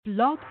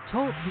Blog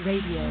Talk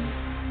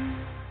Radio.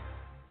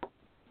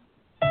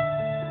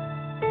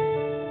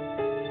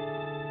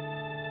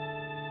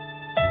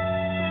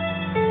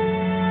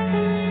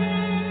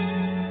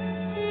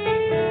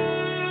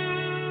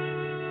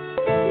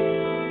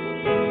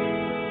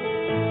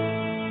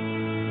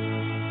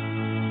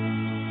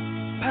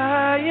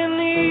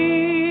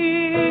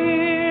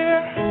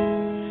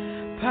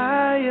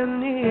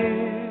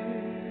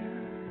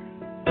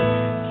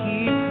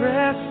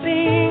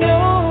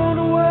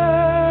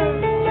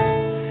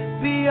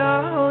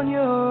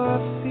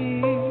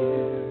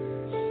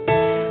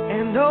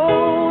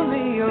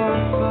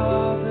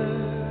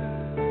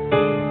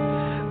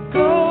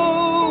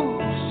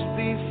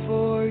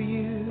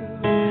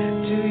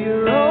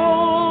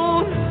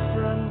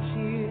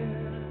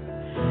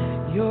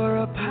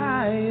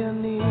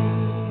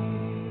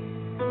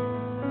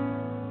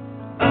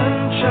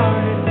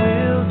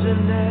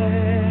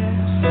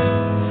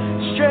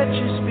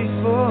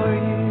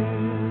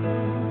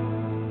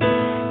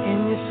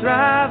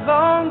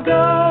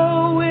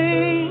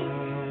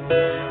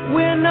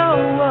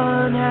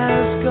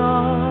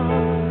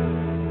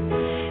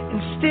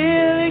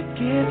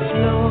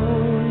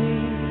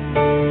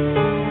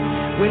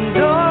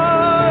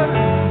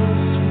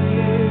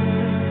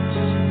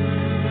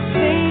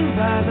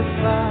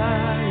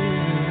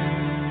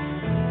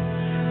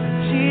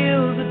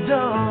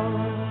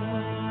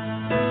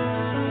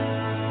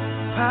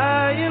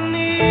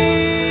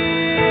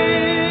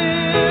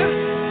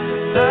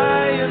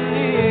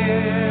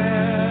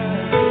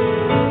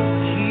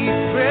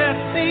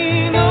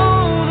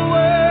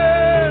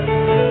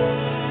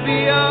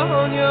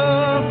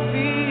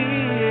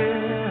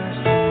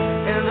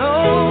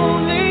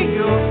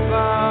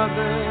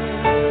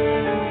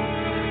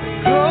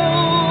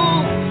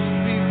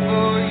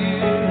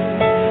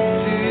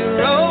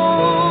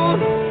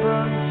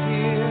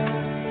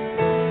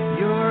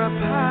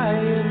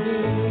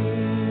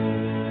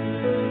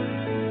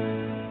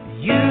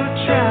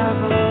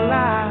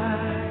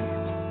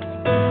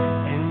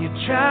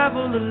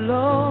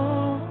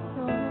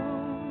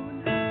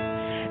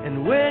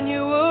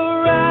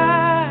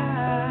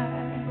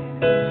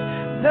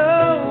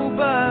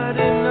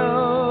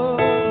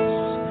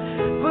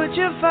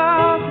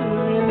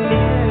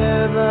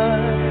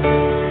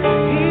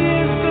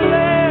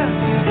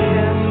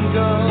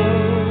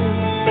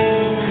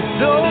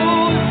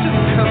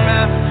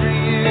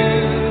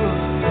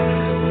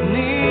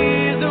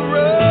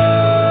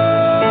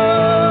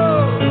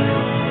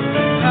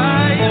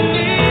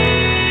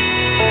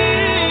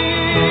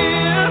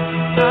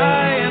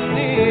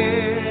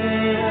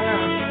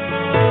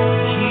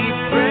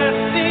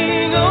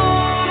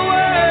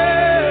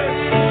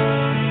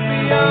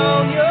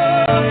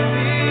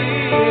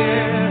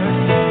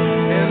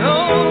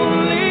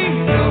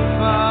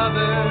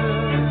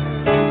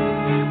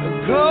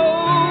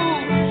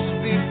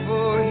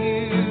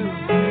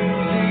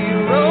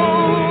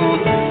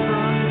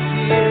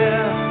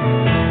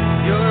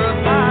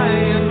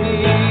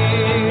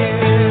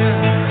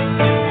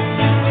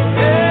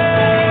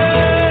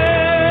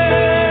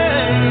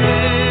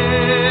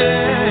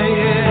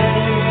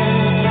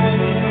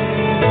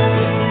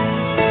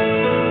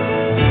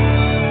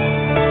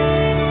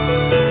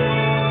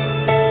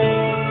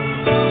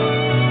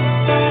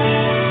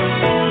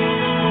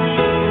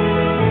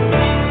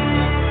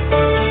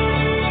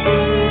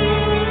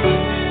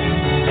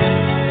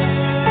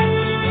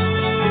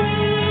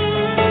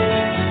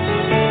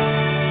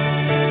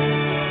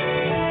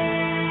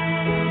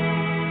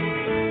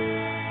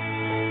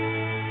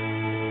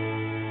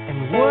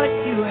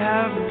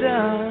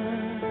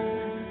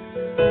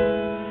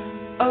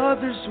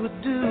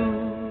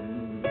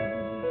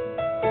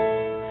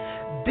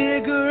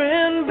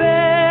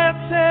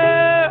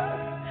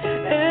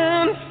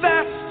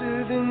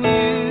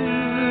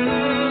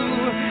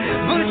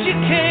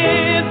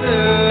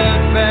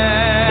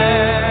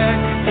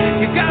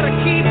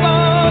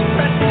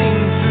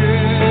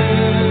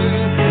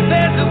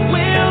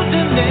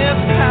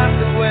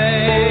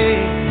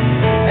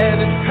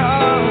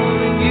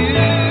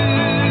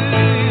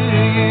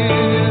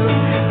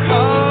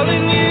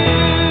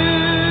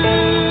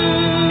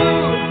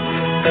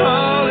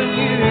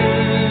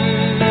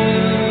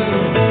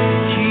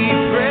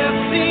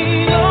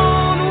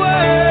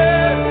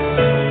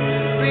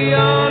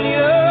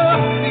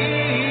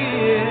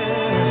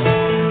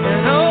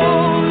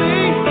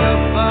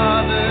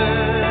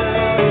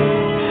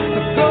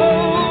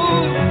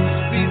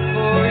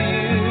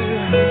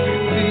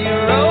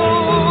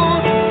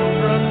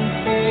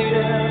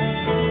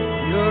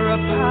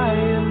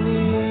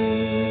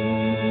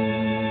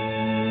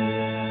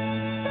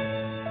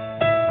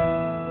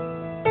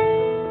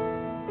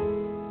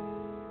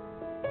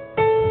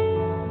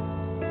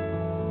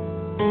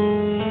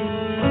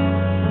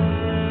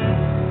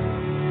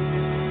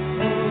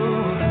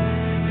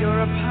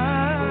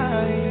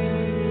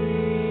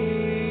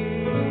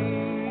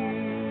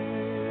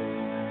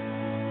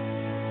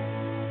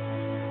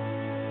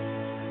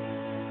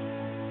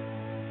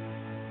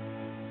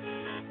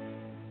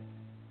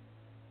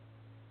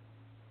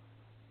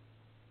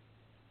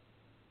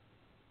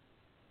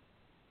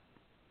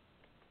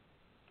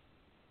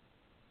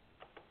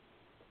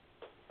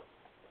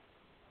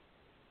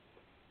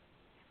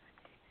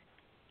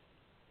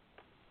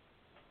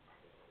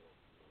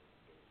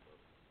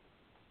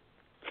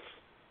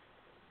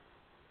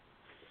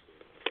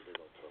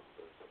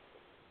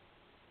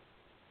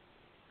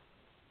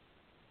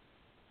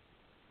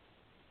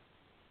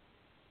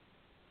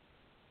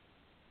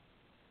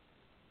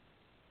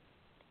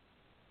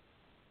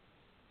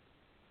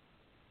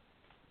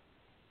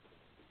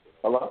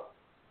 Hello?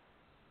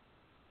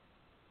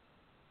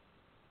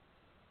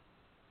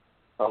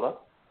 Hello?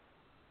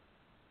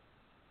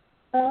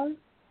 Hello?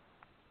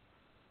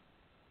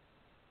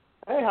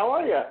 Hey, how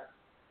are you?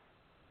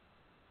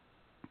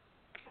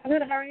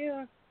 Good, how are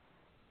you?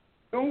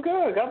 Doing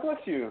good. God bless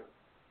you.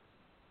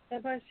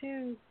 God bless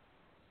you.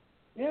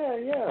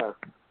 Yeah.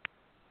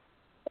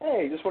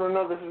 Hey, just want to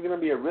know this is going to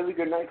be a really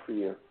good night for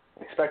you.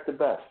 Expect the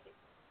best.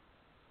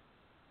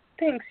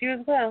 Thanks, you as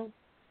well.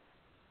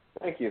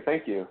 Thank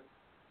you.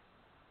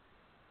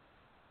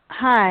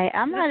 Hi,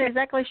 I'm not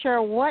exactly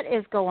sure what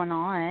is going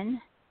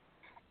on.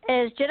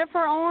 Is Jennifer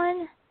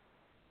on?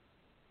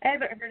 I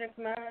haven't heard it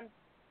come on.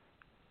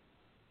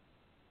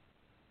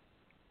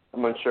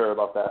 I'm unsure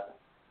about that.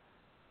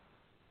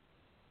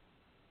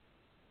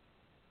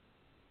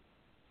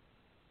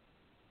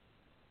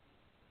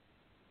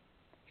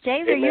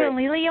 James, Hey, are you ma'am.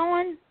 and Lily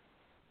on?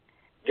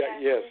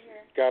 Yes.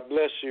 God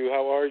bless you.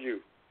 How are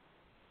you?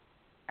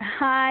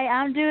 Hi,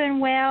 I'm doing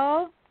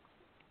well.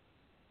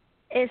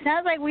 It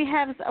sounds like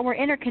we're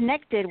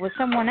interconnected with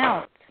someone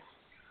else.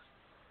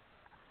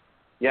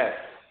 Yes.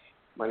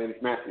 My name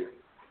is Matthew.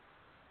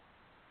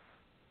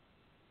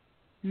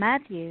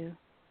 Matthew.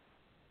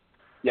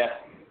 Yes.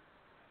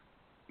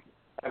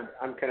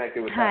 I'm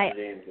connected with Hi.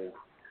 Pastor James and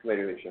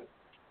Lady Alicia.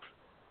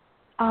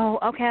 Oh,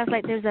 okay. I was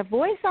like, there's a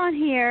voice on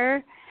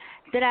here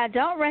that I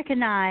don't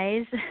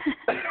recognize.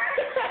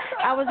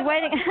 I was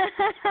waiting.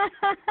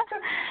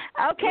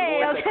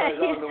 Okay.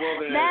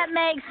 That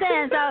makes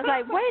sense. I was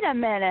like, wait a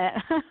minute.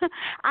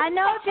 I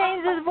know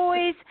James's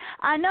voice.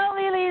 I know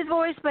Lily's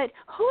voice, but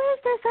who is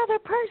this other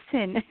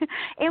person?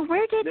 And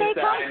where did they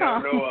come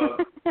from?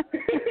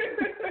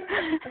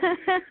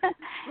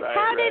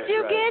 How did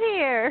you get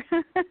here?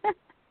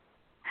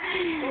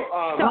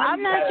 So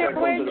I'm not sure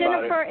where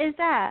Jennifer is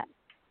at.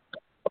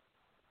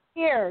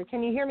 Here,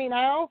 can you hear me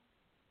now?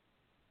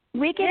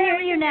 We can hear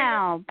you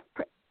now.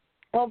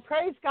 Well,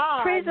 praise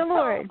God. Praise the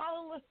Lord.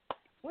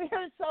 We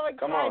are so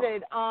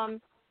excited. So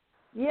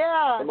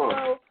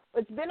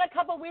it's been a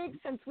couple weeks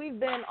since we've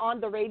been on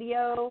the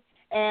radio,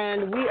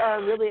 and we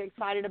are really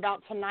excited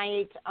about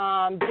tonight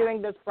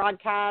doing this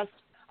broadcast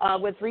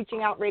with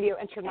Reaching Out Radio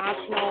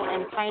International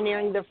and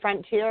Pioneering the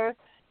Frontier.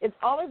 It's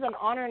always an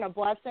honor and a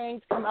blessing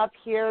to come up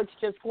here to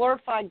just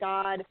glorify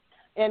God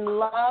in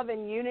love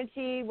and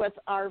unity with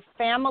our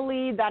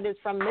family that is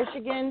from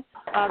Michigan,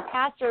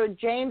 Pastor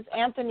James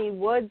Anthony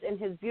Woods and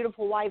his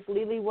beautiful wife,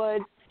 Lily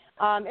Woods.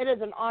 It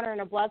is an honor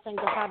and a blessing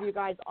to have you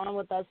guys on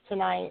with us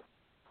tonight.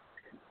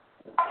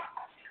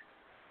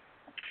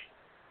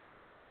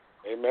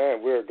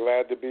 Amen. We're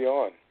glad to be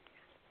on.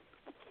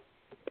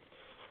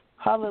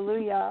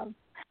 Hallelujah.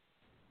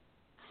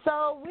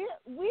 So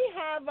we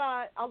have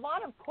a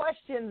lot of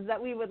questions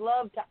that we would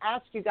love to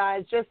ask you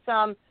guys, just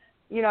some,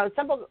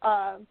 simple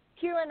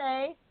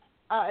Q&A,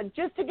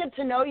 just to get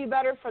to know you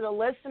better for the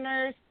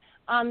listeners.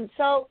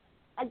 So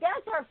I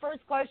guess our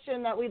first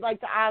question that we'd like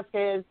to ask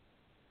is,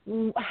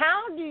 when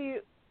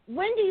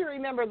do you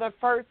remember the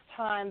first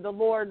time the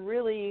Lord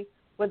really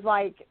was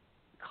like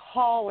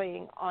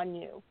calling on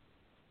you?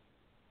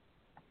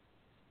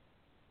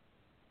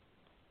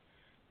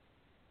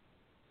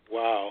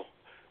 Wow.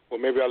 Well,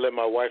 maybe I'll let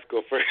my wife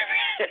go first.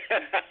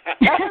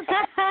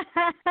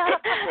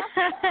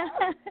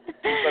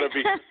 Better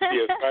be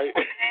serious, right?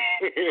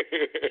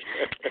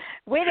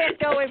 We just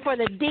go in for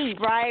the deep,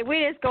 right?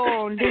 We just go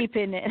on deep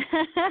in it.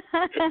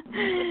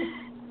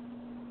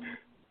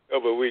 Oh,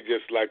 but we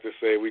just like to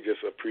say we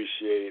just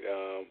appreciate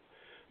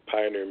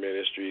Pioneer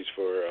Ministries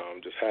for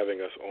just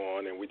having us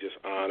on, and we just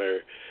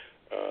honor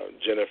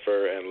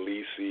Jennifer and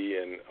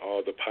Leci and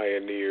all the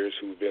pioneers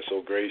who've been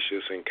so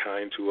gracious and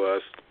kind to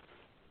us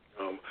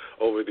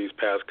over these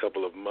past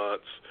couple of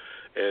months.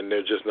 And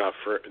they're just not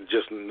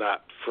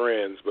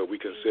friends, but we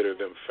consider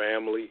them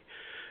family.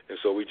 And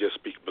so we just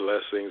speak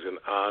blessings and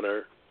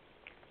honor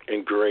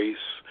and grace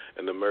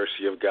and the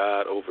mercy of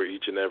God over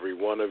each and every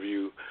one of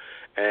you.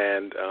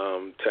 And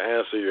to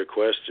answer your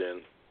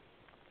question,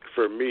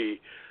 for me,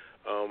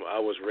 I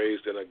was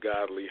raised in a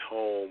godly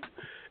home.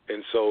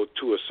 And so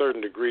to a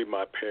certain degree,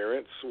 my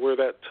parents were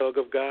that tug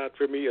of God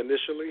for me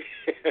initially.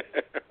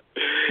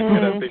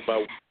 And I think my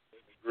wife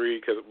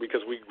agreed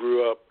because we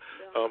grew up,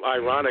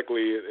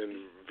 ironically,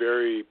 in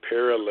very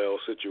parallel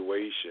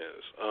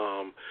situations.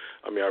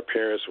 Our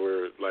parents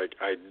were like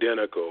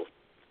identical,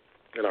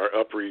 and our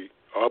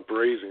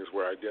upbringings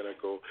were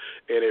identical.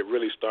 And it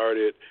really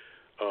started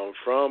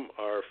from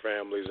our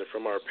families and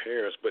from our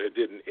parents, but it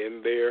didn't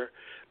end there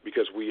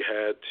because we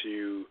had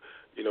to,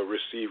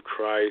 receive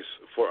Christ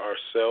for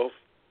ourselves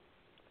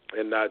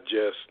and not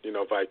just,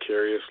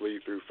 vicariously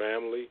through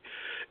family.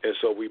 And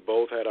so we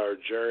both had our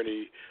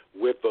journey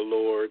with the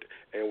Lord,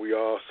 and we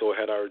also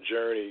had our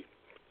journey,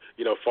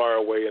 far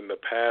away in the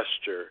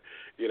pasture,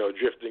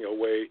 drifting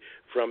away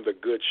from the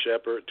good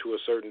shepherd to a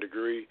certain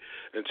degree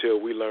until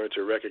we learned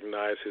to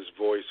recognize his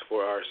voice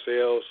for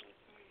ourselves.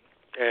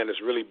 And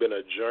it's really been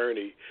a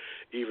journey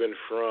even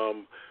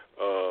from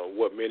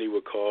what many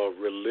would call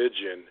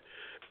religion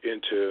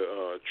into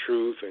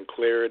truth and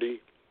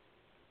clarity.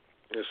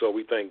 And so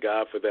we thank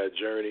God for that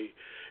journey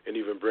and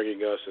even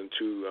bringing us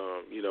into,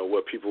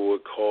 what people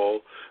would call,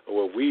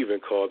 or what we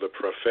even call the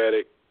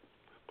prophetic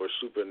or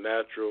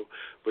supernatural,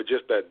 but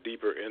just that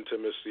deeper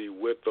intimacy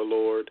with the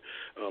Lord,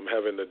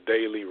 having a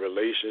daily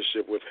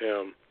relationship with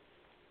Him,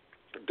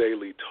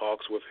 daily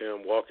talks with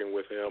Him, walking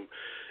with Him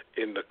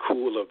in the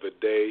cool of the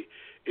day,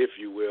 if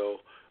you will.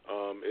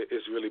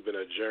 It's really been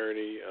a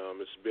journey.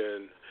 It's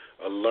been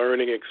a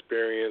learning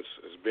experience.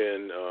 It's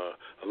been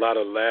a lot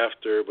of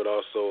laughter, but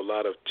also a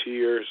lot of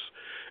tears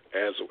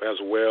as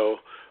well,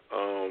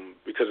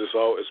 because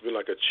it's been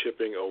like a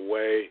chipping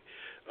away,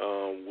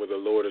 where the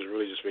Lord has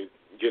really just been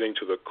getting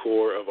to the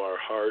core of our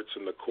hearts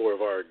and the core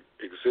of our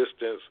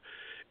existence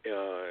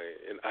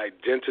and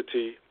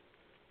identity.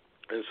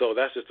 And so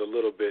that's just a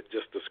little bit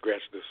just to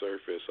scratch the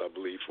surface, I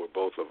believe, for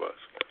both of us.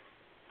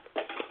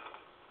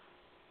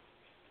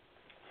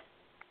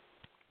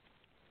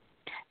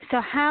 So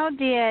how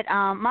did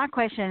my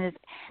question is,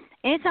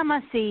 anytime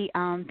I see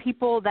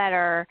people that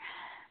are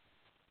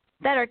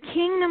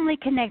kingdomly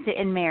connected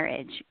in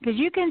marriage, because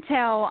you can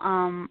tell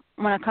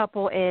when a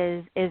couple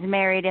is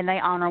married and they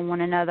honor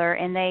one another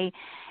and they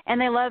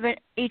love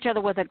each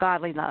other with a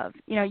godly love.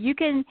 You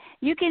can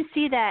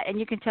see that and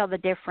you can tell the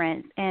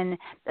difference. And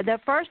the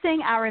first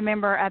thing I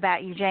remember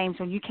about you, James,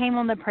 when you came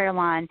on the prayer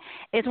line,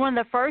 is one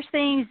of the first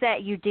things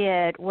that you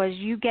did was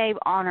you gave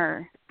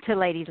honor to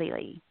Lady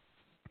Lily.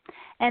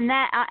 And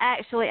that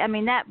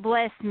that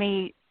blessed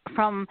me.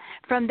 From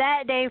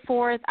that day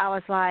forth, I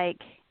was like,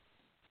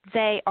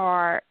 they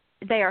are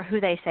who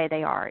they say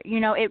they are.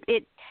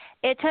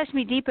 It touched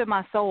me deep in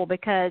my soul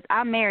because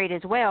I'm married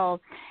as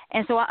well,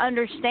 and so I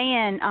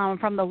understand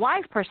from the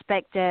wife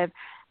perspective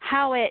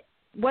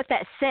what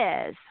that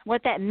says,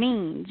 what that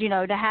means.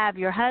 To have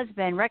your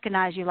husband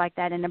recognize you like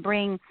that and to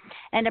bring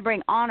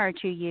honor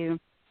to you.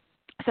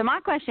 So my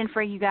question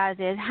for you guys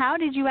is, how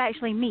did you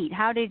actually meet?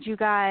 How did you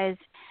guys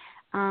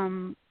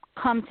come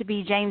to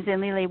be James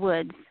and Lily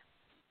Woods?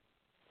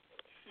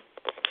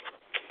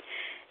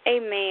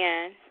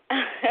 Amen.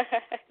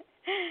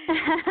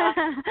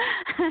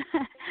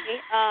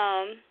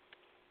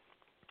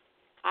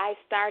 I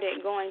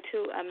started going to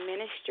a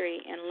ministry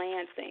in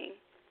Lansing,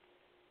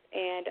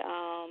 and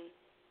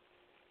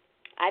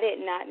I did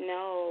not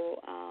know,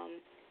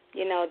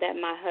 that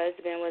my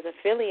husband was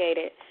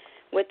affiliated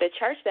with the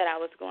church that I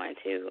was going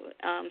to.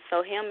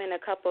 So him and a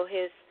couple of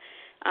his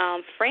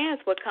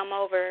friends would come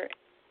over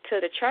to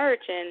the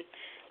church and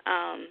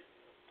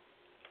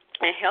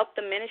help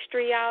the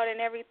ministry out and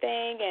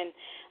everything, and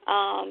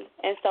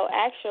so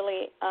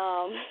actually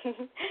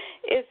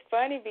it's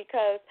funny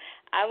because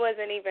I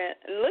wasn't even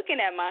looking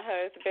at my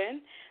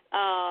husband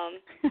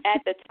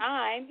at the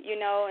time,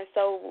 and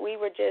so we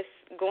were just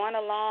going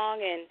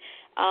along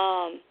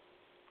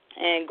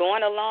and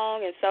going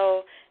along, and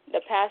so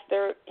the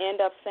pastor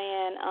ended up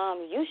saying,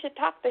 you should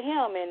talk to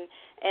him,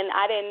 and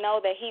I didn't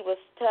know that he was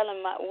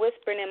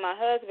whispering in my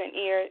husband's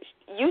ear,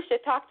 you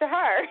should talk to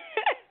her.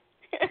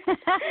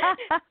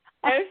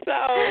 And so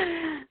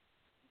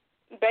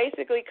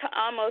basically,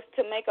 almost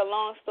to make a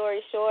long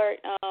story short,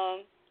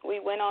 we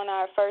went on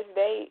our first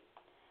date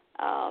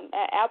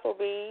at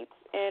Applebee's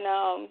in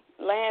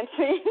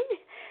Lansing,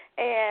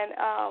 and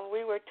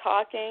we were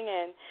talking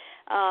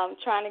and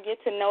trying to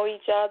get to know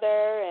each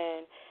other,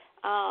 and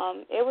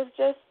it was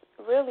just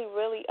really,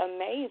 really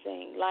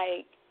amazing.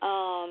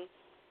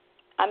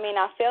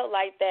 I felt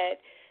like that.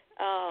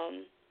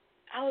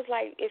 I was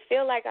like, it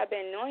felt like I've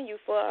been knowing you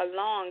for a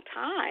long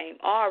time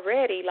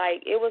already.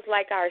 Like, it was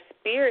like our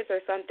spirits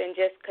or something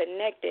just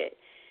connected.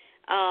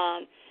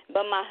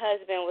 But my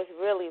husband was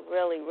really,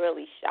 really,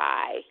 really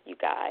shy, you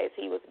guys.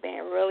 He was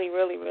being really,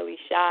 really, really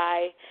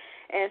shy.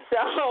 And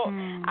so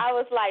I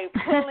was like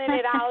pulling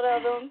it out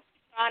of him,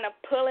 trying to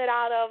pull it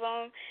out of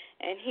him.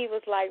 And he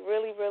was like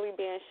really, really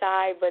being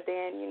shy. But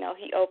then,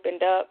 he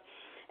opened up.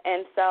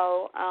 And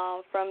so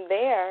from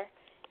there,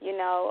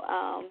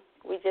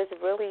 we just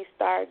really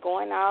started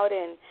going out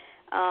and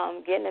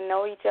getting to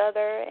know each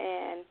other,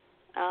 and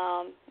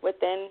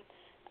within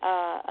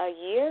a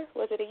year,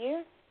 was it a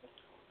year?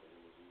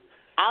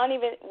 I don't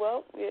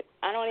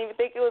even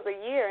think it was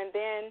a year, and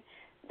then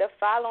the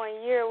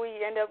following year we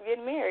ended up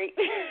getting married.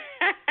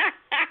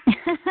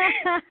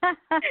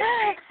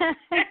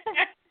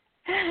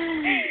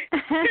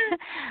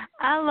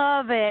 I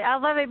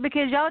love it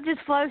because y'all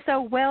just flow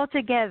so well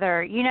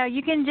together. You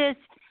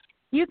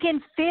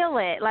can feel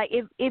it. Like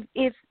if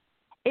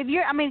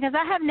you're, because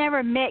I have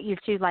never met you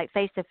two like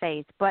face to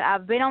face, but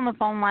I've been on the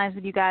phone lines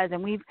with you guys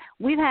and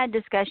we've had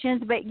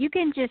discussions, but you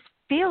can just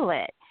feel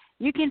it.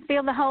 You can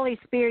feel the Holy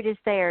Spirit is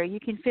there. You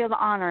can feel the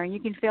honor and you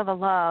can feel the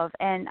love.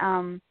 And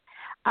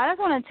I just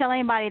want to tell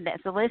anybody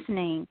that's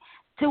listening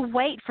to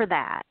wait for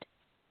that,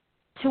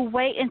 to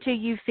wait until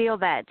you feel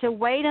that, to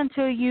wait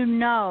until you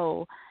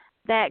know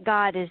that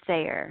God is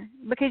there,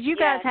 because you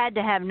guys had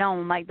to have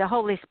known, like, the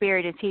Holy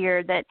Spirit is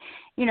here, that,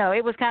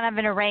 it was kind of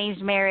an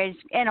arranged marriage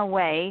in a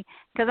way,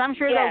 because I'm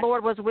sure the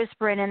Lord was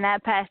whispering in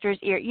that pastor's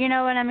ear, you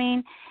know what I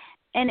mean?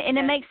 And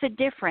it makes a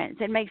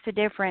difference. It makes a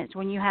difference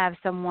when you have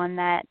someone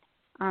that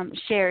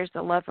shares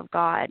the love of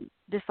God,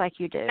 just like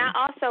you do. And I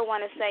also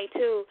want to say,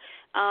 too,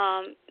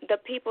 the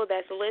people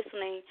that's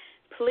listening,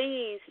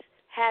 please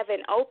have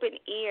an open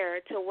ear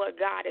to what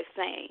God is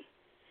saying.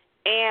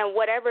 And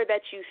whatever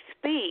that you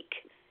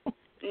speak,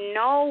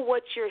 know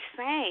what you're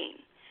saying.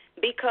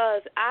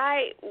 Because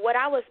what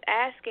I was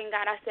asking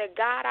God, I said,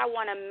 God, I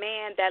want a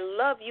man that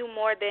love you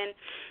more than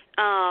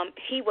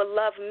he will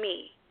love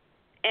me.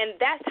 And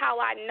that's how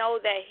I know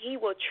that he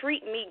will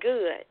treat me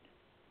good.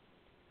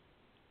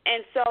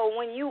 And so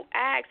when you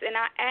ask, and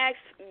I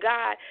asked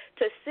God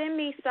to send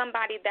me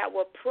somebody that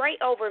will pray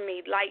over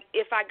me, like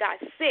if I got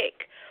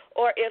sick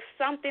or if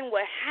something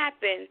would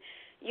happen,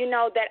 you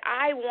know, that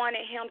I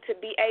wanted him to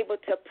be able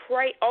to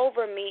pray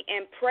over me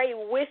and pray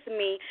with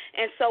me,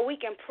 and so we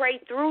can pray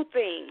through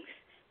things.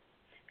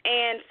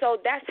 And so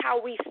that's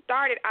how we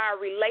started our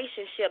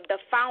relationship. The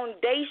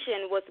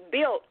foundation was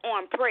built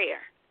on prayer.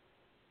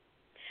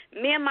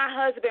 Me and my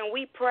husband,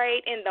 we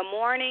prayed in the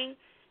morning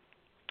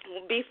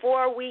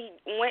before we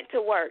went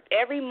to work.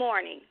 Every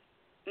morning,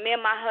 me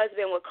and my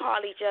husband would call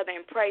each other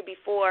and pray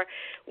before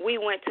we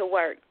went to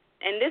work.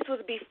 And this was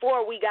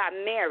before we got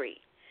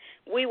married.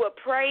 We would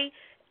pray,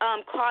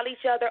 call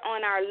each other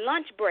on our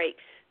lunch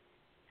breaks,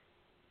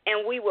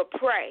 and we would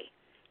pray.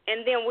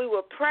 And then we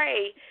would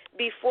pray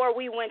before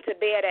we went to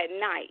bed at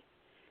night.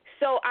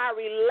 So our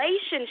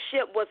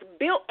relationship was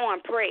built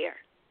on prayer.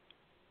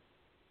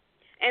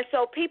 And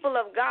so, people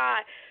of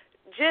God,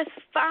 just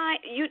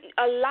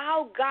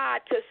allow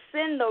God to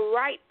send the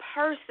right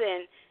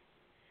person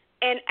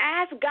and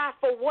ask God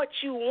for what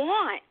you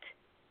want,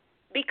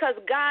 because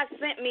God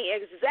sent me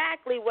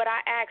exactly what I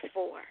asked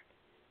for,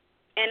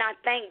 and I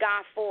thank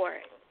God for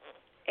it.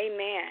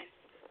 Amen.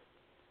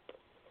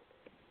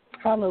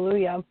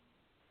 Hallelujah.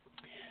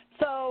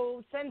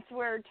 So since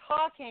we're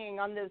talking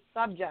on this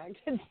subject,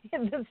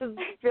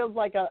 feels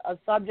like a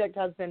subject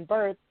has been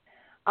birthed.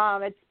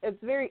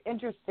 It's very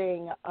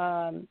interesting.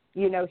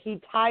 You know,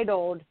 he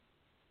titled,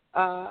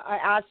 I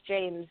asked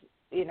James,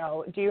 you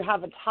know, do you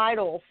have a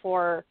title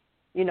for,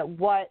 you know,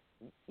 what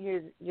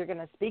you're going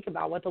to speak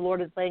about, what the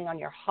Lord is laying on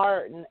your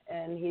heart?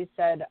 And he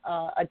said,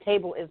 a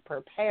table is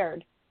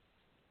prepared.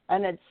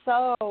 And it's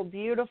so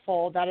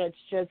beautiful that it's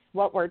just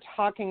what we're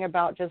talking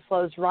about just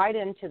flows right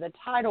into the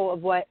title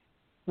of what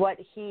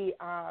he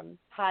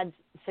had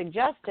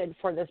suggested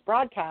for this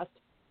broadcast.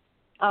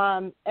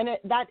 And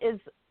that is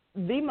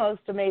the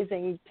most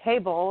amazing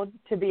table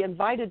to be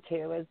invited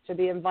to, is to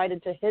be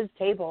invited to his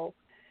table.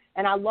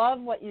 And I love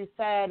what you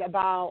said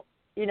about,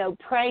 you know,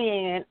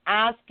 praying and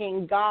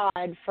asking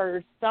God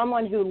for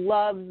someone who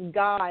loves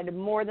God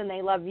more than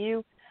they love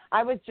you.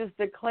 I was just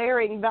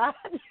declaring that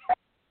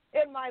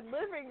in my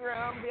living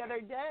room the other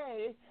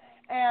day.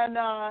 And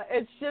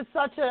it's just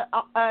such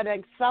an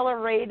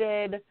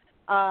accelerated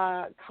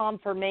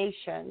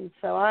confirmation.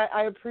 So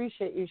I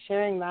appreciate you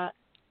sharing that.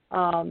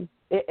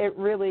 It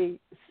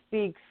really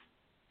speaks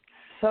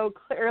so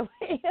clearly,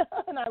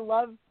 and I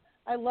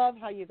love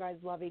how you guys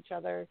love each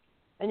other,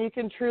 and you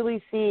can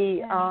truly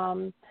see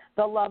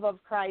the love of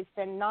Christ,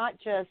 and not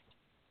just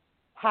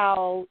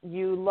how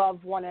you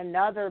love one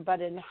another,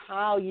 but in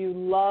how you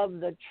love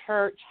the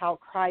church, how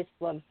Christ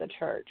loves the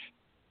church,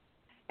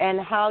 and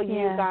how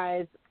you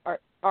guys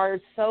are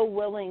so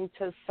willing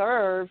to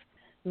serve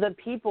the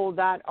people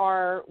that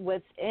are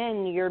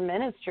within your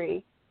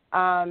ministry,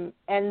 and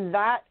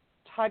that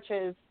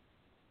touches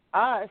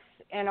us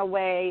in a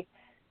way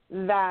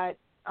that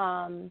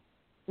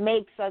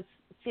makes us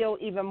feel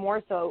even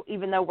more so,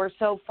 even though we're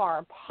so far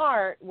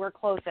apart, we're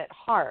close at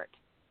heart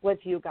with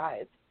you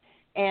guys.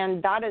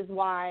 And that is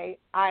why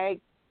I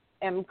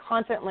am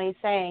constantly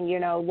saying, you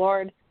know,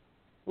 Lord,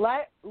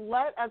 let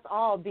us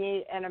all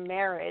be in a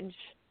marriage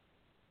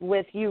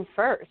with you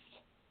first.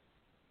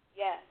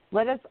 Yes.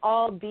 Let us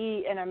all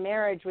be in a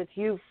marriage with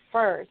you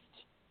first,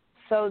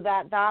 so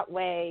that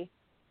way,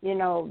 you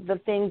know, the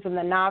things in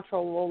the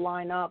natural will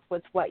line up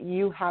with what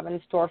you have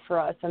in store for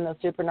us in the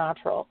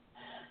supernatural.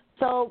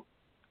 So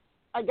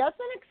I guess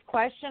the next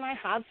question I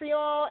have for you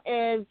all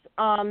is,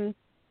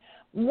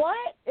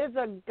 what is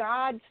a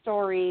God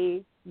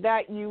story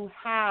that you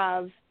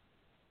have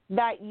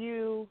that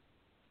you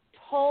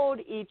told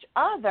each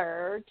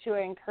other to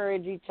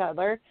encourage each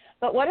other,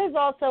 but what is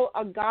also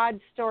a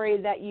God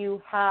story that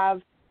you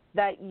have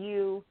that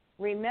you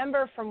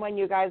remember from when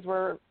you guys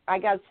were, I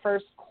guess,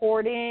 first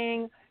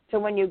courting to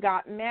when you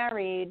got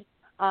married,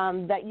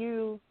 that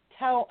you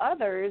tell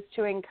others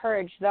to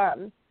encourage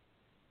them?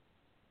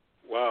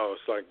 Wow,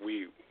 it's like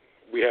we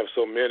have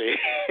so many.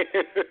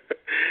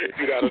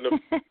 You got to know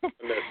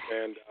that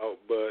stand out.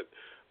 But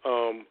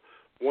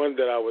one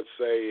that I would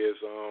say is,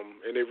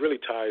 and it really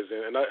ties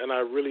in, and I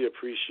really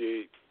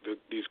appreciate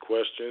these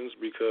questions,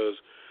 because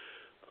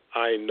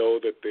I know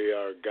that they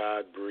are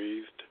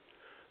God-breathed,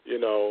 you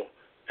know,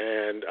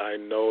 and I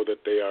know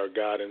that they are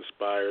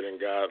God-inspired and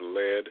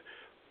God-led,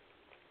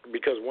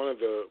 because one of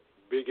the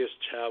biggest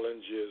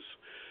challenges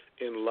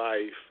in life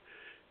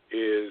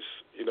is,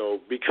 you know,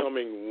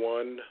 becoming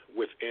one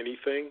with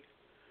anything.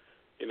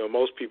 You know,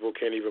 most people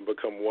can't even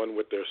become one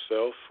with their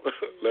self,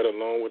 let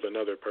alone with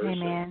another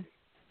person. Amen.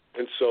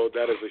 And so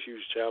that is a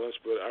huge challenge.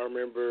 But I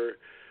remember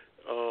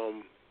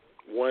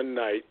one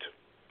night,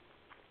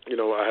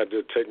 I had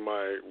to take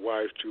my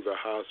wife to the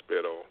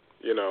hospital,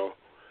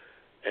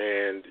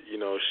 and,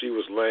 she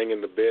was laying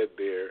in the bed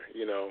there,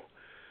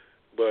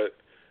 but,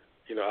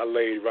 I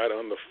laid right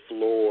on the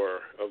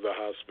floor of the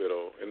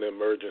hospital in the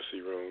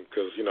emergency room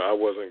because, I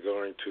wasn't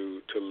going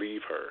to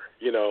leave her,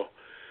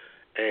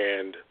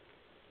 and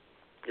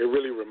it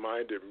really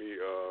reminded me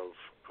of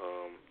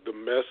the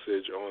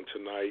message on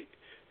tonight.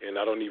 And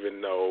I don't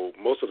even know,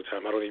 most of the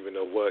time, I don't even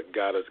know what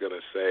God is going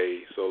to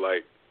say. So,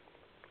 like,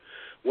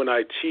 when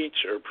I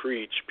teach or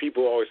preach,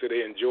 people always say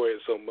they enjoy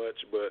it so much,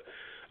 but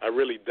I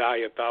really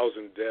die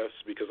 1,000 deaths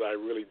because I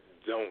really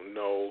don't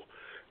know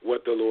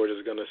what the Lord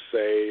is going to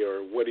say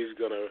or what he's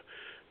going to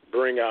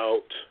bring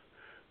out.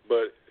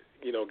 But,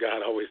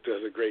 God always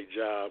does a great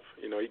job.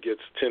 He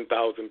gets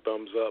 10,000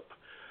 thumbs up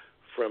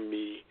from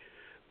me.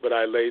 But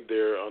I laid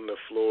there on the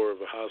floor of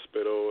the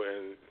hospital,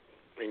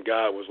 and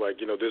God was like,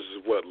 this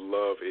is what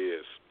love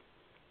is.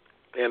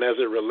 And as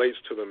it relates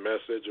to the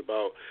message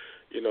about,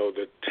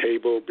 the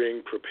table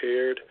being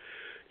prepared,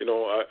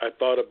 I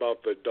thought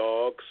about the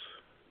dogs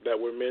that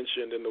were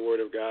mentioned in the Word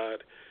of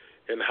God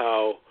and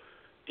how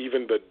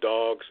even the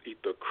dogs eat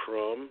the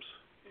crumbs.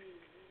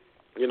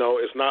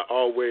 It's not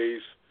always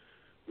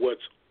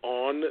what's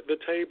on the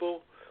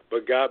table,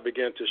 but God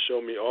began to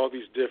show me all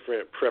these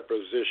different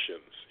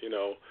prepositions,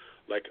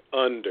 like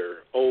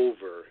under,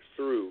 over,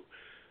 through.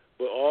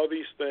 But all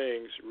these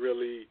things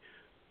really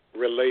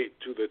relate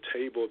to the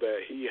table that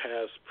he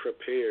has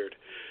prepared.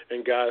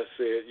 And God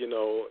said,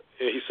 and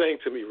he's saying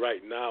to me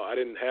right now, I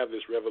didn't have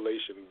this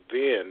revelation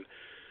then,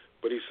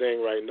 but he's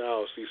saying right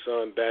now, see,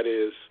 son, that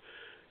is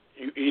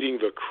you eating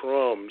the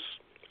crumbs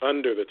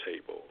under the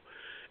table.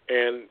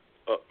 And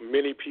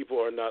many people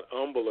are not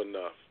humble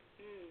enough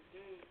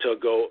to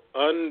go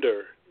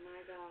under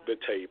the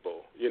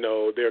table.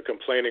 They're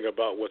complaining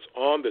about what's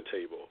on the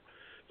table.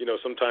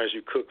 Sometimes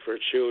you cook for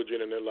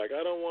children and they're like,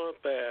 I don't want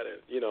that.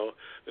 And,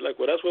 they're like,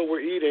 well, that's what we're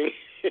eating.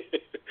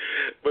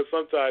 But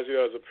sometimes,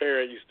 as a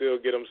parent, you still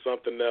get them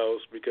something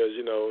else because,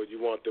 you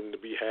want them to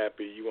be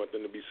happy. You want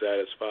them to be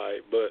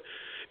satisfied. But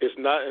it's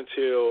not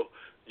until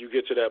you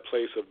get to that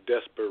place of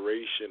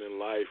desperation in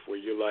life where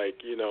you're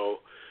like,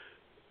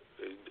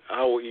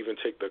 I will even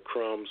take the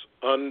crumbs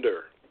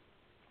under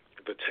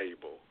the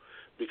table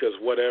because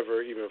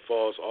whatever even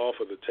falls off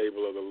of the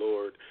table of the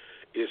Lord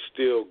is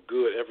still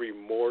good. Every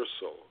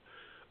morsel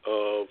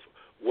of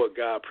what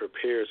God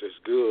prepares is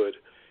good,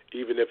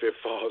 even if it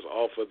falls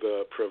off of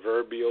the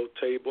proverbial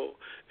table.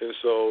 And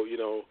so,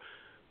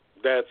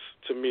 that's,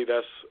 to me,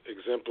 that's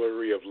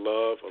exemplary of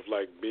love, of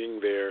like being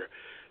there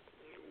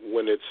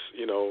when it's,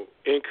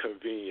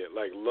 inconvenient.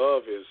 Like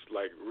love is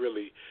like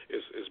really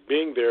is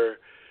being there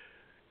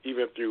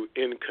even through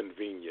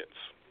inconvenience.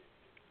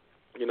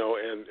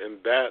 And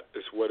that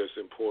is what is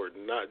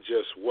important, not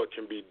just what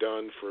can be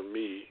done for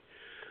me,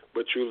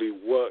 but truly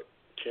what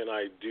can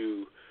I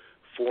do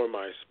for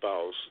my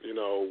spouse?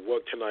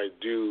 What can I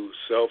do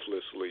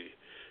selflessly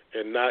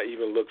and not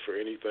even look for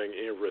anything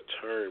in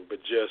return, but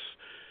just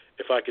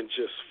if I can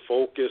just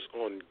focus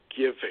on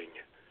giving.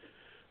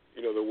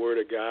 The Word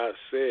of God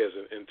says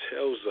and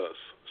tells us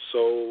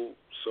so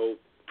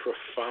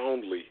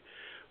profoundly,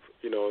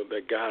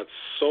 that God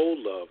so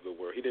loved the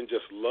world. He didn't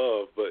just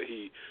love, but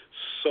he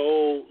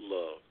so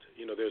loved.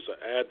 There's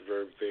an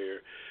adverb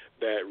there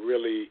that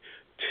really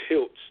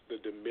tilts the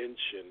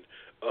dimension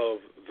of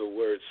the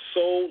word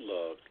so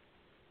loved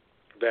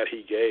that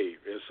he gave.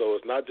 And so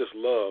it's not just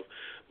love,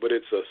 but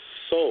it's a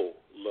so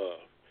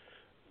love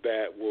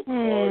that will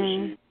cause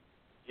you to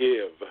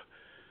give.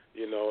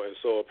 And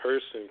so a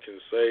person can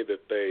say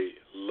that they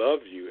love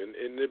you,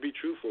 and to be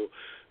truthful,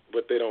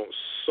 but they don't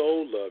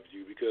so love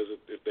you, because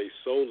if they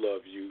so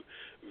love you,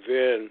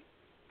 then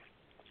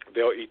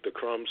they'll eat the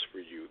crumbs for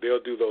you.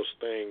 They'll do those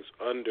things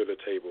under the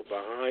table,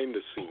 behind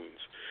the scenes,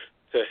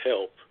 to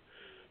help.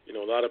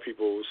 A lot of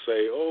people will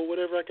say, oh,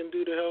 whatever I can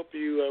do to help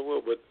you, I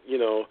will. But,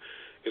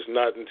 it's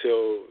not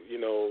until,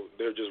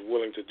 they're just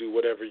willing to do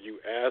whatever you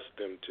ask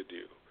them to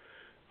do.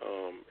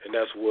 And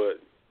that's what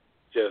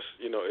just,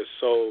 is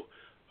so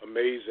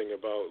amazing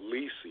about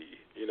Leci,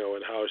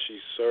 and how she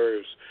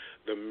serves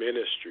the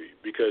ministry,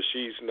 because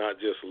she's not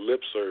just lip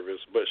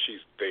service, but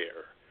she's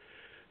there,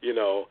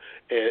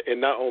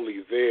 and not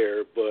only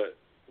there, but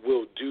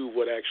will do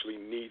what actually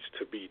needs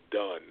to be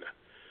done,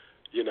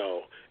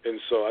 and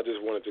so I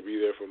just wanted to be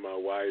there for my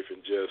wife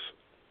and just,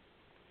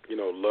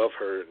 love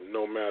her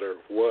no matter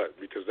what,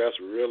 because that's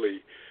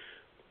really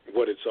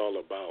what it's all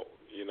about,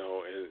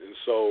 and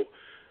so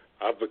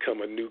I've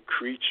become a new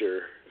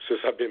creature since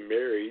I've been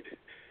married,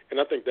 and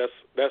I think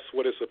that's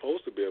what it's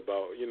supposed to be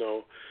about,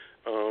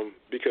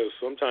 because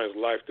sometimes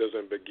life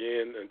doesn't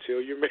begin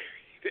until you're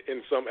married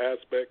in some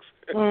aspects,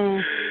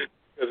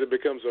 as it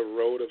becomes a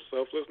road of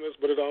selflessness,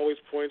 but it always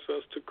points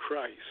us to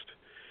Christ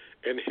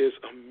and his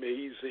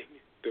amazing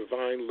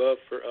divine love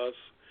for us.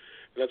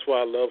 And that's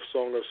why I love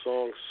Song of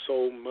Songs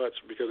so much,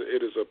 because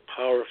it is a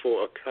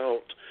powerful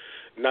account,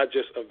 not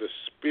just of the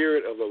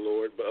Spirit of the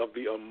Lord, but of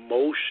the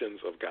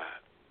emotions of God.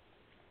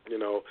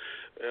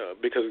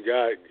 Because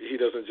God, he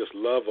doesn't just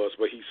love us,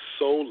 but he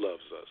so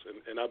loves us.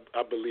 And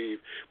I believe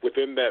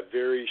within that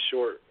very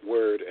short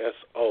word,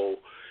 S-O,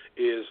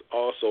 is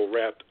also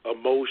wrapped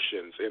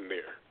emotions in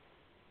there.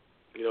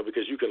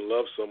 Because you can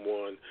love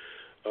someone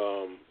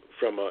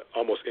from an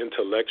almost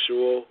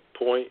intellectual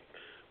point.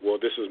 Well,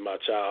 this is my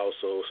child,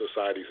 so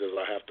society says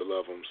I have to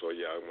love him, so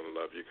yeah, I'm going to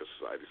love you because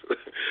society says.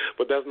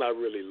 But that's not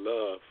really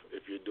love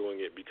if you're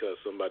doing it because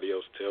somebody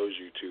else tells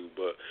you to.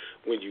 But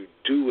when you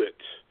do it,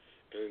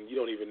 and you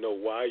don't even know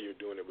why you're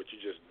doing it, but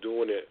you're just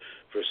doing it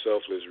for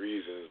selfless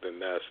reasons, then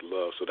that's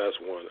love. So that's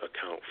one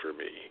account for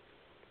me.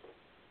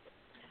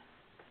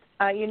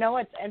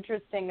 What's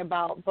interesting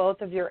about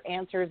both of your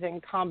answers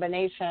in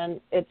combination,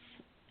 it's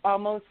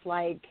almost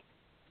like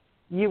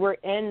you were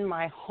in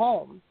my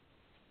home,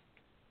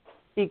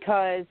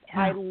 because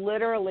I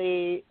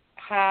literally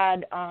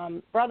had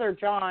Brother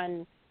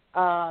John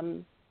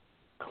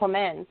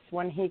Clements,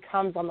 when he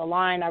comes on the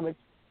line, I was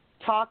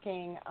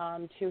talking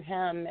to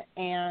him,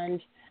 and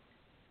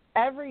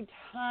every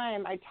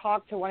time I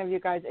talk to one of you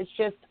guys, it's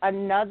just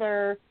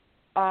another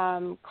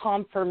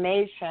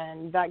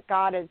confirmation that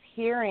God is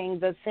hearing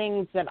the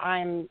things that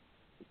I'm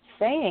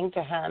saying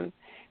to him,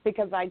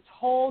 because I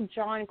told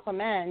John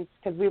Clements,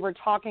 because we were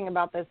talking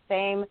about the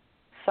same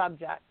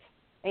subject.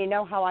 And you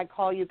know how I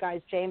call you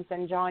guys James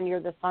and John,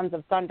 you're the sons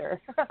of thunder.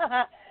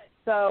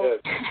 So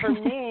for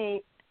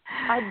me,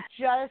 I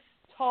just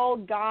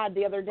told God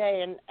the other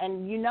day, and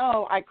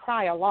I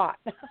cry a lot.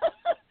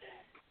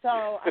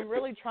 So I'm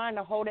really trying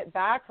to hold it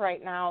back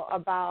right now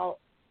about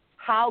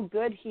how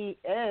good he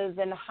is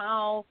and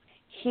how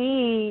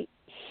he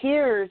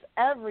hears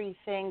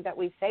everything that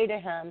we say to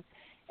him.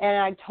 And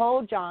I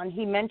told John,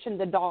 he mentioned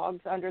the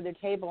dogs under the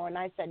table, and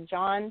I said,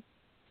 John,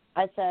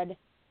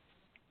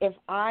 if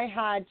I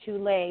had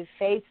to lay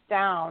face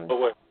down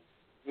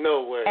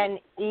no way. and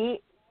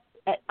eat,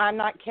 I'm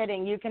not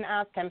kidding, you can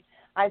ask him.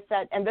 I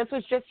said, and this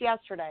was just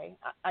yesterday,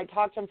 I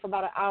talked to him for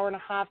about an hour and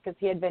a half because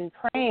he had been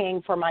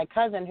praying for my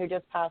cousin who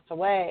just passed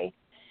away.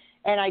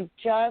 And I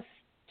just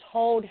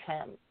told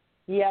him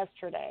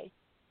yesterday,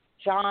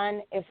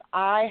 John, if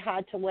I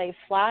had to lay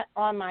flat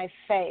on my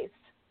face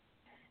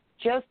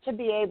just to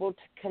be able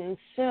to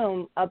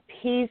consume a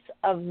piece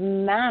of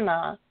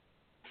manna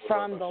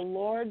from the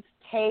Lord's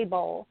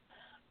table,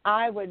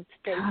 I would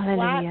stay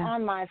flat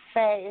on my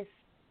face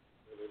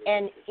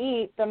and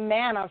eat the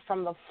manna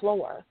from the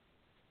floor.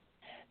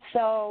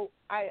 So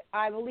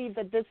I believe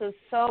that this is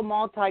so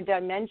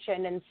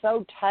multidimensional and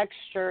so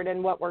textured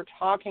in what we're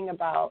talking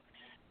about,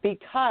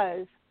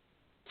 because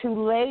to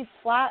lay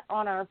flat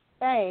on our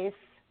face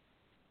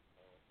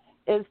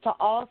is to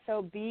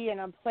also be in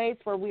a place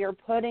where we are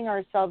putting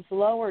ourselves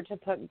lower to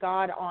put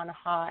God on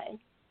high.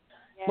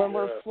 Yeah. When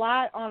we're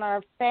flat on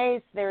our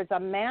face, there's a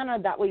manna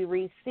that we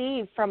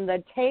receive from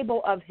the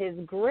table of his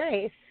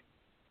grace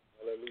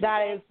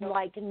that is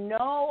like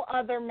no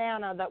other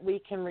manna that we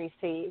can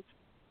receive.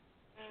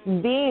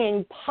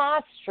 Being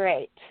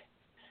prostrate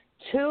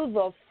to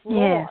the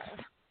floor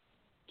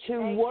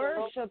to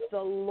worship the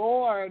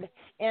Lord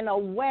in a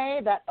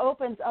way that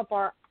opens up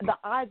the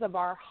eyes of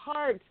our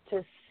hearts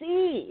to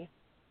see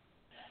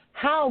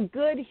how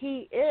good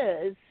he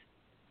is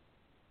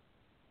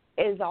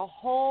a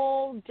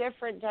whole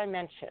different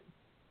dimension.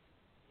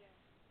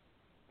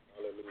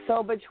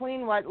 So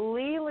between what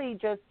Lili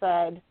just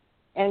said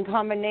in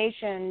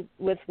combination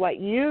with what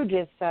you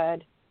just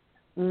said,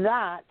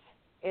 that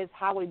is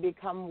how we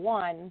become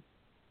one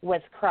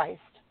with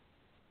Christ.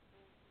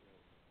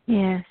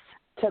 Yes.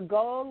 To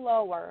go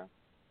lower,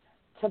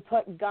 to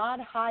put God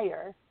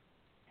higher,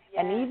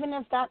 and even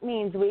if that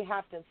means we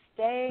have to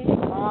stay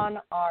on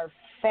our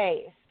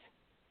face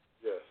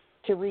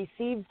to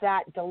receive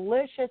that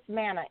delicious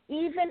manna,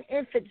 even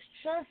if it's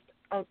just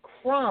a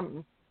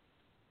crumb,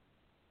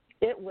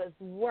 it was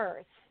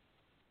worth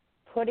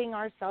putting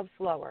ourselves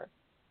lower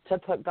to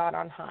put God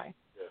on high.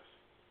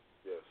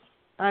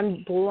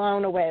 I'm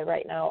blown away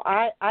right now.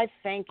 I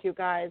thank you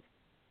guys.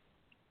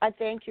 I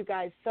thank you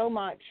guys so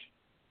much.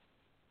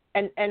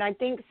 And I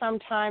think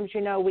sometimes,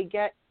 we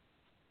get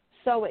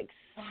so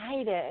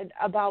excited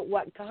about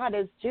what God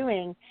is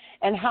doing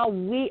and how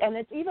and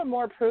it's even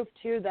more proof,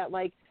 too, that,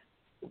 like,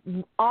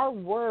 our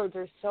words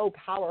are so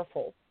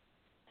powerful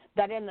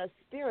that in the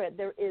spirit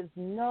there is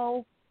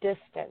no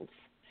distance.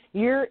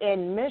 You're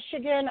in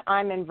Michigan,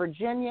 I'm in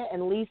Virginia,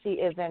 and Leci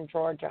is in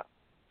Georgia.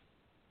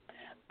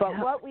 But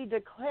what we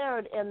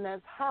declared in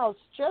this house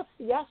just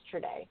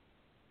yesterday,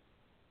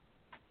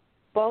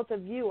 both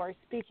of you are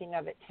speaking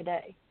of it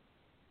today.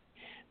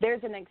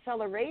 There's an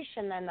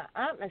acceleration in the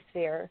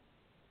atmosphere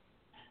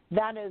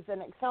that is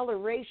an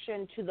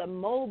acceleration to the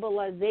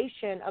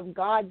mobilization of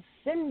God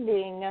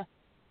sending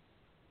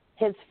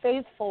his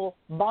faithful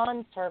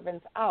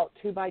bondservants out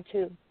 2 by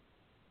 2.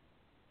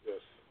 Yes.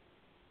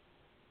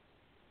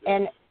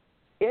 And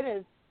it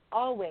is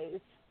always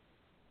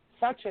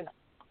such an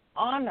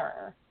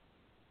honor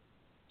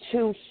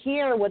to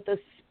hear what the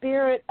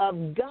Spirit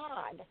of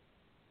God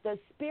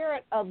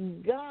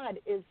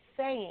is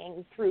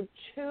saying through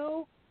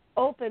 2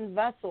 open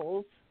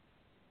vessels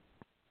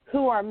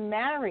who are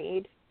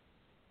married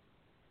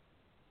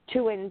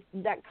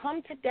that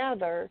come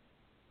together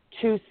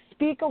to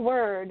speak a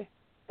word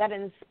that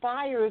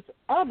inspires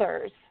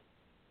others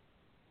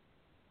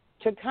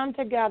to come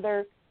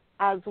together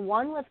as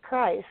one with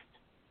Christ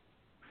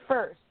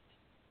first,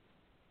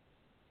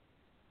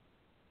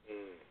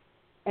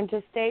 and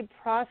to stay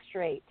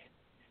prostrate,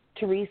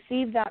 to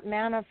receive that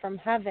manna from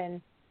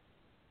heaven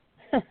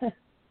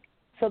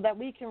so that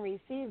we can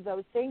receive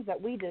those things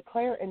that we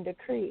declare and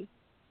decree,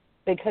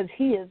 because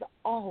he is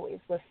always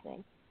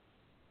listening.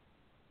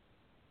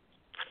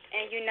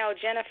 And,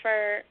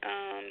 Jennifer,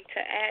 to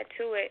add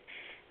to it,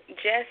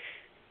 just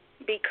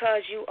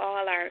because you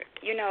all are,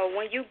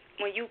 when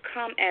you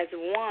come as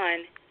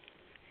one,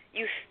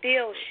 you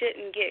still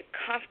shouldn't get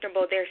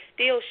comfortable. There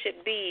still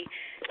should be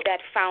that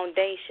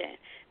foundation.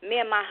 Me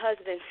and my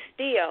husband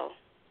still,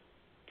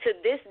 to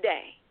this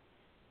day,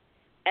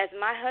 as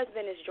my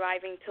husband is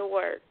driving to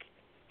work,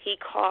 he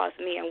calls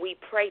me and we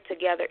pray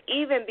together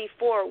even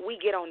before we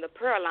get on the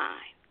prayer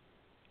line.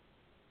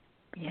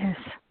 Yes.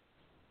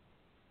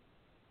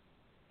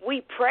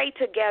 We pray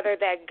together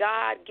that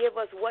God give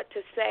us what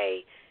to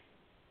say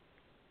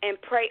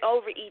and pray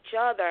over each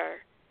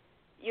other,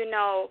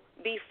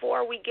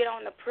 before we get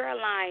on the prayer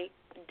line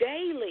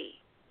daily.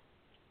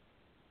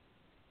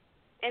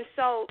 And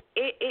so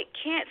it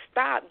can't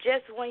stop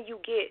just when you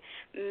get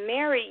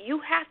married.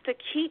 You have to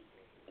keep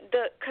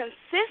the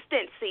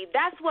consistency.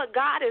 That's what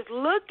God is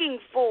looking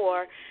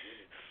for.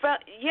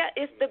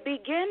 It's the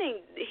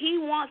beginning. He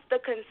wants the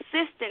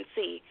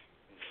consistency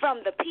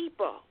from the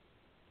people.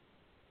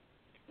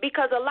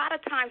 Because a lot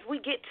of times we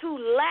get too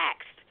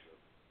lax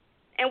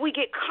and we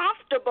get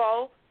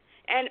comfortable,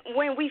 and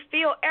when we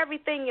feel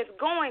everything is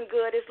going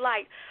good, it's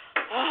like,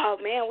 oh,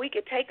 man, we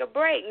could take a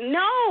break.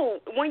 No,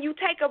 when you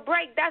take a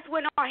break, that's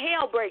when all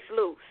hell breaks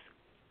loose.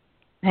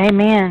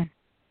 Amen.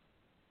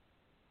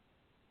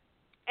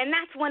 And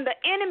that's when the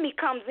enemy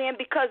comes in,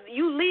 because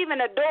you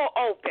leaving a door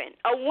open,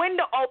 a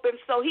window open,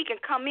 so he can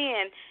come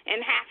in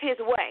and have his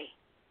way.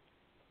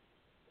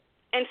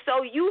 And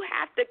so you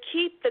have to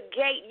keep the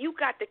gate. You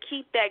got to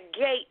keep that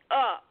gate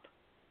up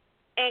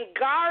and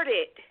guard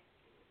it.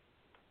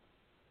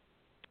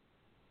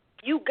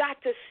 You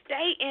got to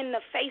stay in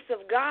the face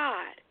of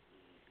God.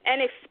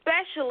 And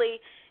especially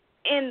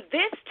in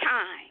this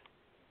time,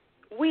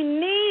 we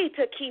need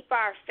to keep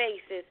our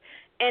faces.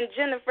 And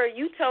Jennifer,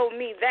 you told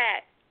me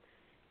that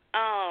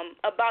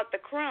about the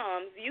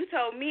crumbs. You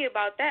told me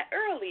about that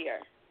earlier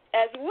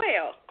as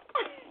well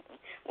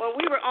when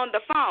we were on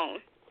the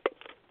phone.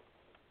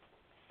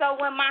 So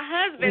when my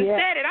husband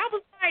said it, I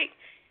was like,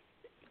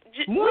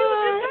 we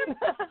were just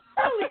talking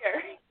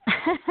earlier.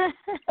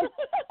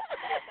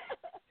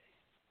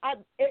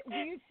 Do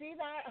you see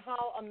that?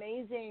 How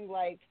amazing,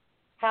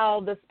 how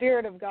the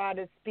Spirit of God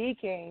is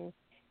speaking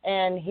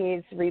and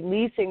he's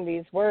releasing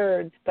these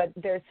words, but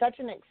there's such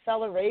an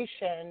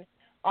acceleration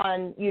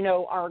on,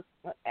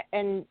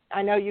 and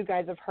I know you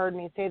guys have heard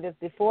me say this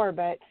before,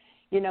 but,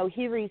 we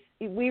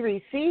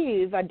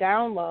receive a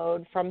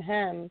download from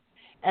him,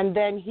 and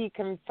then he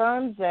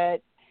confirms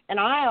it. And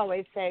I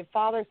always say,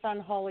 Father, Son,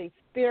 Holy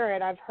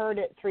Spirit, I've heard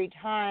it 3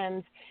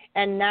 times,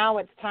 and now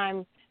it's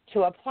time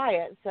to apply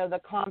it. So the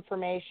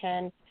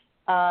confirmation,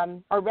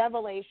 or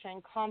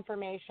revelation,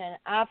 confirmation,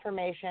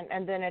 affirmation,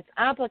 and then it's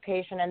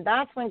application. And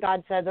that's when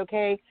God says,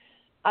 okay,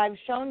 I've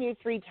shown you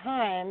 3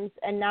 times,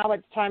 and now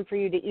it's time for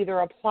you to either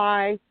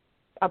apply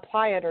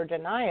it or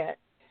deny it.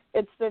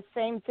 It's the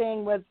same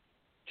thing with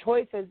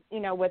choices,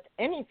 with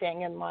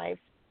anything in life,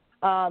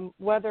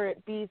 whether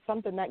it be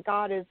something that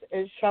God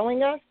is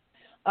showing us,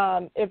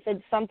 if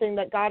it's something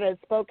that God has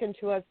spoken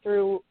to us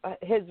through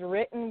his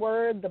written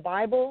word, the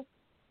Bible,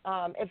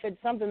 if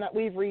it's something that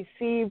we've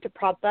received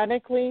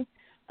prophetically.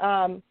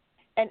 And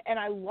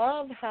I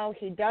love how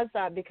he does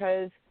that,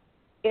 because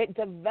it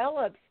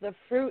develops the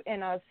fruit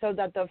in us so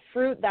that the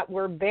fruit that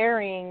we're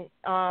bearing,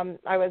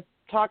 I was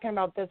talking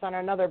about this on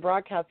another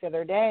broadcast the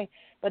other day,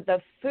 but the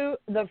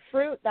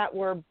fruit that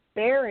we're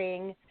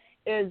bearing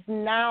is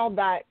now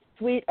that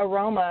sweet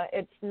aroma.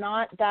 It's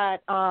not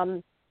that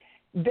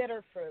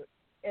bitter fruit.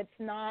 It's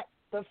not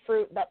the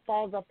fruit that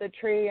falls off the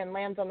tree and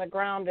lands on the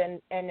ground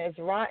and is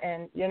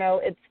rotten.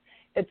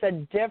 It's a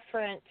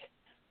different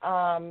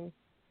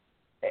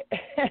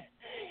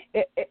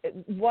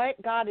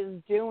what God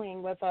is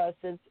doing with us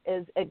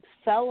is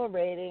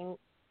accelerating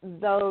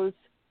those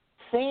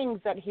things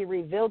that he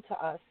revealed to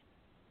us.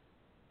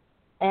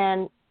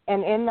 And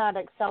in that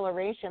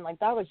acceleration,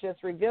 that was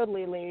just revealed,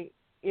 Lili,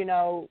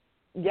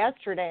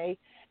 yesterday.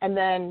 And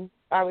then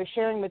I was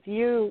sharing with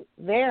you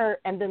there,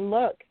 and then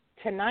look,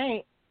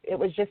 tonight it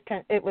was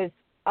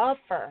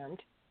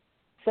affirmed.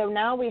 So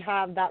now we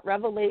have that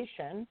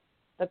revelation,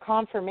 the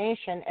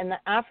confirmation, and the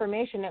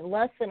affirmation in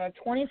less than a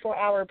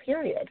 24-hour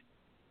period.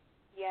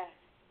 Yes.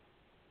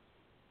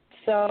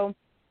 So,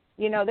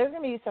 there's going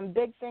to be some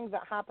big things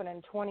that happen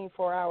in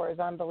 24 hours,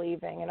 I'm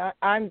believing.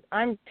 And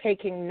I'm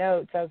taking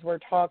notes as we're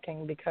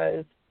talking,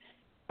 because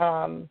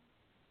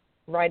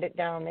write it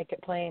down, make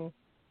it plain.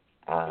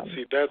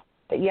 See, that,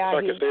 if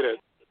I can say that,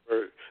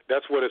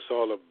 that's what it's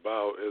all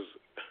about. Is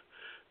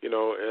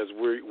as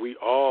we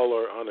all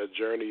are on a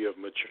journey of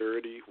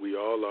maturity. We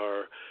all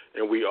are,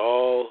 and we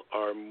all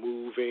are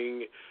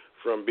moving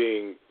from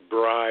being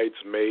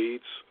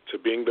bridesmaids to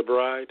being the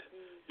bride.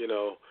 Yes.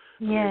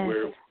 I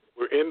mean,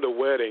 we're in the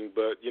wedding,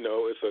 but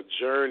it's a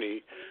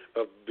journey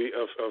of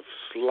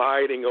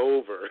sliding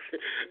over.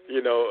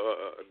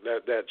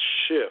 That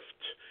shift,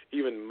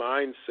 even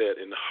mindset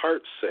and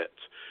heart set,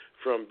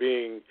 from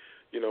being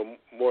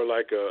more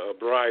like a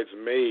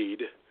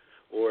bridesmaid,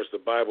 or as the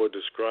Bible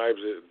describes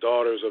it,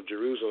 daughters of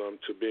Jerusalem,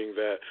 to being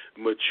that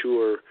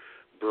mature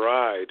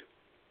bride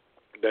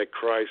that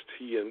Christ,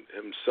 he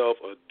himself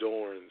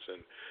adorns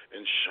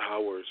and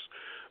showers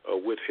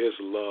with his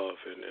love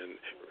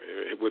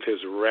and with his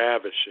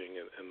ravishing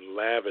and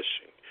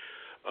lavishing.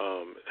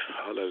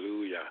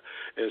 Hallelujah.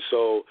 And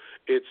so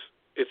it's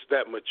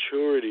that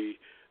maturity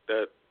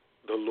that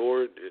the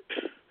Lord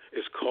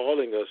is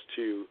calling us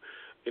to,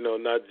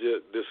 not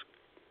just this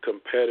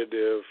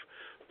competitive,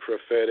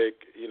 prophetic,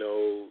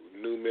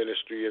 new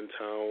ministry in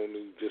town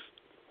who just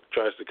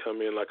tries to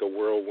come in like a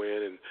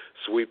whirlwind and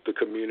sweep the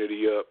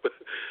community up.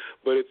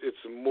 But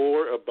it's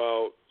more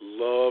about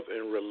love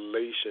and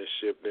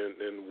relationship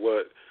than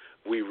what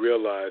we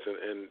realize.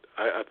 And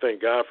I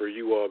thank God for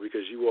you all,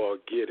 because you all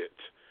get it.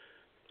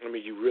 I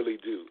mean, you really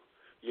do.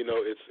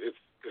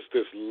 It's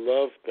this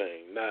love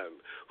thing, not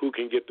who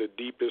can get the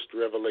deepest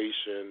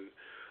revelation,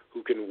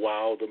 who can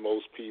wow the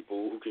most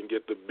people, who can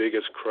get the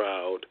biggest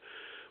crowd.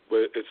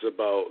 But it's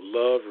about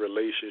love,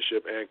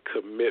 relationship, and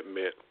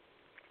commitment,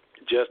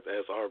 just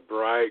as our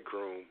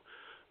bridegroom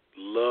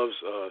loves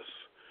us,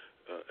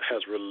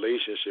 has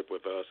relationship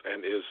with us,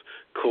 and is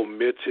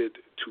committed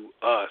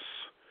to us.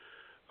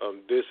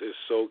 This is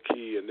so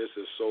key, and this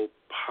is so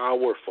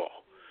powerful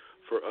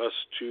for us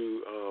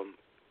to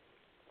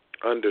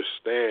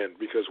understand,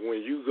 because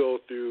when you go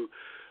through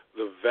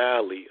the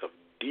valley of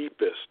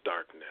deepest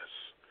darkness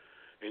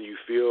and you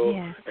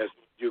feel as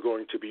you're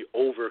going to be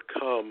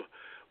overcome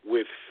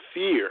with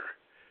fear,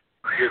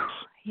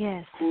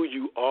 it's who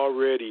you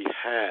already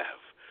have,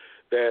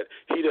 that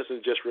he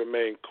doesn't just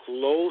remain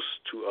close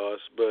to us,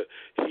 but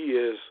he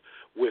is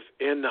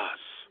within us.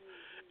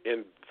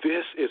 And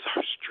this is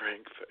our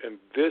strength, and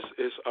this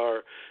is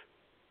our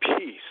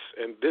peace,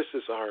 and this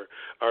is our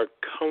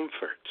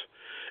comfort.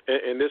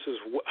 And this is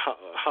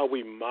how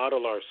we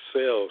model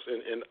ourselves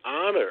and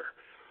honor.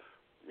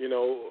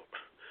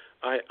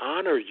 I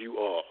honor you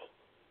all.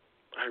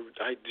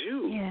 I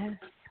do. Yes.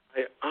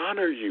 I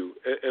honor you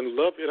and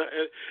love you.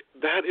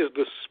 And that is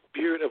the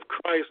Spirit of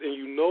Christ, and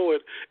you know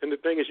it. And the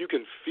thing is, you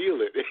can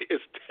feel it.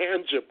 It's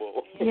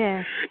tangible.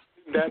 Yes.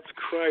 That's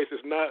Christ.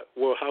 It's not,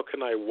 well, how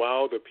can I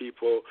wow the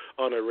people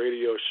on a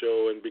radio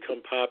show and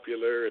become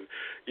popular and,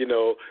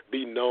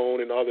 be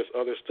known and all this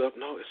other stuff.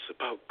 No, it's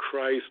about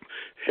Christ,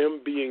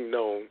 him being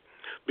known.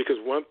 Because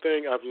one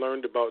thing I've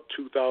learned about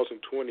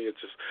 2020 is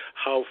just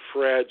how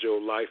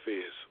fragile life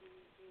is.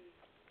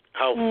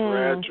 How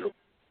fragile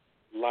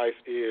life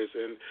is.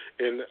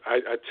 And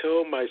I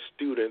tell my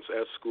students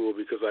at school,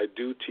 because I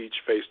do teach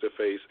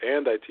face-to-face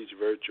and I teach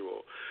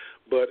virtual,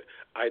 but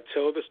I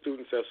tell the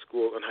students at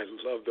school, and I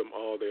love them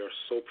all, they are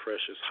so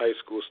precious, high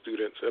school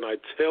students, and I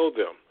tell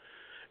them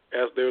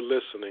as they're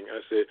listening,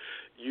 I said,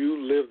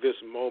 you live this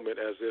moment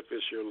as if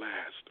it's your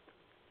last.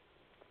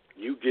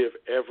 You give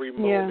every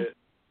moment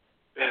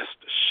best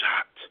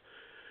shot.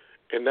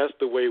 And that's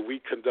the way we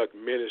conduct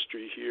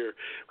ministry here.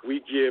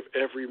 We give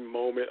every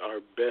moment our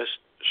best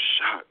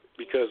shot,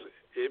 because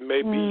it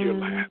may be your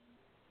last,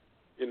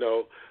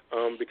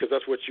 because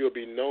that's what you'll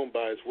be known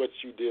by, is what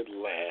you did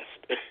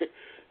last,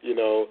 And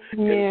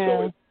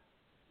so it's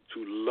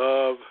to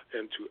love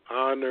and to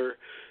honor.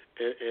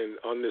 And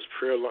on this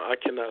prayer line, I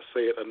cannot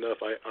say it enough.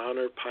 I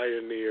honor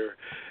Pioneer,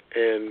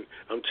 and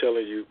I'm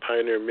telling you,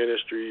 Pioneer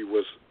Ministry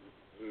was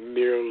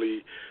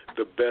nearly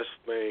the best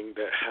thing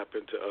that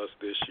happened to us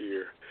this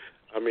year.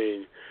 I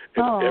mean,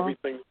 and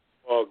everything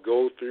you all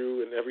go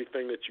through and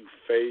everything that you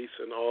face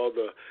and all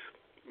the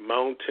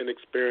mountain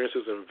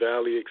experiences and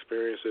valley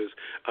experiences,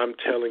 I'm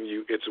telling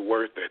you, it's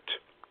worth it.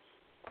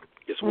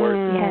 It's worth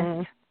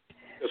it.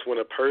 Because when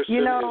a person is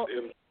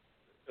in...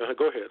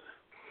 go ahead.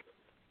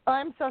 Oh,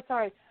 I'm so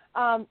sorry.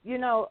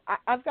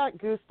 I've got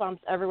goosebumps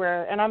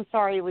everywhere, and I'm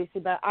sorry,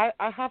 Leci, but I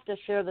have to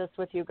share this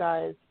with you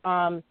guys.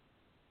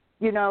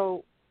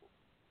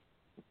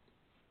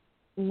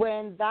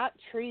 When that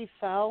tree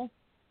fell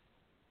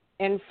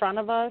in front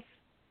of us,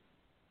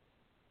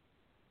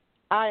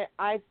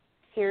 I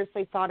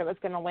seriously thought it was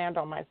going to land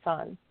on my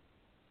son.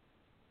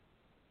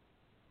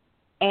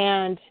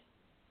 And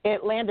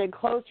it landed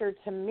closer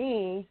to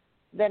me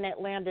than it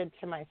landed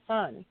to my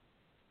son.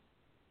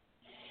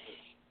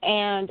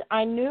 And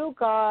I knew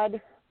God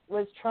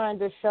was trying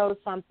to show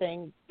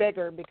something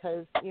bigger,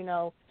 because,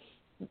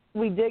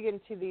 we dig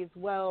into these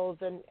wells,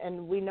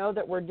 and we know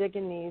that we're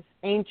digging these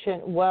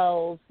ancient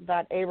wells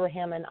that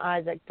Abraham and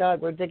Isaac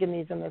dug. We're digging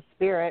these in the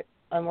Spirit,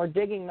 and we're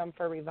digging them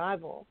for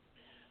revival.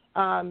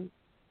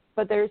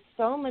 But there's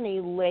so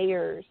many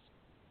layers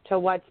to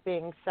what's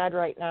being said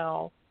right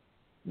now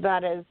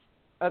that is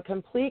a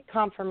complete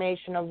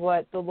confirmation of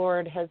what the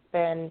Lord has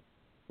been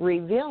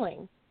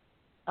revealing.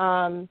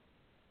 The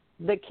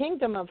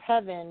kingdom of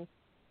heaven,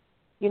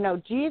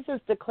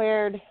 Jesus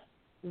declared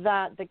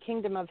that the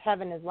kingdom of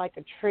heaven is like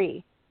a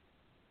tree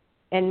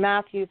in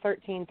Matthew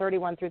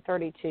 13:31 through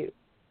 32.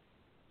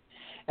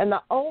 And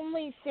the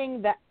only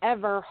thing that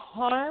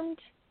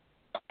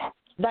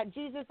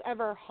Jesus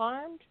ever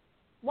harmed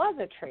was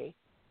a tree.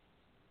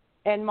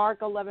 In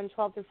Mark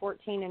 11:12 through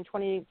 14 and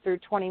 20 through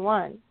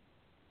 21.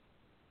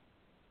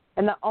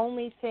 And the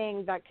only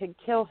thing that could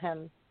kill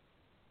him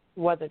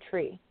was a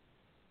tree.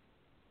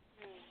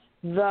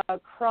 The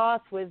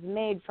cross was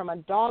made from a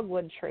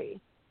dogwood tree.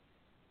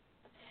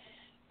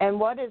 And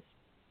what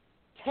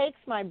takes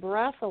my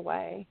breath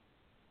away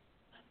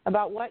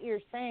about what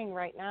you're saying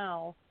right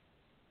now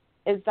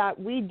is that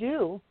we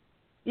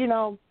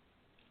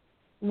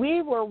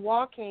were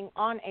walking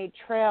on a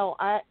trail.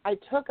 I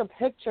took a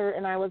picture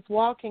and I was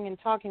walking and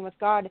talking with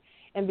God,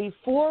 and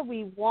before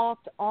we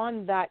walked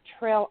on that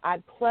trail, I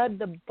pled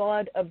the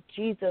blood of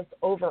Jesus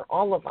over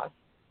all of us.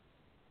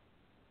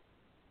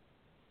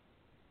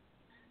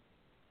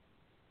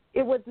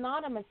 It was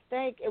not a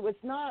mistake. It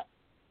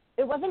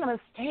wasn't a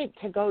mistake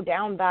to go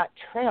down that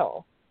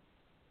trail.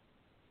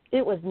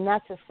 It was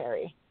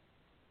necessary.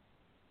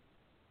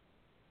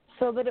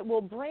 So that it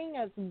will bring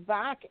us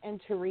back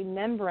into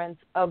remembrance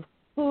of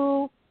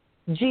who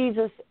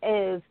Jesus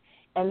is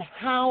and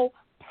how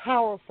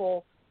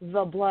powerful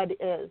the blood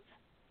is.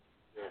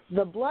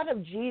 The blood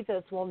of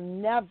Jesus will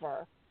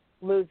never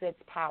lose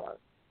its power.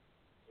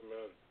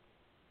 Amen.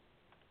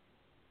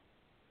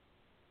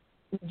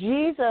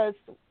 Jesus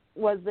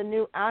was the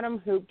new Adam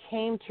who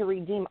came to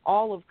redeem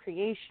all of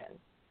creation.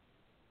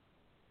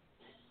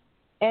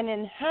 And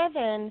in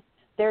heaven,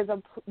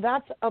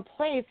 that's a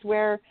place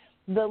where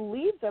the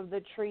leaves of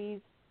the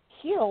trees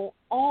heal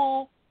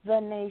all the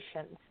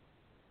nations.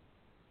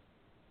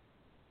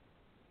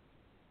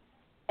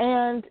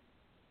 And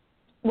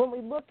when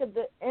we look at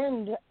the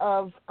end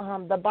of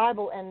the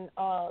Bible in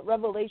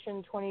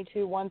Revelation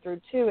 22:1 through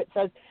 2, it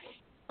says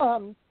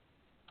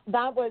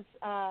that was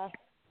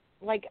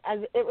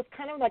it was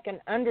kind of like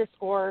an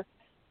underscore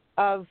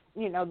of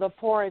the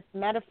forest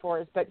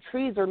metaphors, but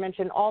trees are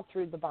mentioned all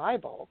through the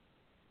Bible.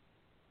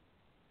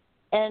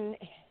 And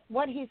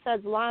what he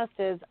says last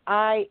is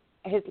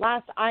his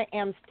last I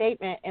am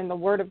statement in the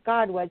Word of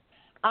God was,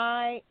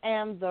 I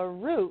am the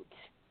root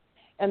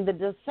and the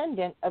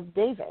descendant of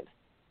David.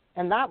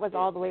 And that was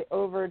all the way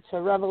over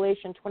to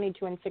Revelation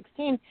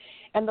 22:16.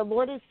 And the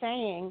Lord is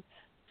saying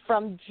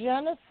from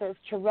Genesis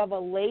to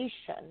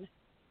Revelation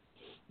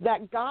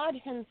that God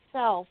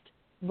himself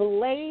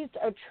blazed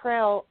a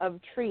trail of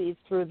trees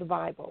through the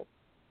Bible.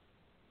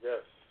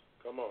 Yes,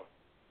 come on.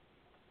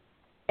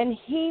 And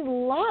he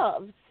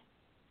loves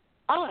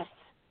us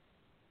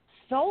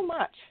so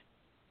much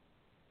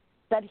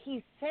that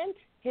he sent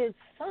his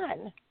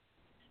son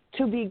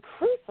to be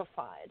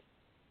crucified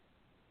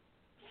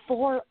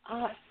for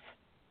us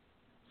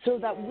so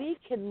that we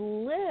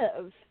can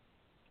live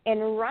in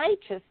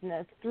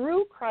righteousness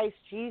through Christ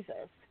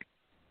Jesus,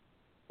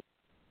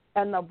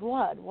 and the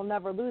blood will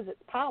never lose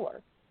its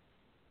power.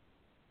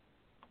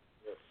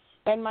 Yes.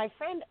 And my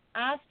friend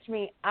asked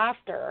me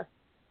after,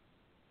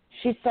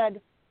 she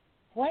said,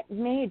 what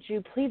made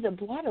you plead the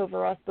blood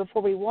over us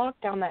before we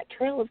walked down that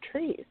trail of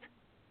trees?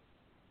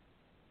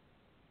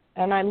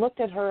 And I looked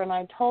at her and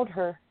I told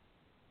her,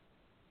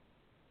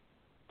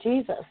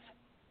 Jesus.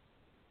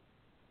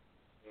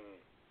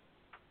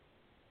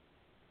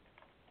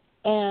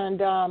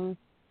 And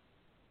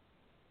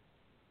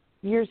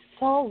you're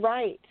so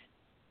right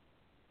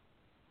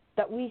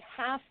that we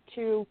have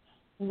to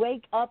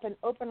wake up and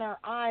open our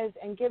eyes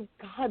and give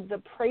God the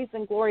praise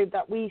and glory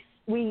that we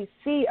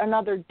see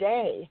another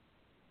day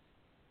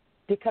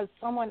because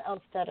someone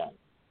else didn't.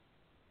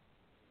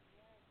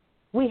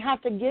 We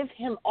have to give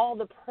him all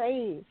the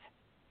praise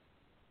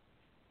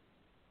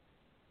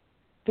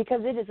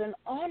because it is an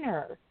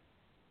honor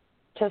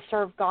to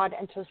serve God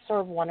and to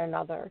serve one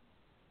another.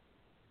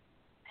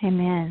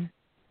 Amen.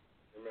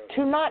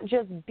 To not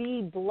just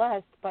be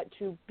blessed, but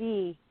to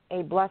be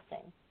a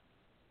blessing.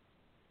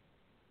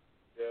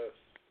 Yes.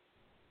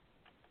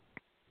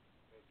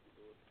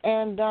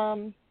 And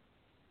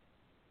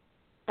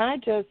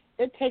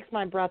it takes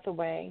my breath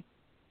away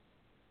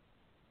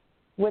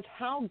with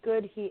how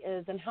good he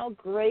is and how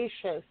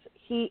gracious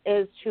he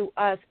is to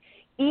us,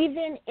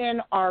 even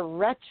in our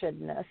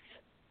wretchedness.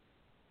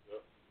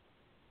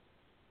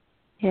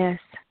 Yes.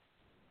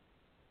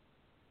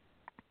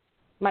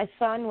 My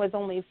son was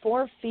only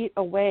 4 feet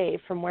away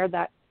from where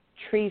that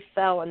tree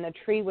fell, and the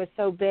tree was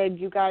so big,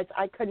 you guys,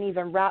 I couldn't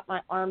even wrap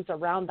my arms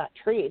around that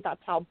tree.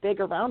 That's how big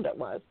around it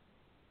was.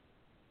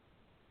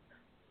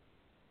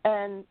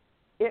 And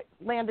it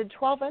landed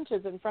 12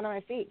 inches in front of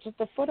my feet, just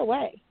a foot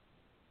away.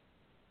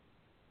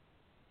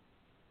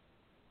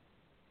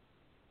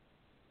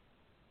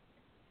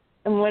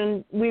 And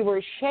when we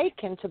were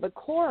shaken to the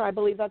core, I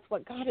believe that's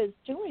what God is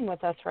doing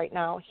with us right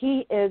now.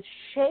 He is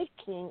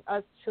shaking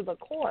us to the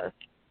core.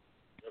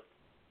 Yep.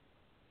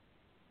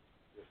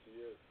 Yes, he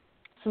is.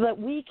 so that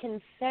we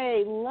can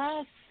say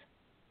less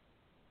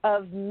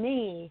of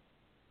me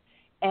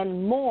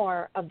and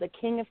more of the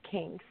King of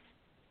Kings.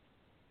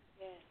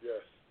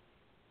 Yes.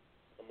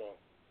 Come on.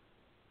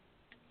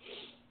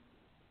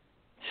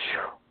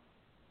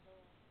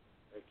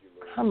 Thank you,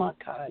 Lord. Come on,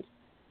 God.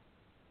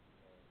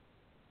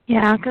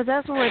 Yeah, because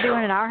that's what we're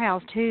doing in our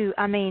house, too.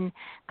 I mean,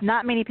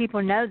 not many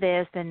people know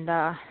this, and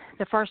the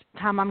first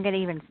time I'm going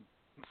to even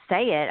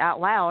say it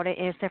out loud,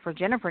 except for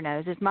Jennifer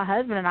knows, is my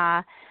husband and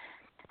I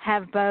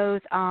have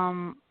both,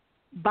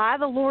 by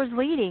the Lord's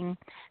leading,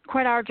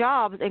 quit our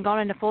jobs and gone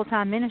into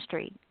full-time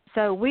ministry.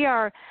 So we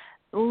are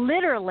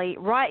literally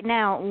right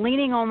now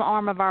leaning on the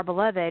arm of our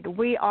beloved.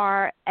 We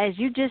are, as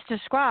you just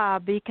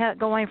described,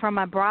 going from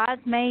a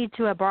bridesmaid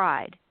to a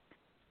bride.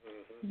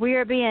 We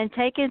are being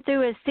taken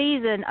through a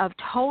season of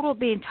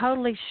being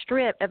totally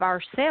stripped of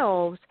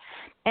ourselves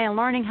and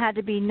learning how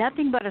to be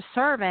nothing but a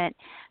servant,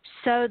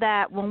 so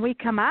that when we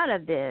come out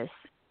of this,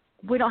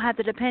 we don't have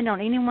to depend on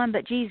anyone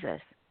but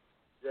Jesus.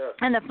 Yeah.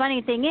 And the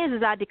funny thing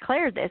is I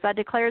declared this. I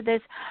declared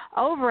this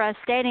over us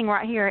standing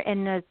right here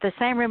in the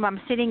same room I'm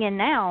sitting in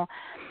now.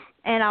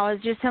 And I was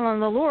just telling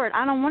the Lord,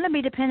 I don't want to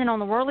be dependent on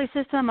the worldly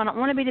system. I don't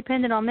want to be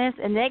dependent on this.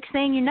 And the next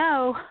thing you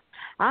know,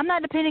 I'm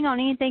not depending on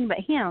anything but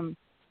Him.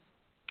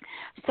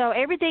 So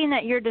everything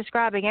that you're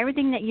describing,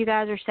 everything that you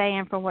guys are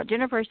saying, from what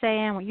Jennifer's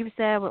saying, what you've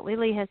said, what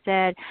Lily has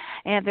said,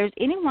 and if there's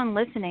anyone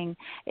listening,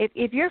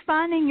 if you're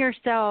finding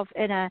yourself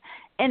in a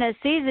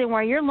season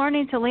where you're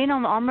learning to lean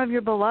on the arm of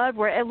your beloved,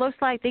 where it looks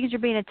like things are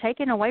being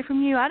taken away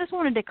from you, I just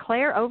want to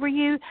declare over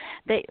you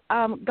that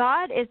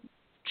God is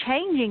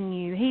changing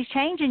you. He's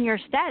changing your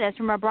status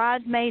from a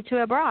bridesmaid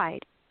to a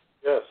bride.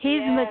 Yes. He's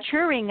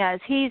maturing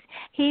us. He's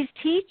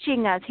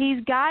teaching us.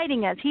 He's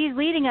guiding us. He's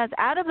leading us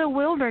out of the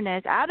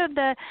wilderness, out of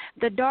the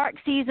dark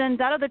seasons,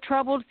 out of the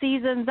troubled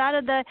seasons, out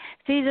of the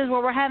seasons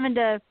where we're having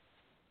to,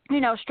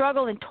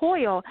 struggle and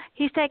toil.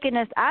 He's taking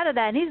us out of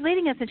that, and He's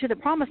leading us into the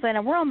promised land,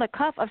 and we're on the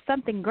cusp of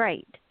something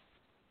great.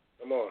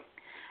 Come on.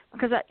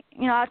 Because,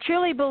 I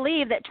truly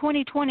believe that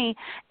 2020,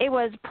 it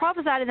was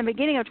prophesied in the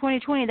beginning of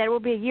 2020 that it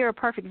will be a year of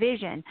perfect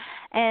vision.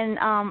 And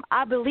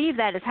I believe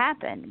that has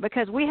happened,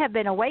 because we have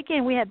been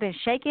awakened, we have been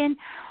shaken,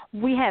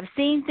 we have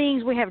seen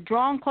things, we have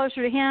drawn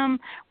closer to Him.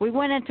 We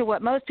went into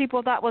what most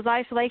people thought was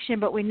isolation,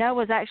 but we know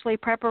was actually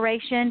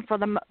preparation for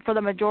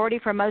the majority,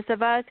 for most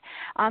of us.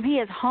 He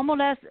has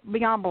humbled us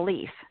beyond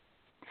belief.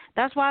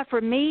 That's why for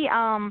me,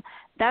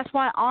 that's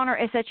why honor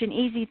is such an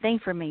easy thing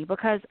for me,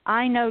 because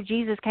I know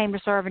Jesus came to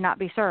serve and not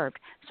be served.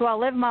 So I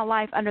live my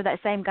life under that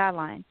same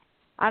guideline.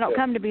 I don't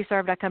come to be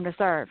served, I come to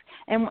serve.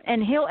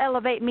 And He'll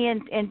elevate me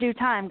in due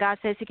time. God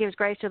says He gives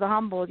grace to the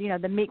humble,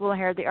 the meek will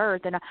inherit the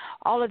earth, and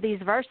all of these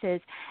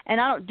verses. And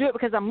I don't do it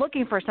because I'm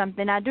looking for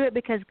something. I do it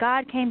because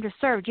God came to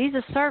serve.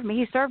 Jesus served me.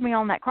 He served me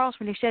on that cross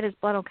when He shed His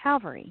blood on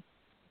Calvary.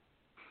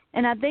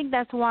 And I think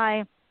that's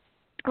why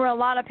where a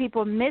lot of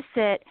people miss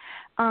it,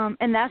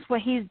 and that's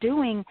what He's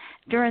doing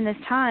during this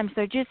time.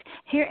 So just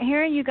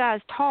hearing you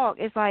guys talk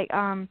is like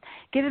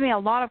giving me a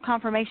lot of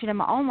confirmation in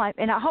my own life,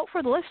 and I hope for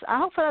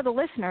other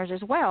listeners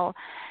as well,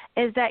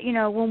 is that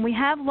when we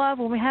have love,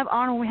 when we have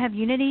honor, when we have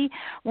unity,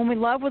 when we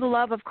love with the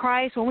love of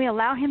Christ, when we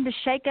allow Him to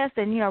shake us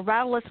and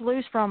rattle us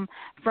loose from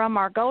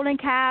our golden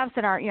calves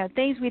and our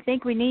things we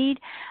think we need,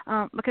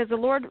 because the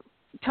Lord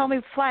told me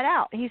flat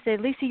out, He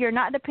said, Lisa, you're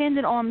not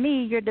dependent on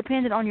me, you're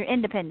dependent on your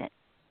independence.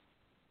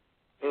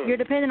 You're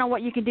dependent on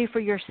what you can do for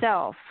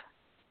yourself.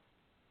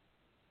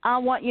 I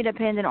want you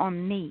dependent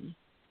on me.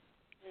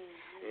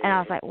 And I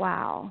was like,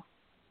 wow.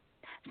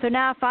 So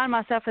now I find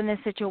myself in this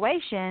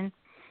situation,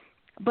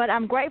 but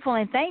I'm grateful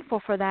and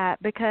thankful for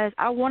that, because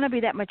I want to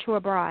be that mature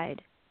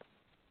bride.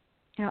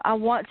 I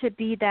want to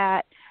be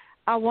that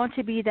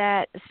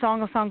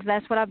Song of Songs.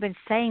 That's what I've been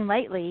saying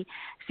lately.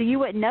 So you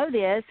wouldn't know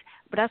this,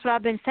 but that's what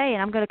I've been saying.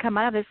 I'm going to come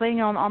out of this leaning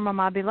on the arm of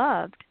my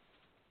beloved.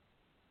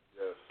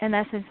 Yes. And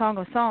that's in Song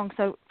of Songs.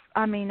 So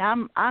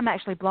I'm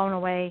actually blown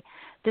away,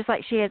 just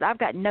like she is. I've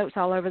got notes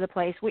all over the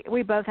place.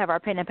 We both have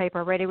our pen and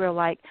paper ready. We're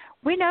like,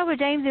 we know with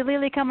James and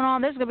Lily coming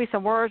on, there's going to be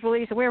some words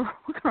released, so we're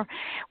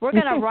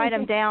going to write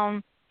them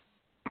down.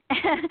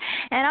 And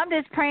I'm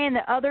just praying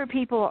that other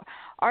people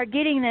are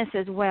getting this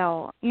as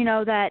well.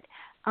 That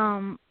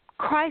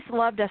Christ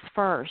loved us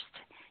first.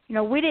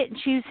 We didn't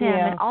choose Him,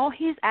 and all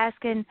He's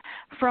asking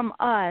from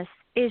us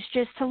is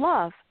just to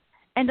love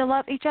and to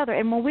love each other.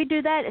 And when we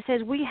do that, it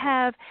says we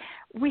have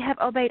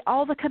obeyed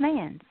all the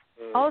commands,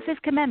 all of His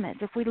commandments,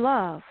 if we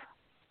love.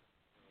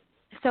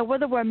 So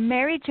whether we're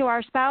married to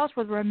our spouse,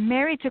 whether we're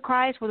married to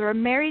Christ, whether we're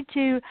married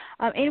to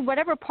in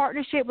whatever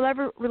partnership,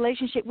 whatever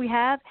relationship we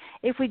have,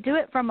 if we do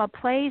it from a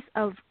place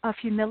of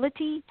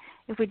humility,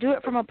 if we do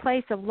it from a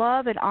place of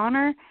love and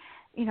honor,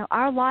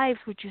 our lives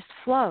would just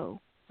flow.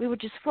 We would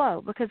just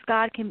flow, because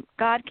God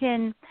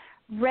can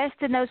rest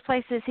in those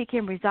places. He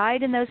can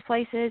reside in those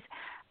places.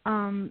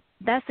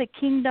 That's a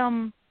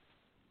kingdom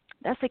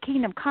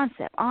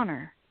concept,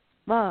 honor,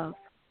 love.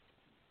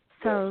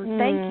 So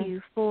thank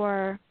you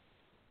for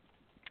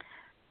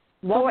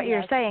what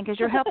you're saying, because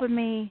you're helping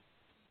me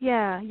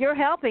Yeah, you're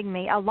helping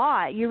me a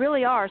lot. You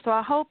really are. So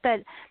I hope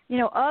that,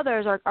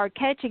 others are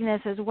catching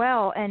this as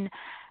well and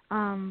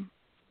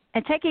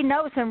taking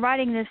notes and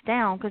writing this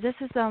down, because this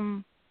is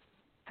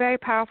very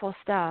powerful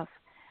stuff.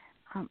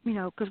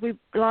 Because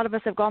a lot of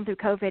us have gone through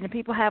COVID and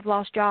people have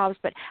lost jobs,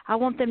 but I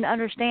want them to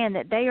understand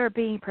that they are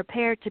being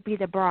prepared to be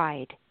the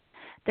bride.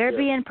 They're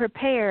being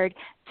prepared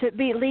to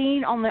be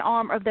lean on the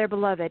arm of their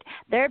beloved.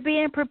 They're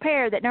being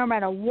prepared that no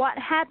matter what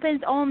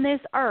happens on this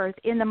earth,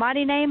 in the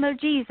mighty name of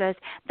Jesus,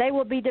 they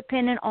will be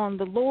dependent on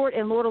the Lord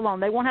and Lord alone.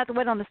 They won't have to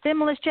wait on the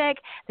stimulus check.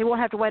 They won't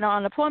have to wait on an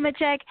unemployment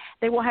check.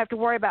 They won't have to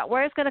worry about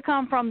where it's going to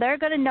come from. They're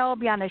going to know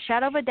beyond a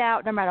shadow of a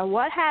doubt, no matter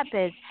what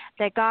happens,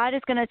 that God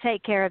is going to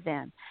take care of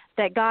them,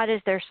 that God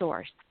is their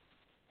source.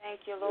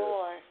 Thank you,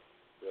 Lord.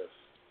 Yes.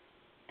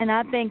 And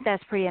I think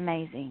that's pretty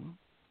amazing.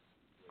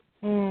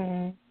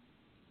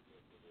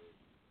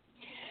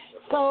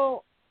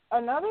 So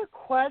another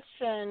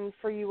question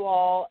for you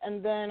all,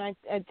 and then I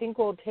think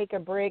we'll take a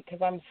break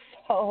because I'm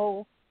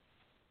so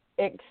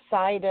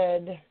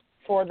excited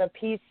for the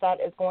piece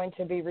that is going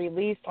to be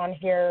released on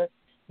here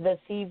this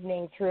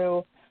evening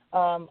through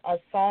a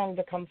song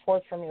to come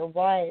forth from your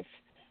wife.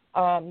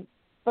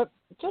 But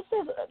just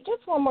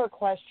one more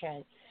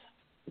question,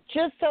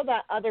 just so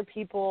that other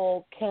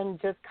people can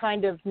just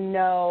kind of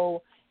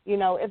know,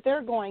 if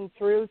they're going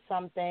through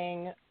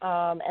something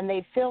and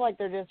they feel like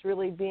they're just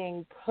really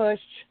being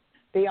pushed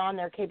beyond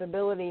their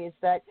capabilities,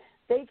 that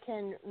they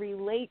can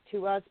relate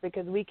to us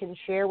because we can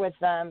share with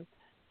them,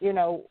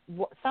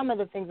 some of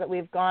the things that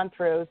we've gone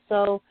through.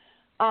 So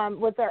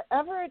was there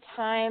ever a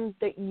time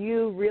that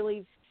you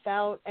really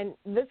felt, and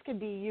this could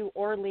be you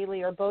or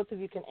Lili or both of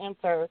you can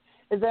answer,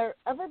 has there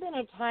ever been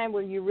a time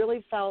where you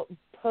really felt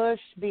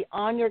pushed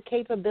beyond your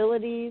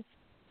capabilities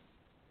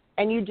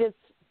and you just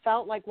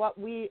felt like what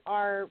we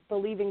are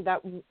believing that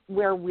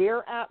where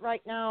we're at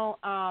right now,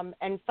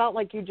 and felt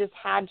like you just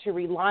had to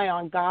rely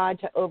on God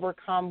to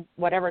overcome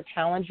whatever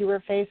challenge you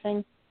were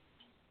facing?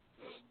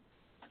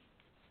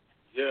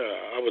 Yeah,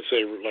 I would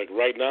say like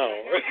right now.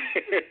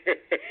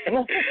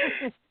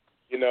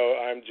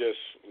 I'm just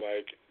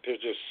like,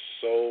 there's just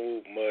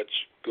so much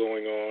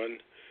going on.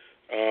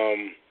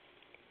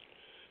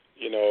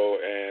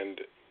 And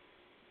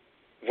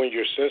when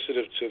you're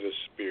sensitive to the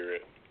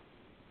Spirit,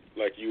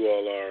 like you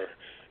all are,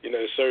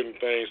 there's certain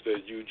things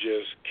that you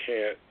just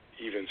can't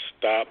even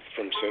stop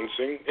from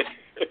sensing.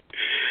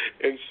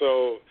 And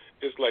so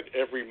it's like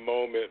every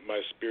moment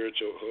my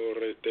spiritual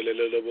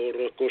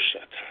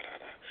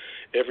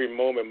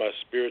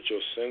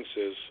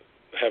senses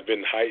have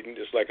been heightened.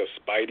 It's like a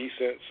spidey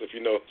sense. If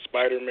you know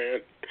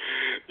Spider-Man,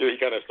 he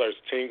kind of starts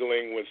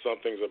tingling when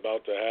something's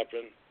about to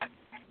happen.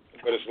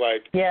 But it's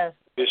like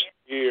this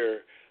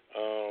year,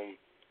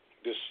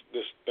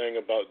 this thing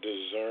about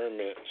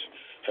discernment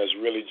has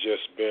really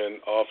just been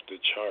off the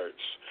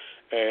charts.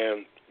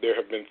 And there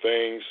have been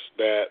things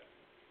that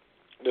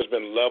there's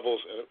been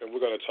levels, and we're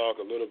going to talk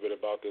a little bit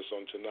about this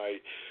on tonight.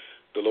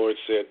 The Lord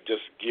said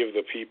just give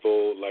the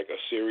people like a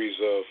series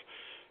of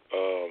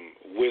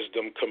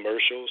wisdom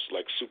commercials,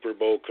 like Super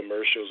Bowl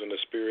commercials in the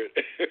Spirit.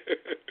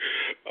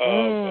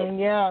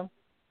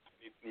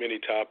 Many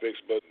topics,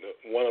 but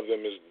one of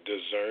them is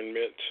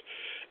discernment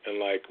and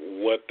like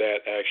what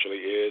that actually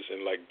is,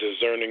 and like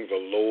discerning the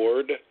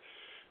Lord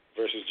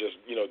versus just,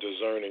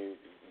 discerning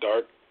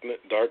dark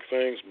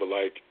things, but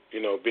like,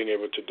 being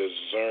able to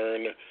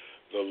discern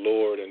the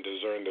Lord and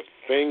discern the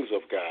things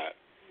of God,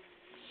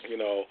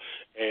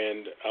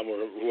 and I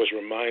was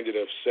reminded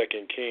of 2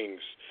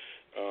 Kings,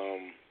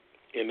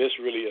 and this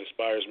really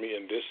inspires me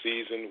in this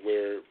season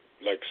where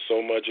like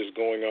so much is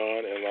going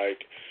on, and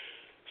like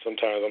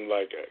sometimes I'm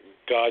like,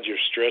 God, you're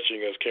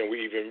stretching us. Can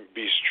we even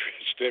be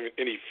stretched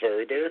any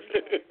further?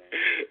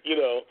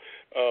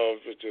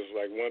 It's just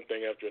like one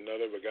thing after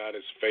another, but God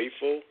is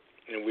faithful,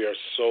 and we are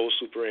so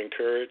super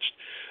encouraged.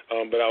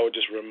 But I would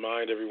just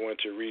remind everyone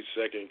to read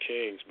 2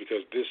 Kings,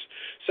 because this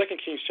 2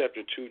 Kings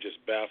chapter 2 just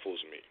baffles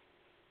me.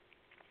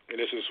 And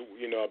this is,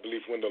 I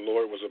believe when the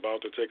Lord was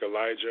about to take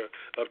Elijah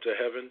up to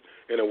heaven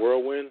in a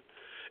whirlwind,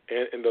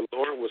 and the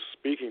Lord was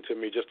speaking to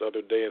me just the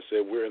other day and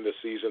said, we're in the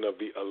season of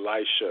the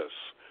Elishas,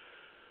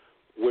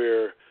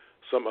 where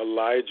some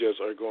Elijahs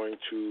are going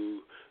to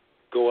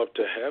go up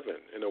to heaven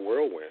in a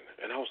whirlwind.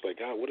 And I was like,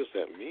 God, what does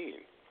that mean?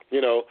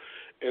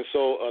 And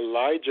so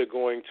Elijah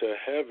going to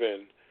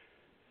heaven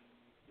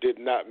did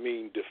not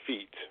mean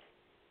defeat.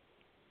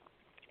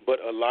 But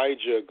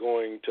Elijah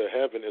going to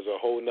heaven is a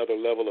whole nother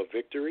level of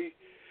victory.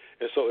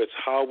 And so it's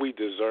how we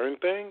discern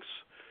things.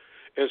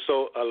 And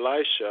so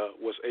Elisha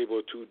was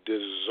able to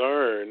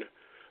discern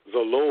the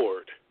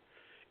Lord,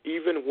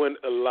 even when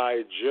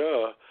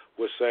Elijah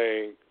was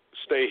saying,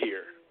 stay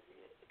here.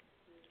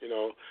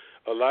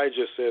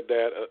 Elijah said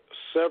that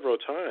several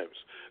times.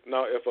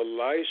 Now, if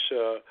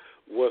Elisha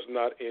was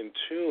not in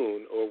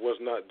tune or was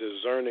not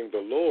discerning the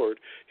Lord,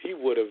 he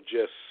would have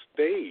just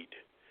stayed.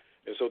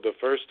 And so the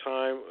first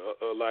time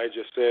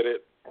Elijah said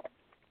it,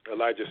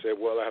 Elijah said,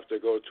 well, I have to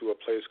go to a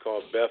place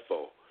called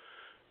Bethel,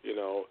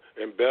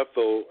 and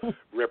Bethel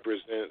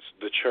represents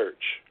the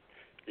church.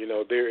 You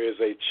know, there is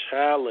a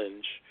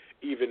challenge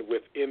even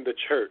within the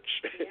church,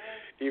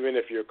 even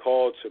if you're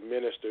called to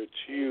minister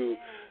to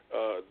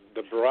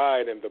the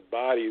bride and the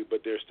body,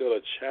 but there's still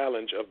a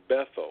challenge of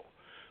Bethel.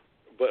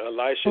 But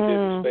Elisha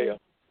didn't stay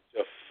up.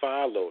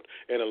 Followed,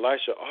 and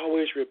Elisha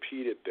always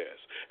repeated this,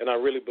 and I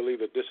really believe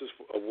that this is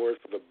a word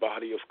for the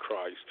body of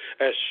Christ.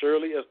 As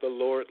surely as the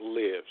Lord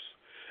lives,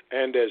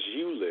 and as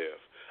you live,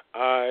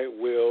 I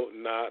will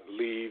not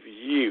leave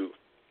you.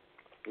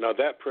 Now,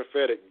 that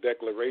prophetic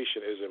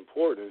declaration is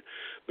important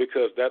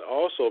because that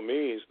also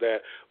means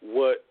that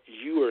what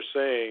you are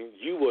saying,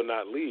 you will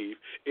not leave,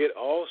 it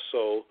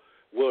also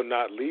will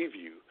not leave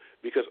you,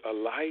 because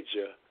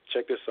Elijah,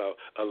 check this out,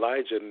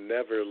 Elijah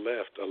never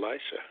left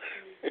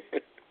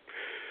Elisha.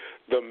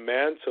 The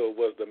mantle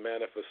was the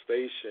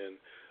manifestation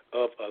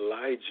of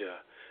Elijah,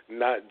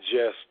 not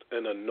just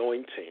an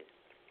anointing.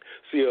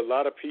 See, a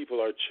lot of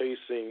people are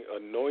chasing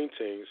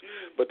anointings,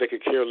 but they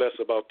could care less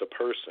about the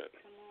person.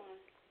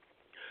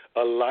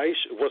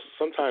 Elisha, what's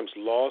sometimes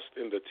lost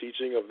in the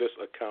teaching of this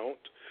account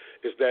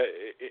is that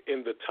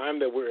in the time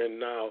that we're in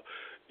now,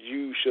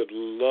 you should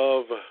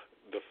love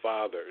the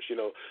fathers. You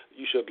know,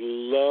 you should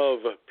love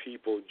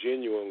people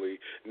genuinely,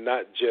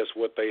 not just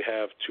what they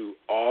have to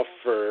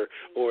offer,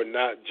 or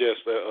not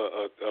just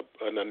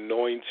an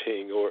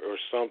anointing or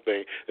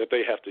something that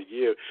they have to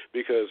give,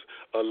 because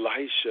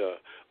Elisha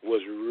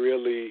was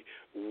really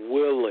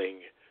willing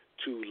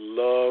to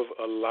love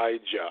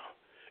Elijah.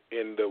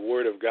 And the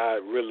Word of God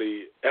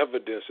really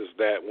evidences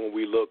that when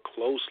we look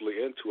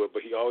closely into it.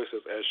 But he always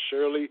says, as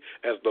surely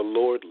as the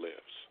Lord lives,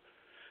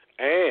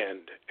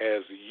 and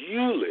as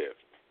you live,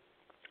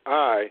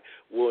 I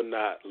will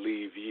not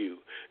leave you.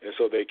 And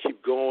so they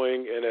keep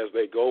going, and as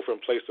they go from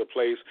place to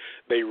place,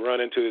 they run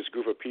into this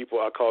group of people.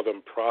 I call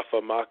them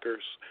prophet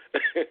mockers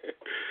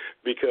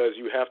because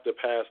you have to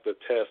pass the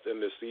test in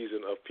this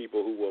season of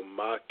people who will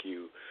mock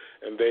you,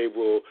 and they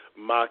will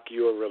mock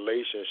your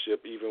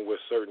relationship even with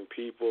certain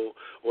people,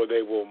 or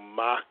they will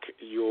mock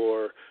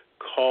your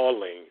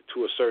calling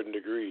to a certain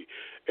degree.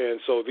 And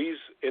so these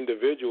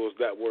individuals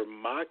that were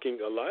mocking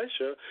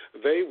Elisha,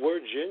 they were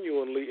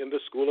genuinely in the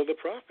school of the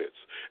prophets,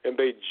 and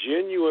they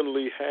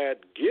genuinely had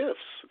gifts.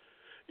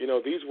 You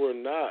know, these were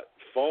not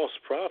false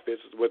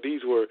prophets, but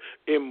these were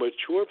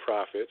immature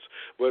prophets,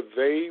 but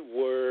they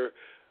were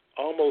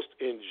almost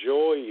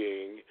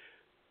enjoying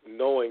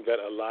knowing that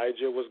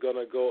Elijah was going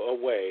to go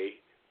away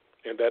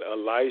and that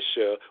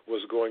Elisha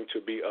was going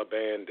to be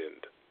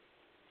abandoned.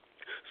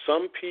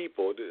 Some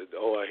people,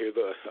 I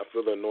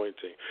feel the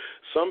anointing.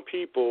 Some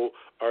people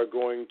are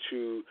going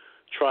to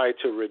try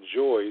to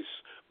rejoice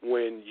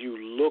when you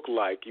look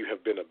like you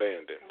have been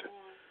abandoned.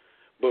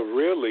 But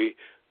really,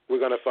 we're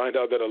going to find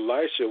out that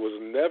Elisha was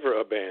never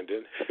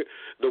abandoned.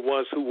 The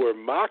ones who were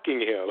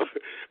mocking him,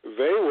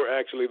 they were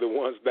actually the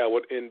ones that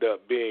would end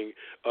up being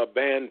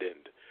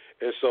abandoned.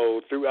 And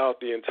so throughout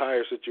the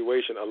entire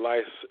situation,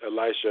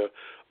 Elisha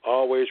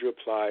always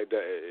replied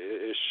that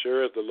as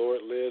sure as the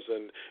Lord lives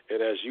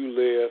and as you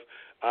live,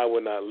 I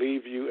will not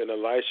leave you. And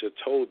Elisha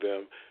told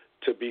them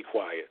to be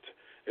quiet.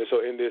 And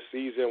so in this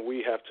season,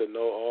 we have to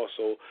know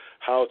also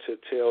how to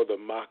tell the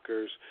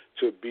mockers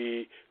to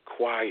be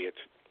quiet.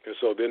 And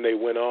so then they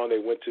went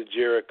to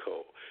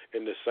Jericho,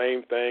 and the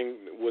same thing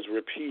was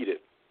repeated.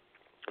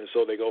 And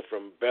so they go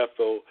from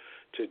Bethel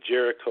to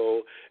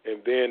Jericho,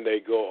 and then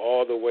they go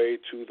all the way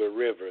to the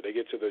river. They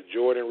get to the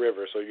Jordan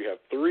River. So you have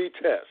 3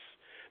 tests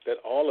that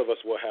all of us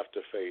will have to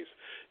face.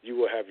 You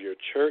will have your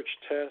church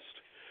test.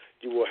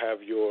 You will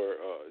have your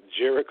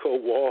Jericho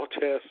wall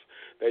test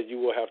that you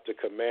will have to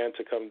command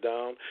to come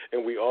down.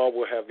 And we all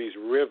will have these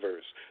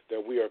rivers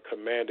that we are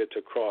commanded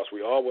to cross.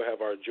 We all will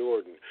have our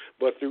Jordan.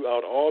 But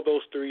throughout all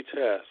those 3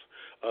 tests,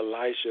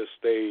 Elisha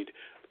stayed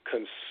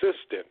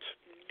consistent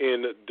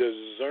in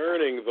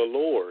discerning the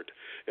Lord.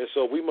 And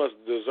so we must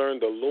discern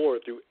the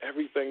Lord through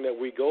everything that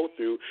we go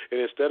through.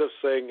 And instead of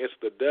saying it's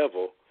the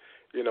devil,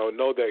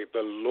 know that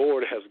the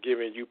Lord has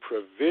given you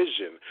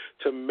provision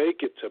to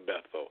make it to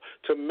Bethel,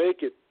 to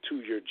make it to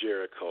your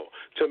Jericho,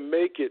 to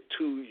make it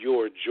to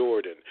your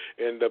Jordan.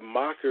 And the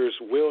mockers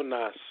will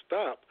not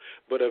stop,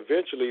 but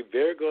eventually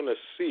they're going to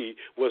see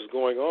what's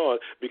going on,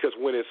 because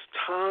when it's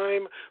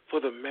time for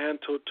the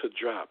mantle to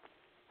drop,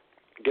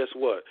 guess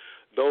what?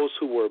 Those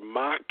who were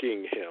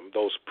mocking him,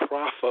 those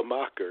prophet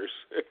mockers,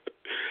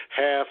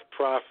 half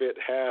prophet,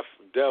 half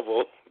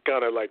devil,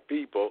 kind of like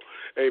people,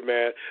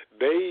 amen,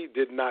 they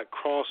did not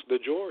cross the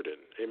Jordan,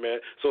 amen.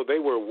 So they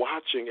were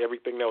watching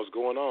everything that was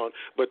going on,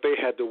 but they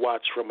had to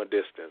watch from a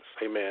distance,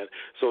 amen.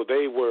 So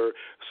they were,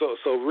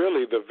 so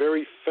really the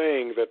very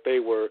thing that they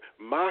were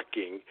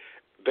mocking,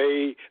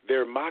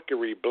 their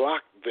mockery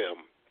blocked them.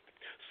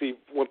 See,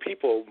 when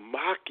people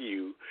mock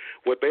you,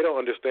 what they don't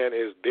understand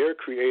is they're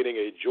creating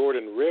a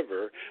Jordan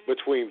River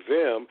between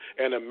them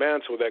and a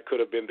mantle that could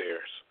have been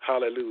theirs.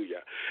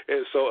 Hallelujah.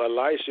 And so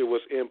Elisha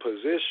was in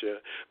position,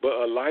 but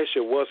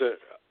Elisha wasn't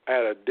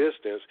at a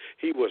distance.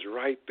 He was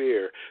right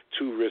there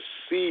to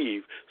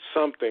receive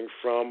something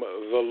from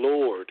the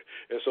Lord.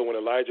 And so when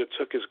Elijah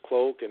took his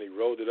cloak and he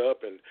rolled it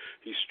up and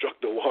he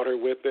struck the water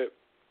with it,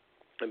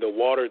 and the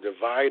water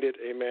divided,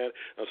 amen.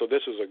 And so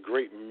this was a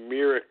great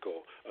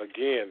miracle,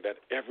 again, that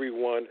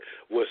everyone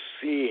was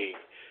seeing,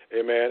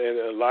 amen.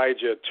 And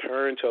Elijah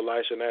turned to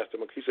Elisha and asked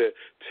him, he said,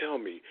 tell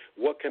me,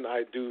 what can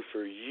I do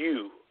for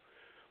you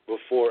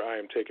before I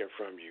am taken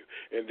from you?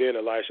 And then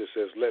Elisha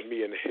says, let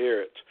me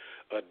inherit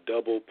a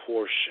double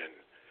portion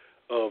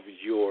of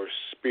your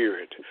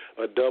spirit.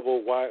 A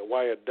double,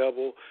 why a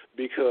double?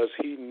 Because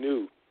he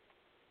knew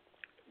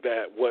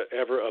that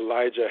whatever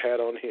Elijah had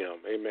on him,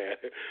 amen,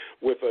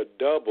 with a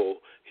double,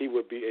 he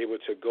would be able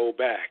to go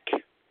back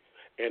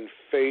and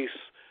face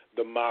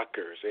the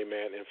mockers,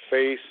 amen, and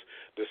face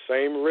the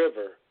same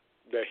river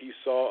that he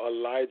saw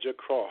Elijah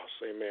cross,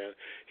 amen.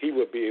 He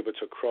would be able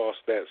to cross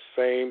that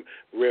same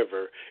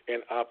river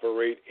and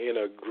operate in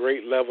a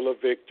great level of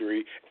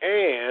victory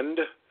and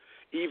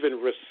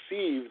even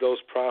receive those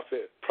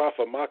prophet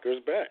mockers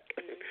back.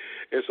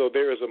 And so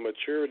there is a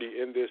maturity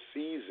in this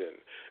season.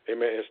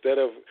 Amen. Instead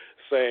of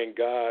saying,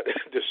 God,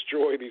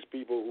 destroy these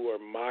people who are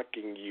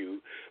mocking you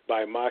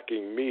by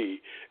mocking me,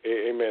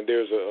 amen,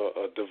 there's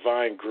a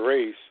divine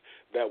grace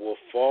that will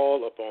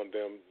fall upon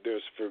them.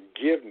 There's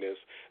forgiveness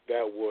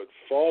that would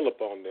fall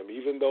upon them,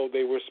 even though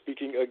they were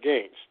speaking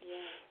against.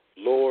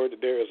 Yeah. Lord,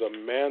 there is a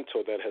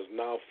mantle that has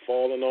now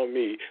fallen on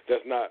me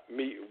that's not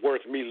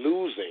worth me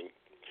losing,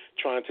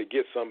 trying to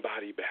get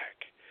somebody back.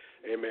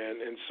 Amen.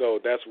 And so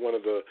that's one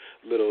of the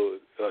little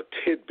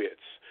tidbits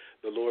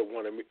the Lord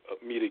wanted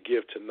me to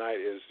give tonight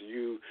is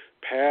you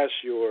pass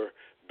your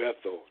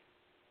Bethel,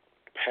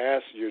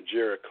 pass your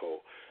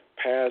Jericho,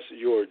 pass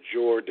your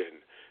Jordan.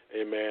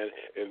 Amen.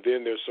 And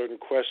then there's certain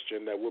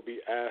question that will be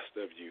asked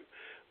of you.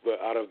 But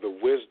out of the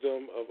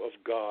wisdom of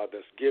God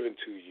that's given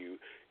to you,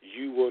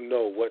 you will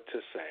know what to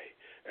say,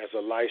 as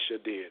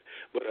Elisha did.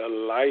 But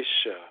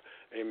Elisha,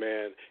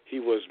 amen, he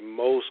was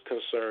most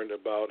concerned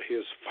about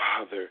his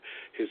father,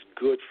 his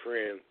good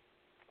friend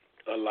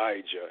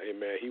Elijah,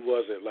 amen. He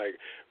wasn't like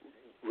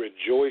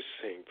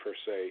rejoicing per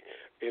se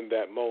in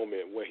that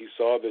moment when he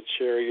saw the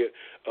chariot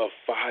of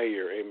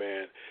fire,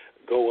 amen,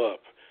 go up.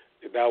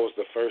 That was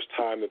the first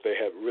time that they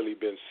had really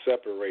been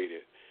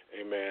separated,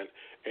 amen.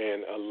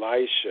 And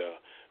Elisha,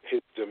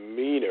 his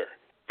demeanor,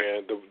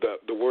 and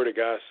the word of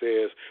God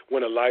says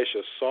when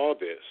Elisha saw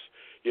this,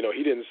 you know,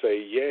 he didn't say,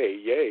 yay,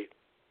 yay.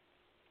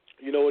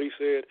 You know what he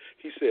said?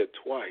 He said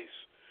twice,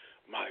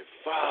 my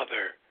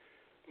father,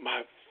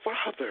 my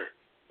father.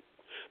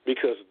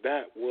 Because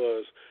that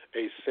was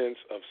a sense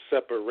of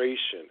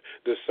separation,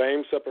 the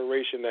same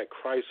separation that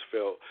Christ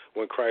felt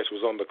when Christ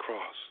was on the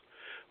cross,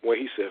 when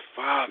he said,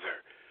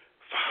 Father,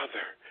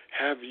 Father,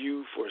 have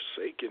you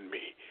forsaken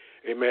me?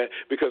 Amen.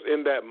 Because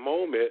in that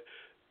moment,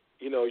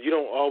 you know, you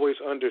don't always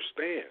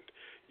understand.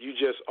 You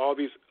just, all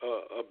these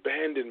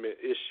abandonment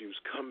issues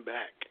come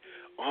back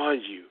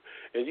on you.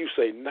 And you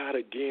say, not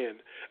again.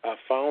 I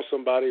found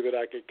somebody that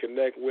I can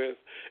connect with,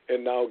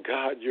 and now,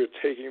 God, you're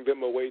taking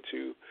them away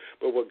too.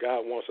 But what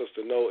God wants us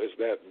to know is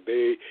that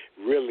they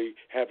really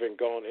haven't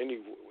gone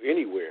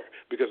anywhere.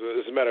 Because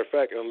as a matter of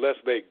fact, unless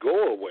they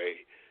go away,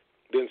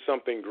 then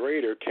something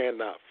greater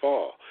cannot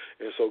fall.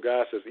 And so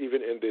God says,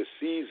 even in this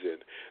season,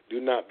 do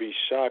not be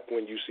shocked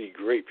when you see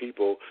great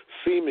people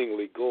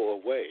seemingly go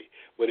away.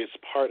 But it's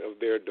part of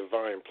their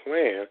divine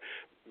plan,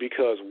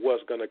 because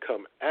what's going to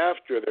come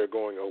after they're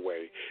going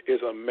away is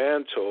a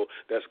mantle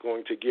that's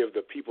going to give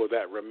the people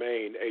that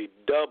remain a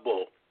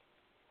double.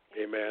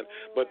 Amen.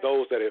 But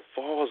those that it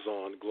falls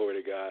on,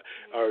 glory to God,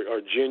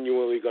 are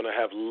genuinely going to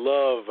have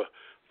love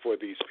for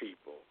these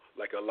people,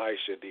 like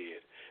Elisha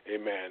did.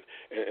 Amen.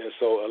 And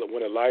so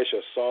when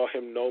Elisha saw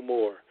him no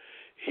more,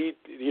 he,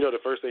 you know, the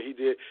first thing he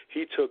did,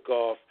 he took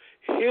off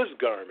his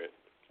garment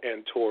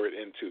and tore it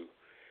in two.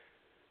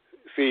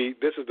 See,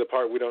 this is the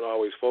part we don't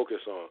always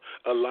focus on.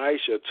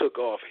 Elisha took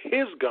off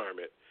his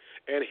garment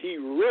and he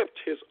ripped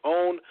his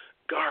own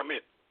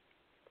garment.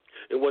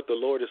 And what the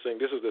Lord is saying,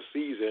 this is the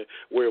season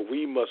where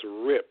we must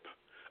rip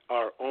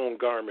our own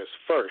garments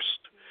first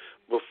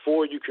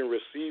before you can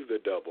receive the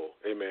double.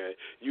 Amen.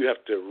 You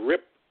have to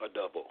rip a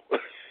double.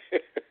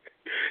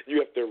 You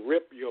have to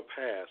rip your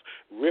past,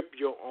 rip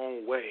your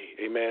own way.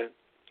 Amen.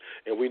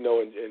 And we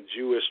know in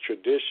Jewish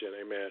tradition,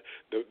 amen,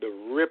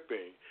 the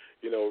ripping,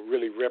 you know,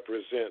 really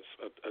represents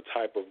a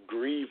type of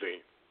grieving.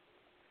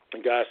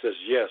 And God says,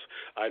 yes,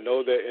 I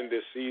know that in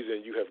this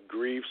season you have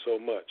grieved so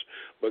much.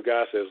 But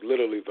God says,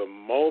 literally, the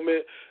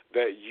moment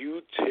that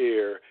you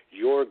tear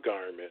your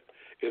garment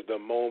is the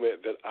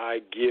moment that I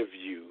give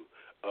you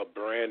a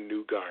brand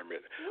new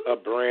garment, a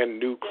brand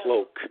new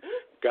cloak.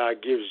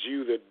 God gives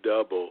you the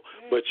double,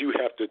 but you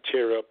have to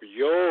tear up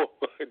your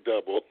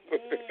double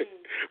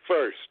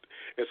first.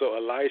 And so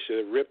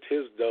Elisha ripped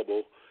his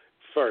double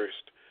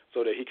first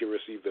so that he can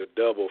receive the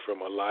double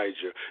from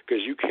Elijah,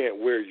 because you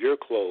can't wear your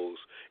clothes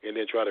and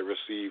then try to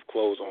receive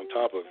clothes on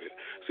top of it.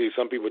 See,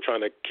 some people are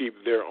trying to keep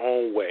their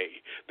own way,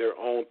 their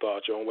own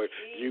thoughts, your own way.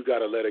 You got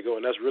to let it go.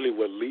 And that's really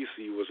what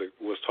Leci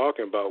was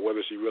talking about, whether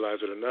she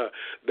realized it or not,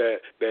 that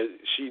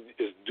she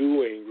is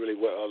doing really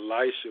what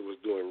Elisha was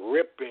doing,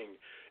 ripping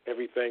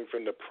everything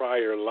from the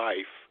prior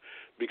life,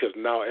 because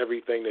now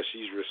everything that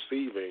she's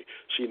receiving,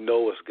 she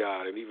knows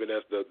God. And even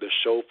as the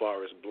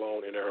shofar is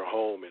blown in her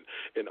home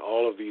and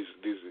all of these,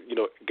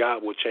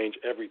 God will change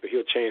everything.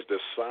 He'll change the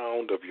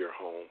sound of your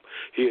home.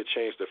 He'll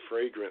change the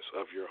fragrance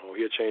of your home.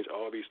 He'll change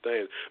all these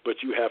things.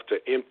 But you have to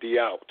empty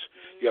out.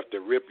 You have to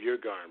rip your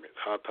garment.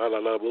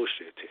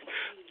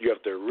 You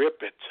have to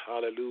rip it,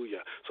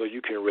 hallelujah, so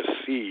you can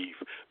receive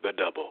the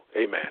double.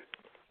 Amen.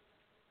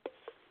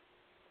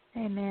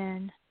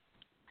 Amen.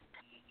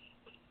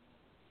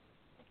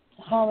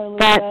 Hallelujah.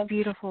 That's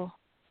beautiful.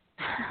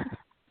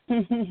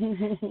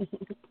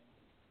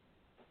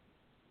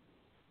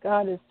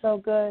 God is so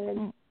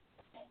good.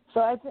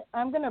 So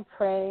I'm going to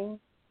pray,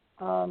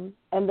 and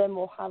then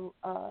we'll have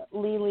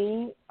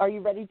Lili. Are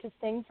you ready to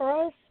sing for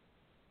us?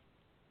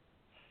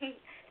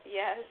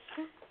 Yes.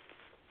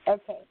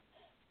 Okay.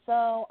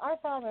 So, our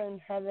Father in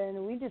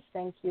heaven, we just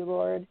thank you,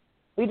 Lord.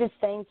 We just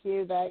thank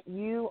you that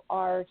you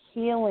are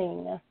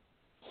healing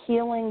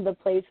the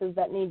places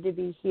that need to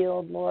be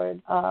healed,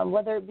 Lord,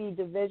 whether it be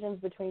divisions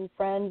between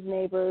friends,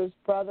 neighbors,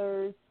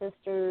 brothers,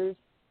 sisters,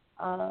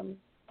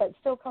 that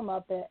still come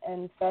up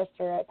and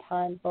fester at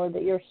times, Lord,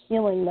 that you're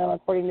healing them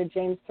according to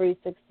James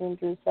 3:16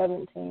 through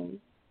 17.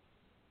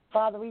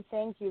 Father, we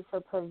thank you for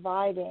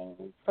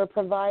providing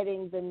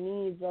the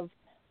needs of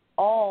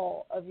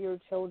all of your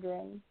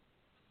children.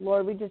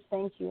 Lord, we just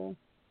thank you.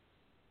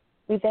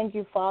 We thank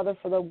you, Father,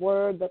 for the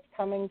word that's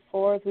coming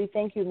forth. We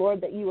thank you, Lord,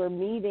 that you are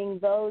meeting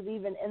those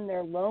even in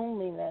their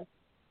loneliness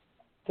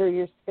through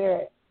your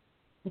Spirit.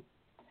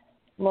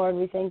 Lord,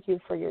 we thank you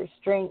for your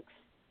strength,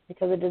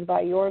 because it is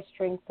by your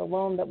strength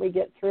alone that we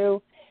get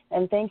through.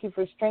 And thank you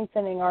for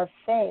strengthening our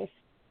faith.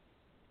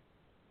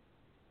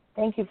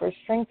 Thank you for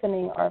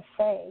strengthening our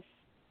faith.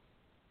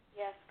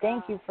 Yes, God.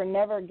 Thank you for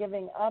never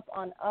giving up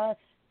on us,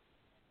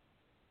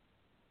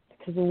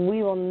 because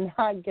we will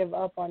not give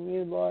up on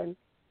you, Lord.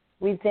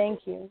 We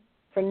thank you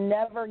for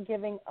never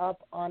giving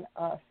up on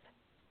us.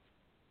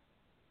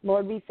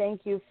 Lord, we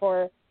thank you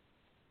for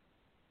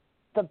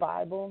the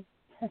Bible.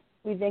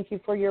 We thank you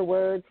for your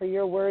word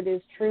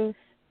is truth.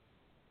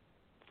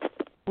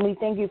 And we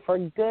thank you for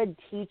good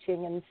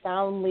teaching and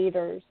sound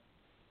leaders.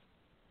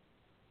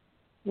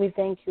 We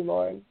thank you,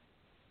 Lord.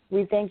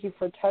 We thank you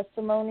for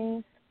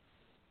testimonies,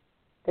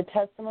 the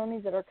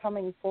testimonies that are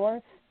coming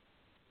forth,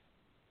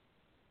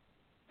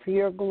 for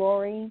your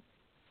glory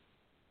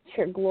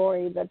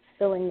that's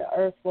filling the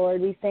earth, Lord.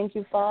 We thank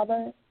you,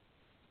 Father,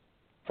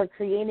 for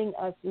creating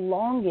us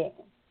longing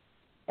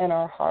in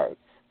our hearts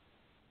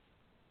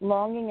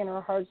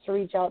to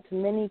reach out to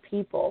many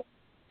people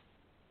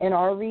in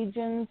our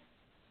regions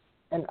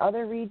and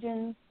other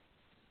regions,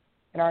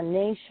 in our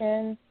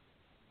nation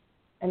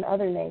and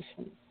other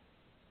nations.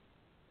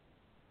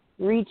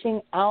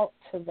 Reaching out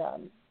to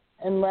them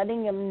and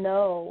letting them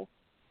know,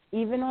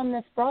 even on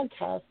this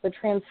broadcast, the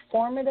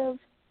transformative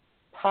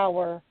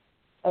power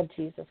of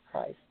Jesus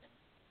Christ.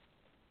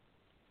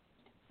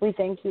 We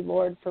thank you,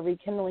 Lord, for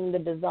rekindling the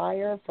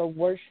desire for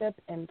worship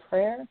and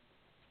prayer,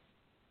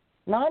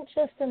 not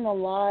just in the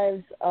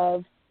lives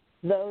of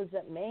those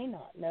that may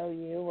not know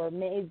you or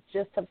may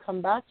just have come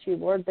back to you,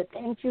 Lord, but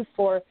thank you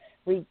for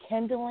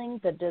rekindling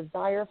the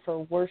desire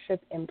for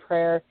worship and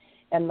prayer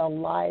in the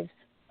lives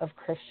of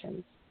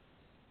Christians.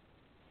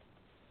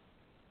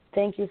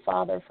 Thank you,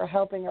 Father, for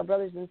helping our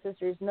brothers and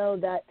sisters know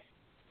that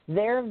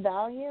their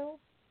value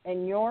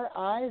in your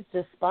eyes,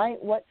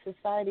 despite what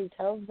society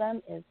tells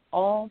them, is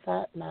all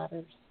that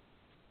matters.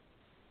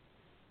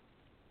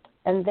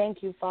 And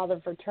thank you, Father,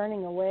 for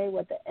turning away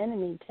what the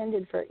enemy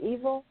intended for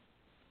evil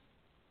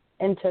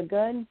into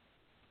good,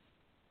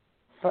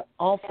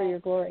 all for your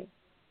glory.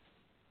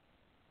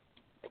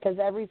 Because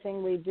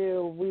everything we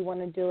do, we want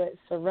to do it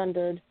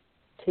surrendered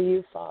to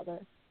you, Father,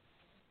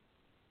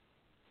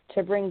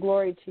 to bring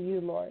glory to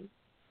you, Lord.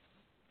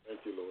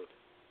 Thank you, Lord.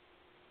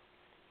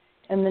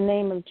 In the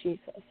name of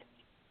Jesus.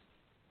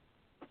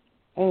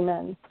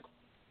 Amen.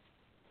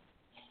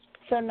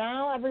 So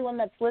now, everyone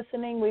that's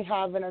listening, we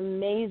have an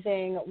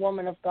amazing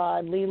woman of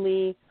God,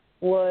 Leci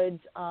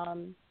Woods.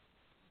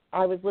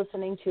 I was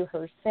listening to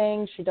her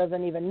sing. She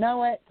doesn't even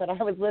know it, but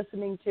I was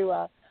listening to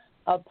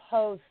a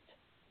post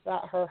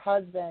that her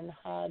husband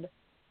had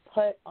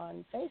put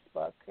on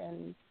Facebook.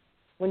 And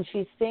when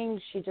she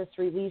sings, she just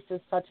releases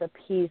such a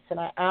peace. And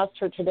I asked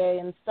her today,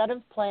 instead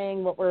of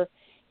playing what we're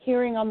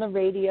hearing on the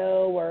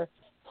radio or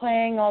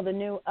playing all the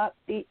new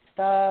upbeat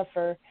stuff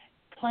or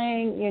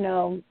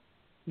playing,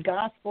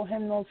 gospel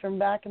hymnals from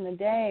back in the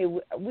day,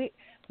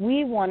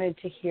 we wanted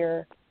to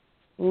hear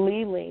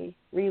Lili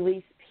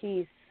release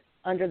peace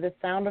under the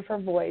sound of her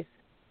voice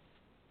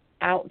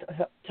out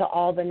to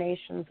all the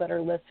nations that are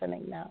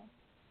listening now.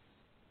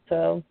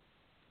 So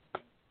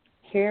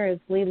here is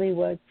Leci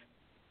Woods.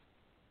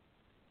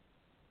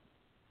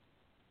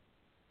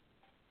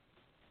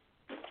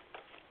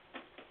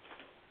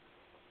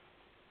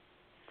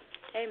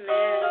 Amen.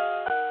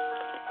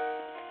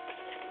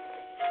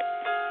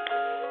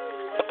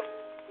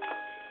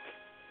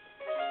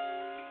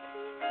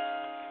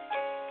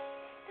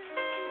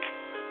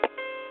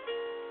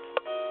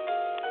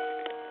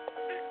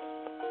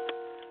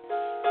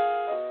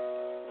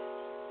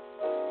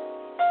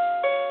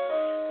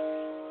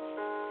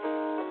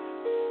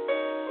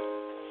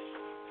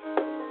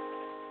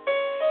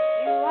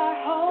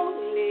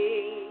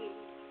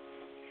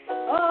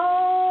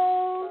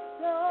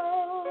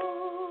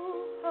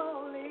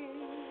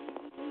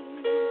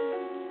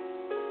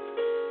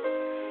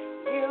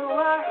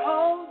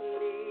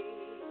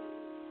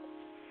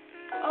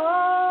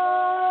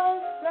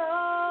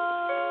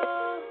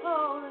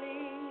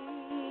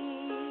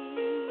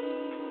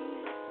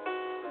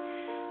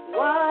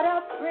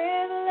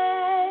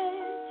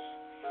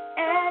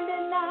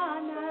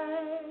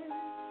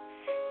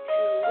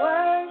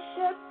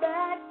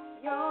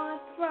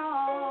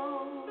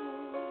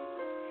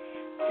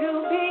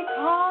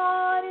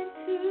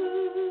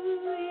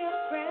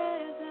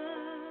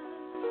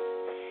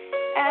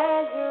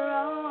 as your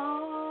own.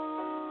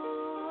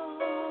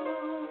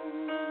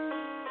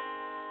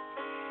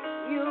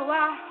 You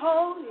are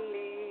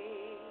holy,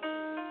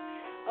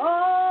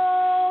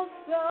 oh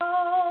so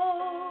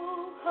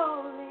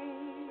holy,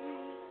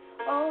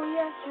 oh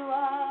yes you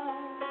are.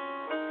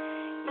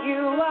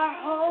 You are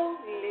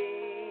holy,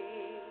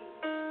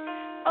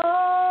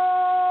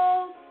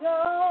 oh so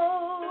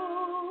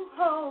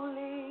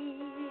holy.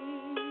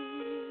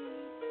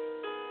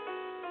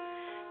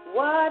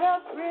 What a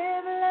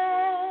privilege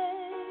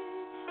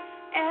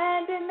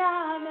and an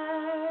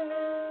honor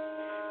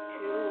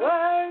to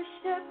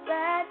worship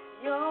at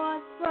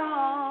your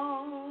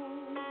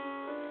throne,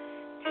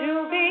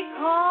 to be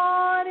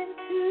called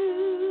into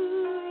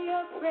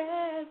your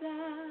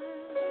presence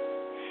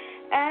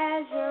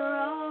as your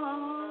own.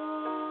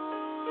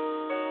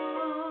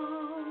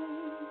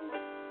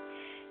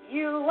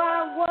 You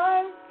are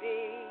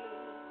worthy,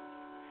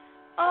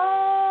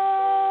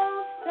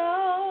 oh so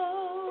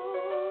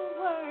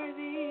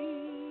worthy.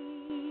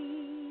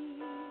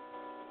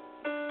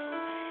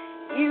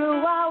 You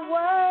are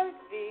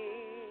worthy,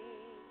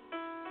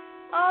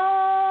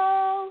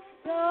 oh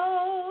so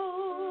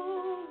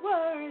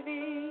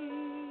worthy.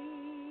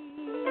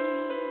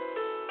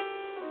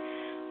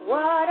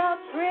 What a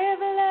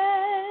privilege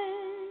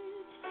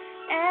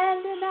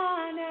and an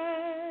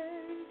honor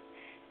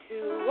to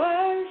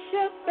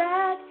worship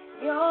at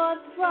your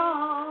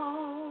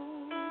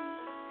throne,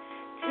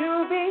 to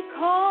be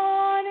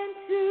called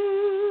into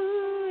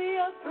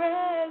your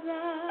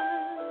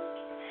presence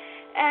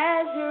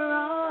as your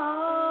own.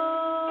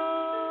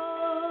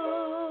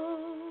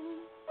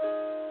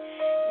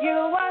 You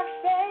are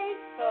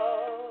faithful,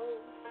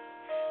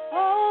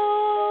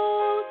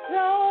 oh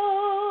so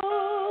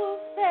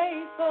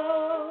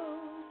faithful,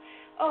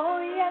 oh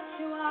yes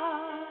you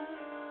are.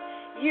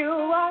 You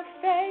are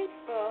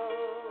faithful,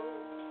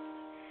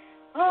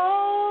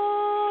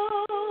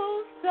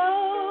 oh so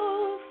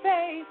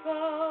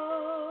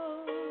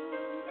faithful.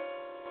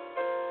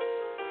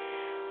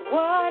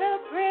 What a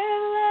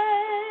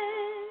privilege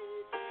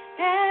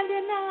and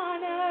an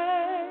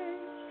honor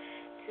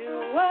to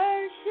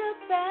worship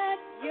at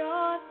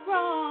your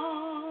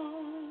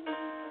throne,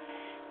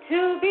 to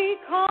be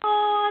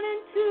called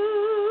into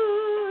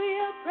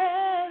your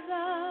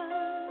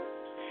presence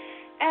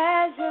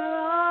as your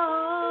own.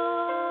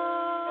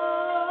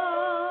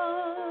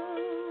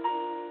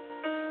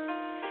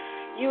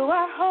 You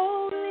are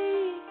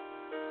holy,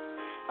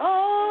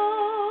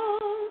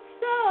 oh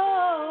so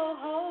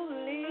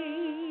holy.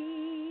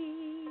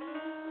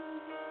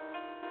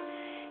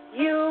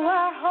 You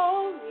are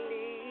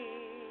holy,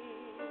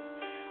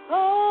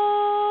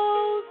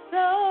 oh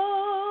so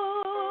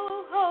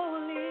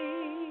holy.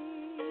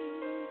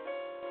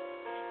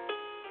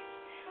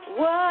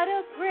 What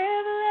a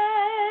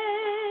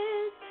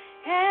privilege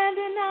and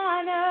an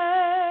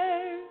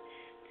honor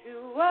to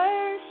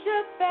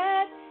worship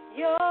at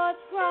your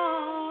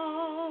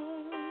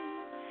throne,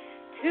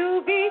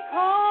 to be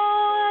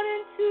called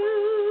into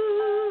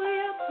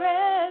your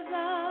presence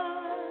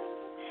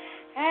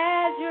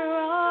as your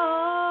own.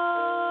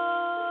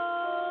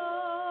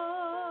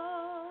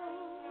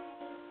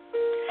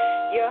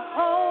 You're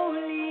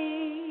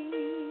holy,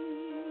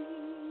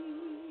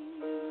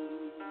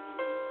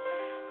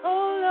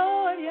 oh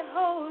Lord, you're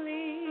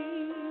holy.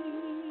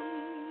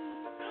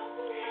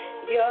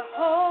 You're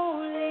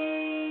holy,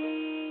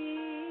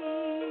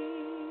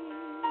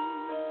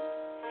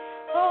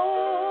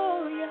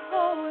 oh you're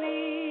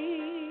holy.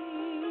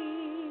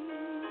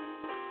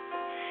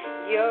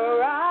 You're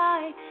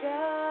righteous,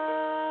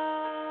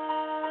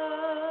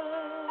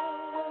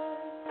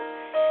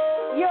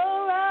 you're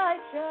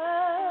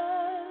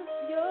righteous,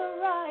 you're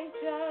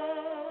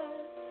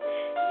righteous,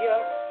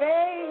 you're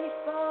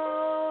faithful,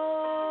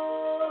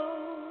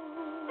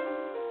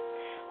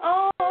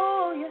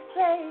 oh you're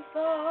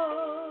faithful.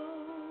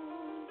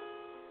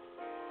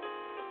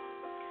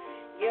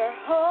 You're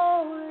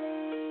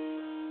holy,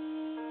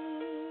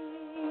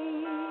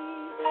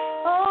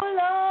 oh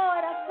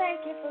Lord, I thank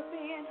you for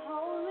being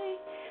holy.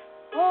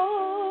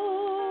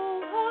 Oh,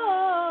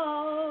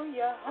 oh,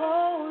 you're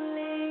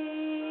holy,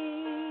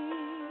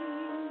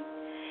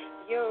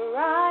 you're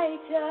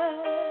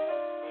righteous,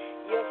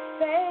 you're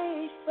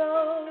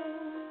faithful,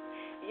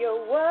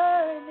 you're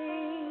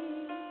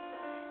worthy,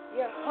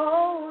 you're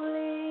holy.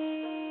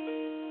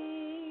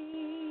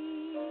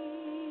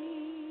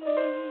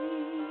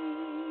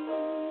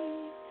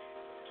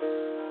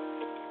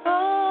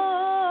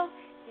 Oh,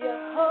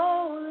 you're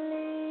holy.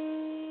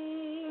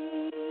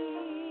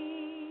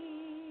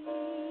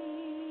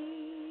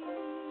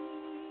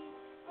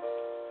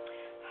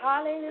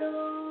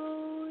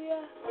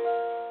 Hallelujah,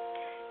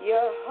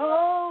 you're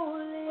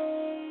holy.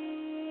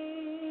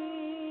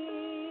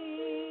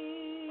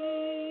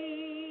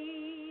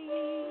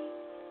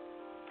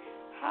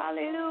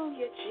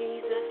 Hallelujah,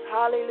 Jesus.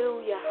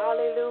 Hallelujah,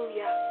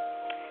 hallelujah.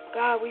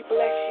 God, we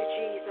bless you,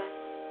 Jesus.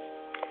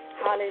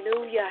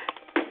 Hallelujah.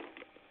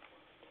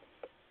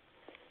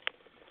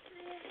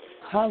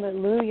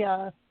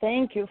 Hallelujah.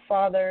 Thank you,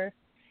 Father.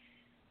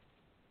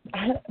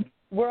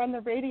 we're on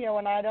the radio,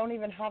 and I don't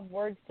even have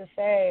words to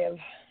say of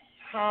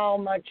how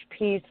much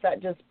peace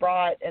that just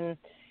brought, and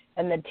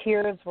the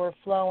tears were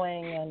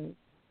flowing,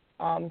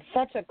 and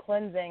such a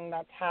cleansing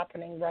that's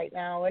happening right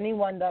now.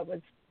 Anyone that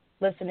was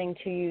listening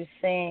to you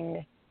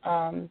sing,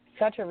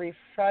 such a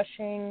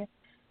refreshing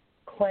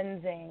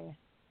cleansing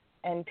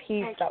and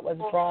peace that was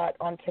brought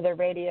onto the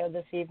radio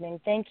this evening.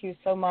 Thank you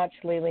so much,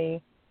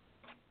 Lili.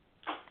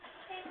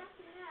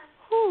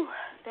 Whew.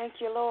 Thank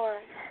you,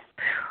 Lord.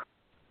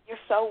 You're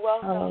so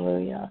welcome.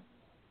 Hallelujah.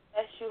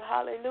 Bless you.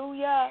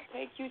 Hallelujah.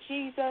 Thank you,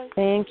 Jesus.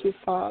 Thank you,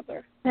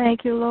 Father.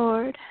 Thank you,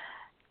 Lord.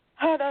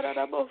 Thank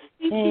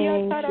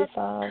you,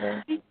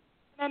 Father.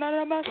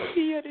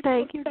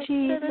 Thank you,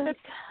 Jesus.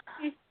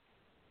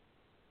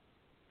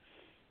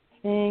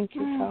 Thank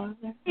you,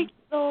 Father. Thank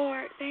you,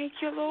 Lord. Thank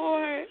you,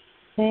 Lord.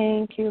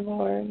 Thank you,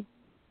 Lord.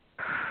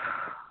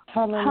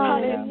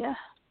 Hallelujah.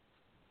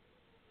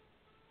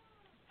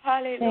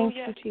 Hallelujah. Thank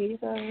you,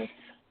 Jesus.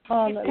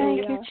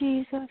 Hallelujah. Thank you,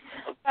 Jesus.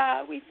 Oh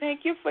God, we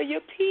thank you for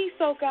your peace,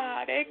 oh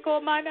God.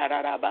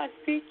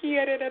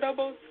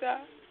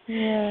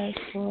 Yes,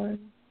 Lord.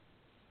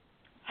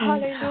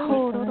 Hallelujah.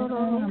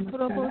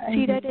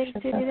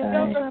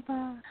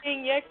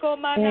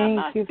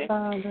 Thank you,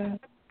 Father.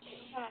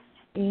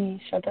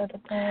 Thank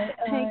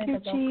you,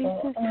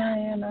 Jesus.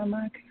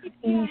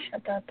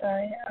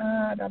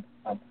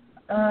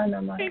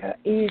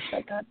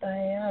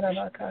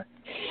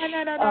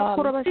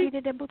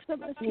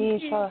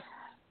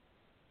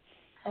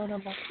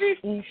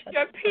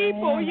 Your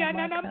people,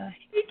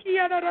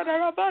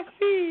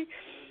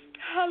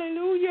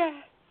 hallelujah.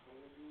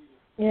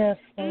 Yes,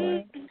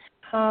 Lord.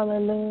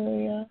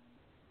 Hallelujah.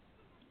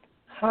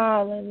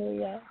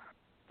 Hallelujah.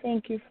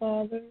 Thank you,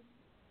 Father.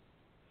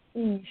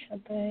 Thank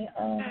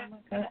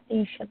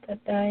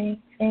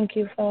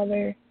you,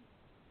 Father.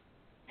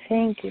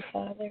 Thank you,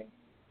 Father.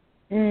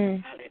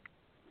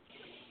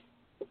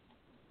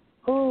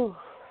 Oh,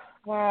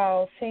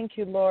 wow. Thank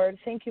you, Lord.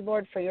 Thank you,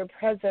 Lord, for your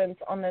presence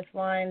on this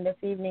line this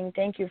evening.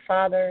 Thank you,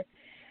 Father,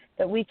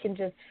 that we can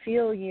just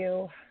feel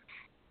you.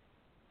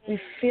 We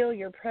feel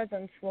your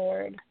presence,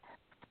 Lord.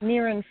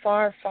 Near and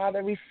far,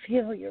 Father, we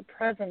feel your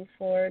presence,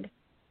 Lord.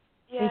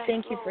 Yes, we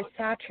thank you for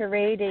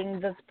saturating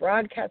this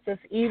broadcast this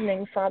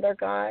evening, Father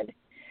God.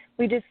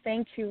 We just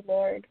thank you,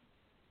 Lord.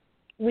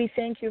 We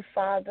thank you,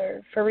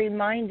 Father, for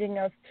reminding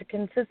us to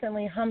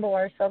consistently humble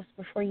ourselves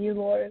before you,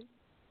 Lord.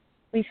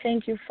 We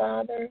thank you,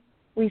 Father.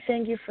 We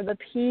thank you for the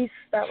peace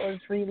that was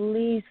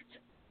released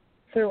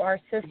through our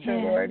sister,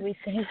 Lord. We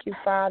thank you,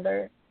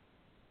 Father.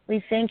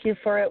 We thank you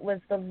for it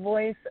was the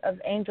voice of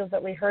angels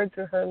that we heard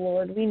through her,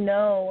 Lord. We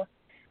know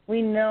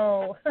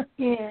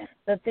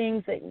the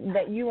things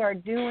that you are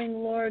doing,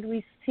 Lord.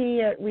 We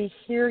see it. We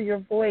hear your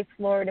voice,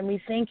 Lord, and we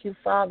thank you,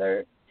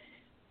 Father.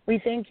 We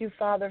thank you,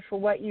 Father, for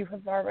what you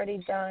have already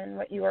done,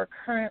 what you are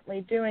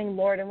currently doing,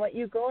 Lord, and what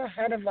you go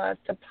ahead of us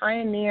to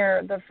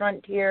pioneer the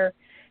frontier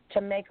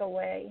to make a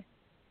way.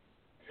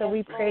 So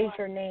we praise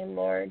your name,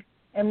 Lord,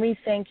 and we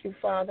thank you,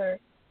 Father.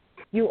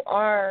 You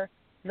are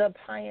the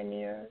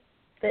pioneer,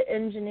 the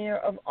engineer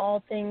of all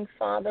things,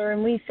 Father,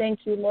 and we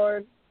thank you,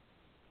 Lord.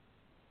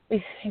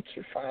 We thank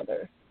you,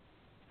 Father.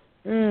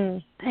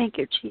 Thank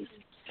you,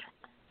 Jesus.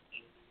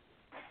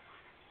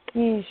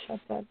 Thank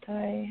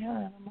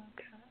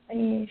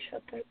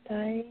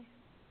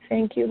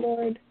you,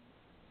 Lord.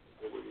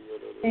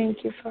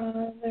 Thank you,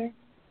 Father.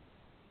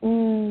 Thank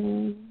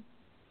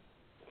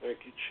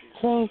you, Jesus.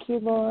 Thank you,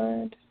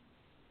 Lord.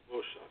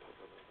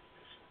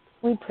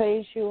 We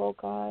praise you, O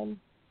God.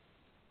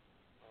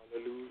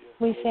 Hallelujah.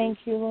 We thank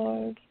you,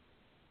 Lord.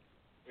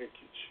 Thank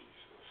you,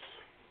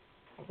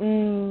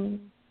 Jesus.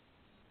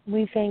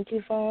 We thank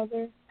you,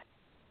 Father.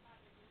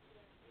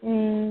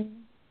 Thank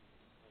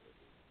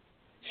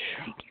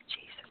you,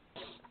 Jesus.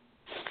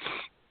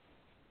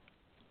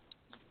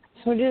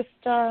 So just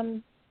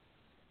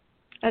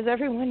as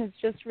everyone is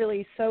just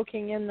really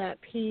soaking in that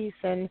peace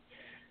and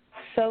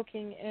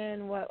soaking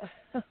in what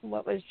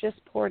was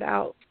just poured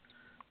out,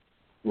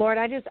 Lord,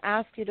 I just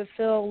ask you to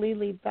fill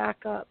Lili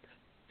back up.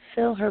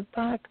 Fill her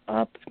back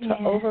up to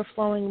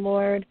overflowing,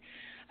 Lord.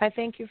 I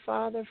thank you,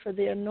 Father, for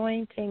the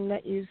anointing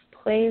that you've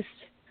placed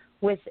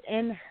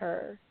within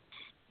her,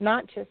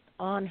 not just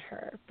on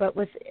her, but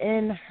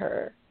within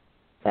her,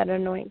 that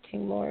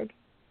anointing, Lord.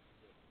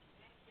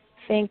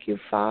 Thank you,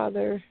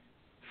 Father,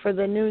 for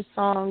the new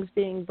songs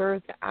being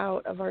birthed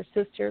out of our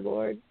sister,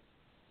 Lord.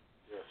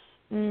 Yes.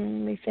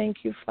 We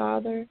thank you,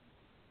 Father.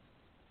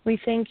 We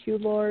thank you,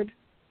 Lord.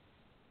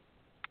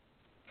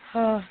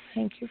 Oh,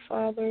 thank you,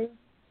 Father.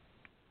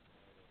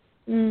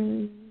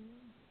 And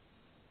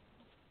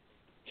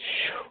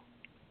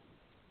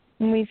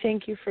we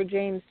thank you for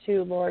James,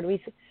 too, Lord.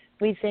 We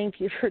thank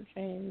you for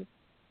James,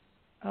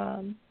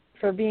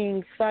 for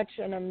being such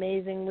an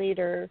amazing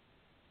leader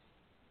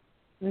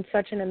and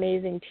such an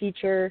amazing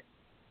teacher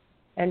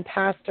and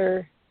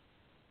pastor.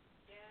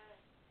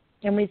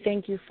 And we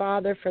thank you,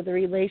 Father, for the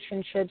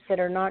relationships that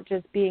are not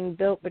just being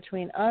built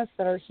between us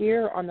that are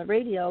here on the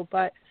radio,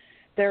 but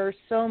there are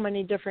so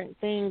many different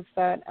things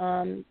that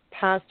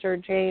Pastor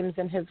James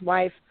and his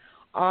wife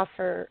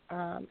offer,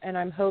 and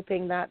I'm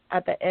hoping that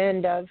at the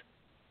end of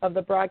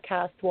the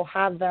broadcast we'll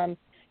have them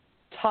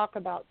talk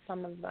about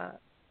some of that.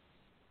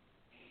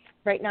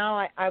 Right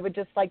now, I would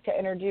just like to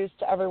introduce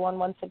to everyone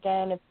once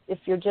again, if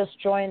you're just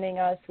joining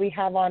us, we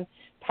have on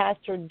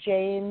Pastor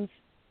James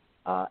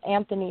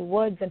Anthony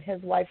Woods and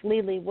his wife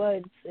Leci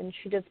Woods, and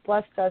she just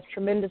blessed us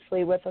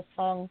tremendously with a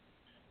song,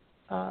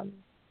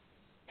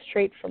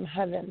 Straight from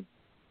Heaven.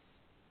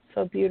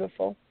 So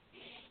beautiful.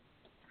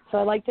 So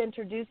I'd like to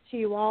introduce to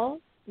you all,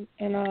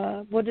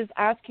 and we'll just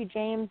ask you,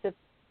 James,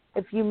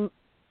 if you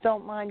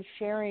don't mind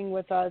sharing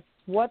with us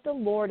what the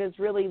Lord is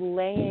really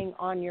laying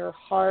on your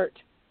heart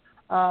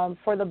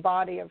for the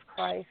body of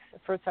Christ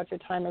for such a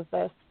time as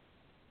this.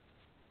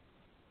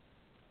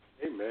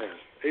 Amen.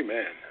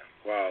 Amen.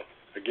 Wow.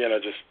 Again, I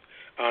just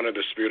honor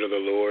the Spirit of the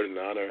Lord and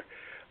honor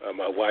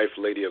my wife,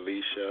 Lady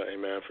Alicia,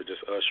 amen, for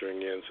just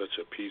ushering in such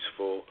a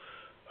peaceful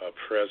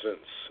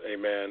presence,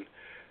 amen,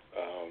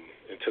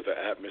 into the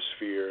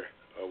atmosphere.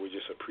 We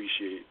just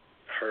appreciate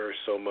her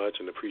so much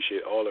and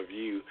appreciate all of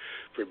you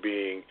for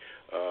being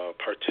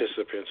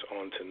participants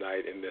on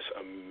tonight in this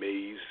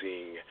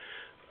amazing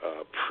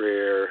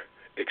prayer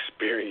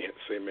experience,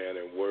 amen,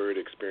 and word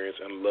experience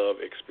and love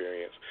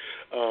experience.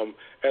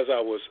 As I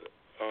was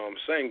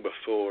saying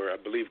before, I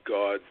believe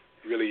God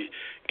really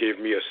gave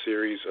me a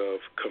series of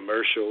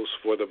commercials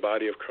for the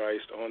body of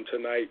Christ on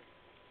tonight.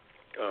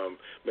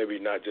 Maybe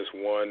not just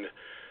one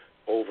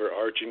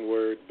overarching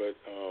word, but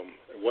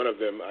one of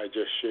them I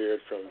just shared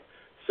from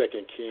 2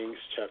 Kings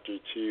chapter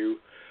 2.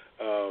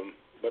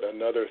 But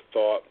another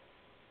thought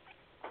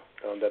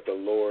that the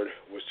Lord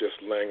was just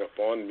laying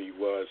upon me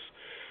was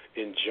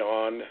in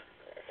John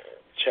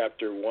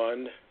chapter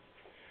 1,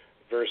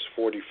 verse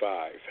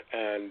 45.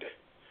 And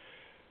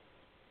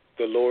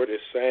the Lord is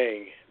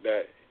saying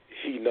that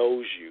he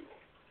knows you.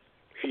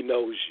 He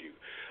knows you.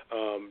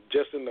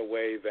 Just in the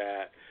way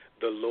that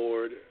the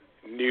Lord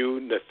knew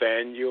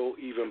Nathanael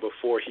even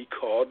before he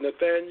called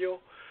Nathanael.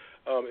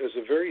 It's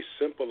a very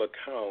simple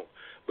account,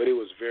 but it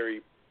was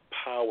very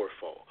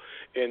powerful.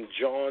 In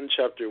John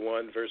chapter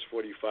 1, verse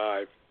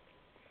 45,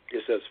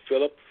 it says,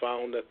 Philip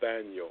found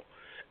Nathanael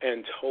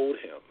and told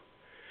him,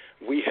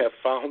 we have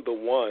found the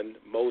one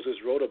Moses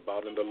wrote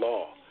about in the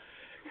law,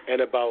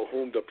 and about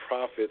whom the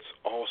prophets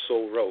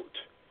also wrote,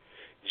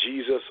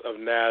 Jesus of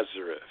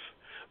Nazareth,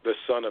 the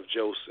son of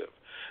Joseph.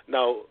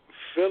 Now,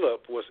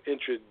 Philip was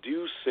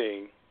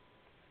introducing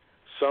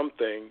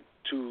something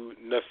to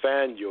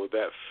Nathanael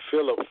that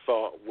Philip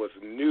thought was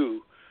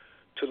new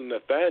to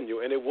Nathanael,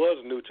 and it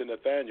was new to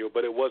Nathanael,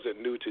 but it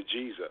wasn't new to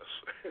Jesus.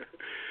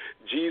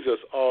 Jesus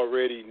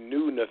already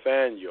knew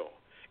Nathanael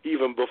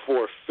even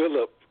before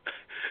Philip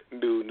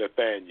knew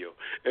Nathanael.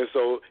 And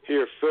so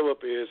here Philip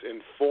is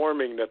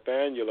informing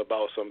Nathanael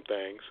about some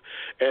things.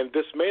 And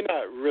this may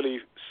not really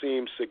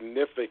seem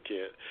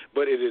significant,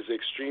 but it is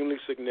extremely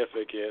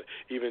significant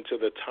even to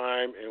the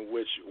time in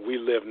which we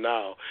live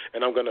now.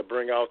 And I'm going to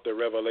bring out the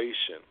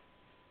revelation.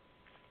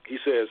 He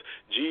says,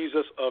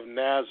 Jesus of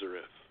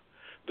Nazareth,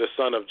 the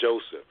son of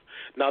Joseph.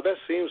 Now that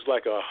seems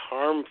like a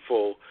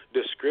harmful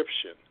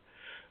description,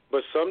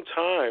 but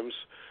sometimes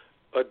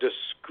a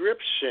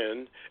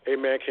description,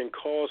 amen, can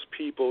cause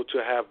people to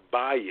have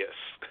bias.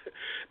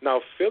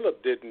 Now,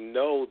 Philip didn't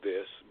know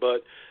this,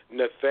 but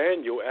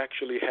Nathanael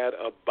actually had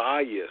a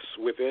bias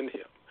within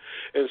him.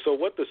 And so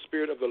what the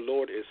Spirit of the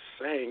Lord is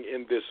saying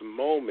in this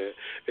moment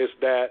is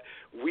that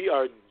we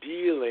are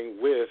dealing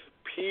with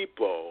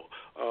people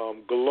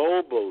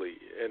globally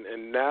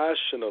and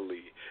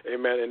nationally,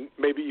 amen, and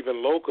maybe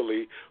even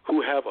locally,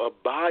 who have a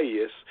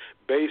bias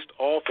based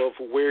off of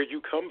where you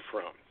come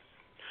from.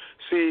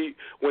 See,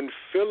 when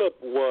Philip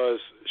was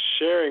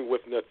sharing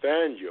with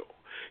Nathanael,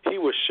 he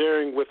was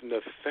sharing with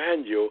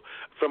Nathanael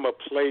from a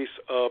place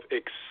of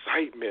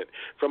excitement,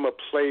 from a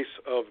place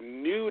of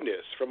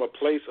newness, from a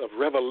place of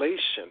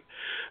revelation,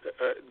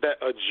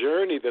 that a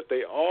journey that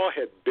they all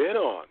had been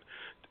on,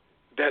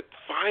 that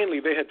finally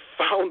they had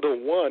found the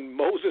one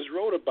Moses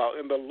wrote about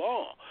in the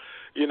law.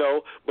 You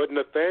know, but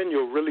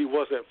Nathanael really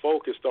wasn't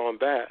focused on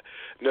that.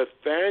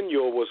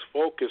 Nathanael was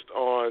focused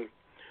on,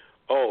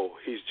 oh,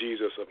 he's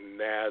Jesus of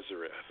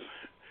Nazareth.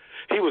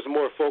 He was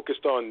more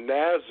focused on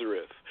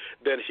Nazareth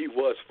than he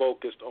was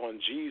focused on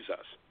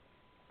Jesus.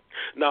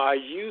 Now, I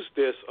use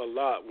this a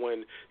lot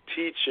when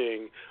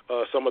teaching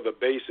some of the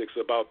basics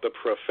about the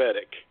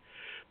prophetic,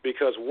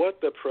 because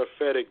what the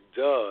prophetic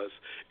does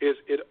is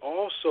it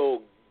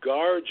also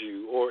guards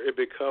you, or it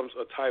becomes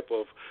a type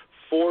of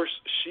force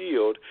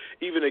shield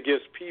even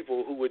against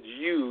people who would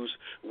use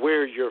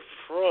where you're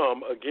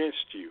from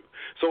against you.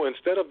 So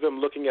instead of them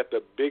looking at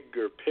the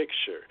bigger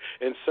picture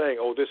and saying,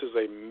 oh, this is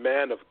a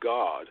man of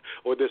God,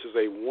 or this is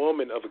a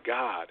woman of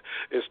God,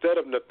 instead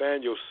of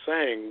Nathanael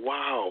saying,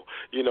 wow,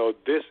 you know,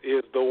 this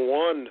is the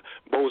one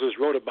Moses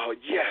wrote about,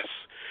 yes,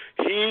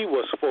 he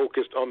was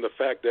focused on the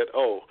fact that,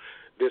 oh,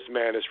 this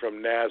man is from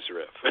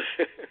Nazareth.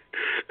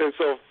 And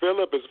so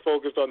Philip is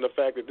focused on the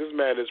fact that this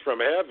man is from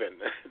heaven.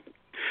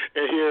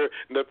 And here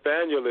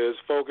Nathaniel is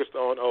focused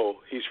on,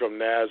 he's from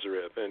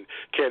Nazareth, and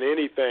can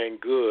anything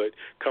good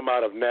come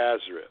out of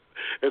Nazareth?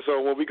 And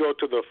so when we go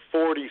to the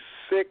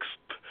 46th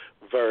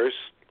verse,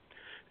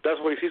 that's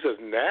what he says,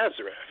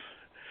 Nazareth.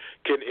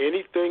 Can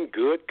anything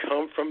good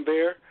come from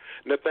there?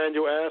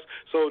 Nathaniel asked.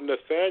 So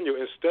Nathaniel,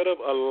 instead of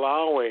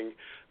allowing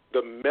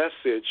the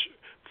message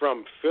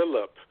from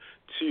Philip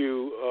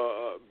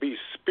to be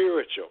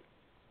spiritual,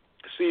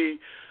 see,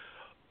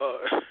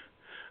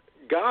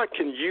 God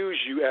can use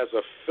you as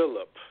a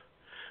Philip,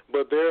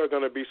 but there are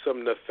going to be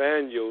some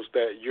Nathaniels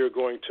that you're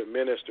going to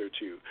minister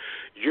to.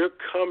 You're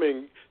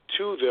coming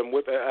to them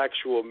with an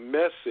actual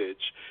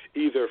message,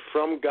 either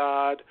from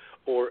God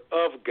or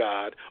of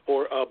God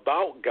or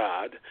about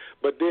God,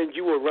 but then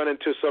you will run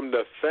into some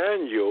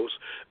Nathaniels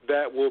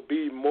that will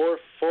be more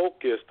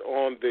focused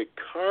on the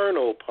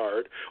carnal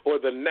part or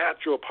the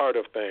natural part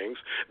of things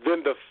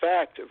than the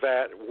fact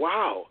that,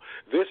 wow,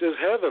 this is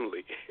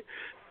heavenly.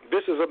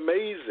 This is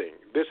amazing.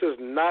 This is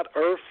not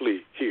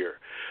earthly here.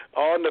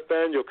 All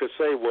Nathaniel could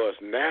say was,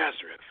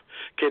 Nazareth.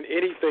 Can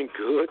anything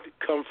good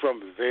come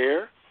from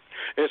there?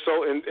 And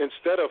so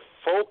instead of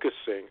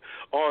focusing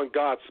on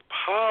God's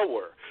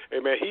power,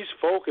 amen, he's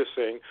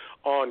focusing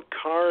on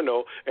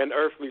carnal and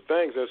earthly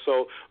things. And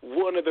so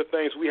one of the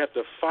things we have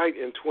to fight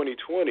in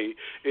 2020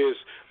 is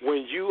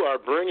when you are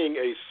bringing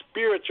a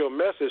spiritual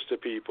message to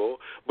people,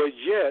 but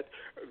yet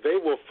they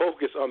will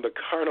focus on the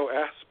carnal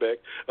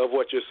aspect of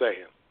what you're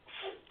saying.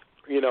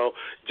 You know,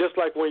 just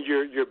like when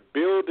you're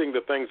building the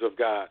things of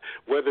God,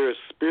 whether it's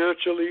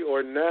spiritually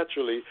or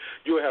naturally,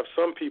 you have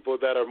some people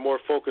that are more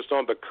focused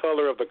on the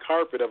color of the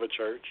carpet of a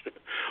church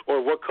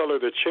or what color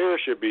the chair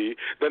should be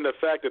than the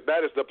fact that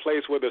that is the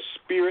place where the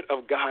Spirit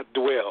of God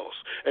dwells.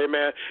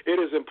 Amen. It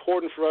is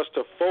important for us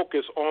to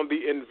focus on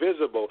the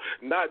invisible,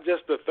 not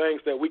just the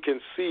things that we can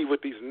see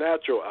with these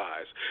natural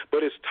eyes,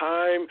 but it's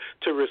time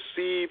to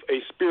receive a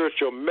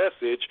spiritual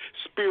message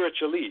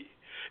spiritually.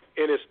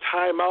 And it's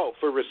time out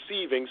for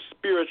receiving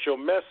spiritual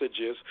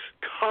messages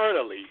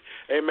carnally.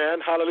 Amen.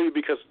 Hallelujah.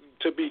 Because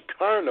to be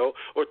carnal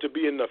or to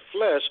be in the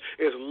flesh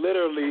is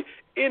literally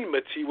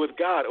enmity with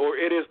God, or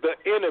it is the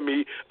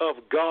enemy of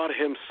God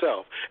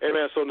himself.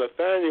 Amen. So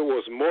Nathaniel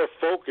was more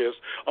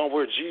focused on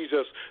where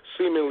Jesus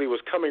seemingly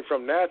was coming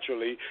from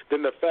naturally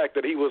than the fact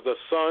that he was the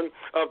Son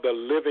of the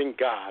living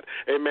God.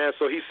 Amen.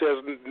 So he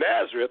says,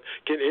 Nazareth,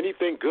 can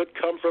anything good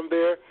come from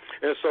there?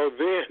 And so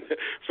then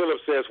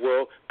Philip says,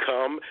 well,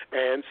 come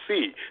and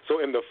see. So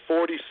in the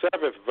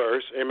 47th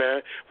verse, amen,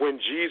 when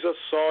Jesus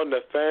saw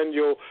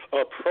Nathanael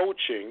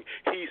approaching,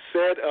 he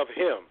said of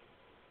him,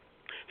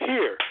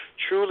 here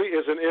truly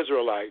is an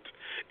Israelite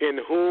in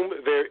whom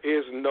there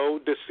is no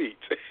deceit.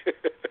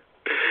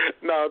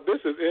 Now, this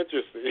is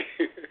interesting.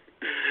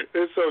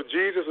 And so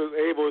Jesus is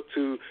able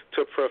to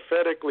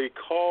prophetically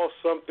call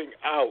something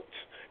out,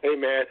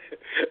 amen,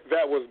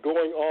 that was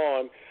going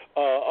on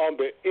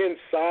the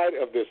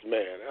inside of this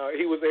man.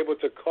 He was able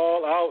to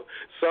call out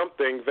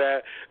something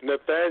that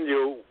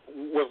Nathaniel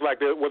was like,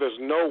 well, there's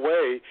no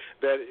way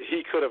that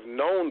he could have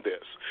known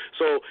this.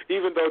 So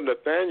even though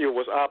Nathaniel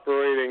was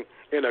operating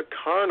in a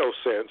carnal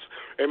sense,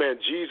 amen,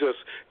 Jesus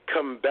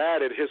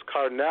combated his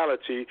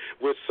carnality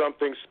with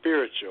something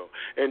spiritual.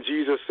 And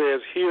Jesus says,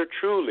 here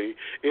truly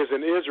is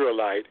an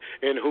Israelite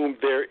in whom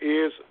there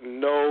is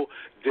no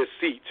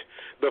deceit.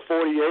 The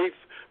 48th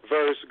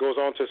verse goes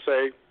on to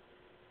say,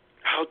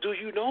 how do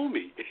you know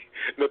me?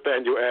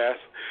 Nathanael asked.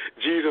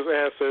 Jesus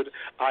answered,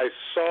 I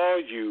saw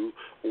you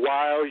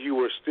while you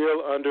were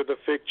still under the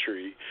fig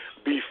tree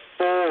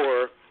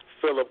before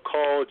Philip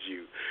called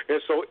you.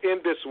 And so in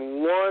this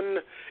one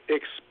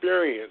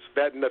experience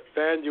that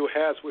Nathanael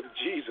has with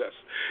Jesus,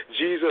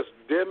 Jesus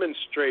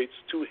demonstrates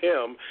to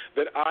him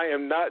that I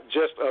am not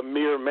just a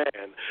mere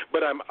man,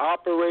 but I'm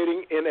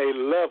operating in a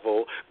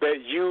level that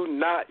you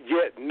not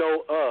yet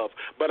know of.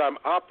 But I'm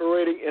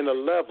operating in a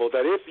level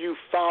that if you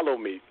follow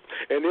me,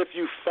 and if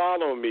you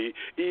follow me,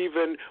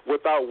 even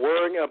without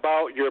worrying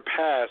about your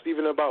past,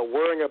 even about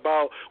worrying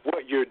about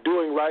what you're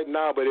doing right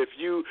now, but if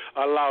you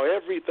allow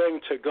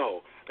everything to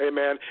go,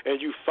 amen, and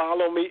you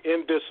follow me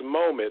in this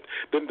moment,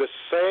 then the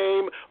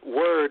same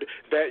word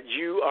that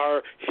you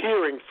are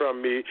hearing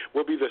from me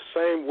will be the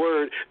same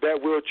word that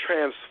will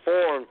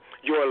transform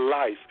your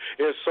life.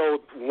 And so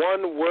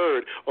one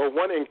word or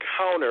one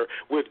encounter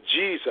with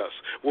Jesus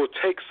will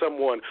take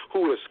someone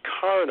who is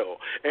carnal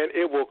and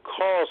it will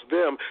cause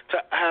them to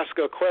ask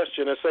a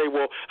question and say,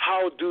 well,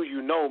 how do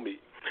you know me?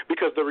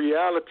 Because the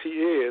reality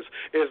is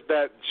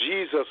that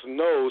Jesus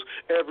knows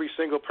every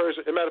single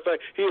person. As a matter of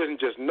fact, he doesn't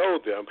just know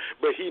them,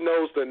 but he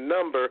knows the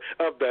number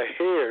of the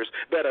hairs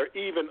that are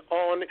even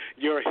on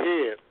your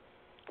head.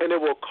 And it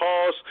will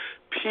cause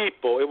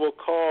people, it will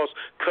cause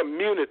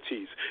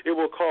communities, it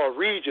will cause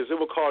regions, it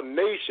will cause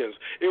nations,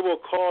 it will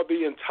cause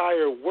the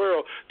entire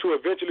world to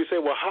eventually say,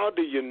 well, how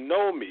do you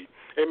know me?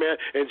 Amen.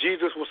 And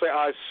Jesus will say,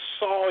 I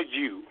saw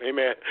you,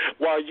 amen,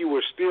 while you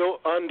were still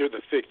under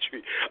the fig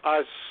tree.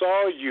 I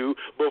saw you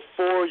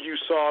before you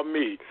saw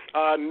me.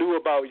 I knew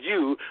about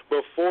you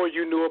before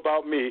you knew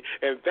about me.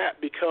 And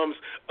that becomes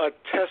a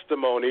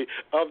testimony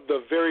of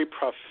the very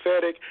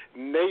prophetic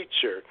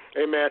nature.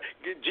 Amen.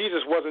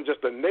 Jesus wasn't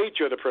just the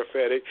nature of the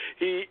prophetic.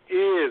 He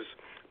is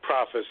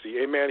prophecy.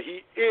 Amen.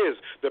 He is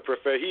the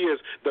prophetic. He is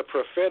the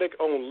prophetic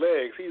on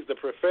legs. He's the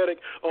prophetic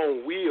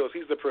on wheels.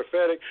 He's the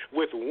prophetic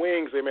with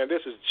wings. Amen.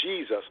 This is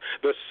Jesus,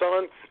 the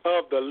Son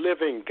of the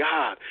living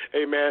God.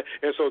 Amen.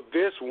 And so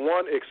this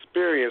one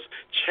experience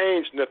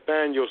changed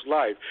Nathanael's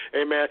life.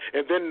 Amen.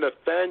 And then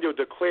Nathanael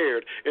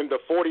declared in the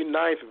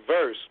 49th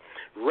verse,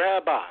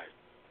 Rabbi.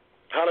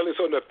 Hallelujah.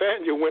 So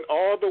Nathanael went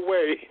all the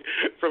way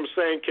from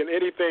saying, can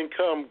anything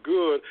come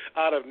good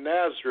out of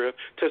Nazareth,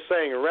 to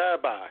saying,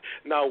 Rabbi.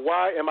 Now,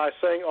 why am I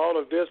saying all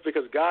of this?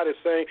 Because God is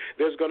saying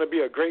there's going to be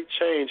a great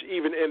change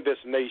even in this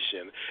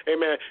nation.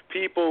 Amen.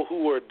 People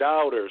who were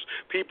doubters,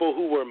 people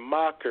who were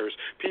mockers,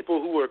 people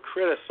who were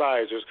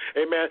criticizers,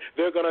 amen,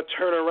 they're going to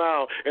turn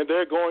around and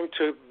they're going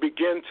to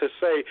begin to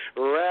say,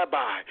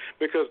 Rabbi,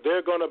 because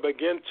they're going to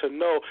begin to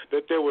know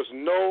that there was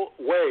no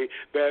way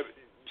that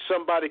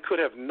somebody could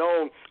have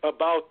known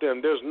about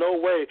them. There's no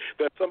way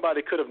that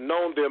somebody could have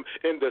known them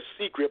in the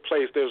secret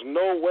place. There's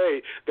no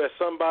way that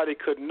somebody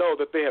could know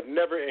that they have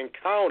never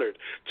encountered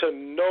to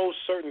know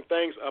certain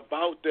things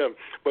about them.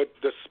 But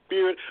the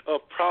spirit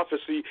of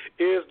prophecy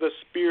is the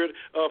spirit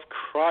of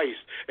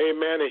Christ.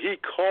 Amen. And he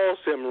calls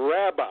him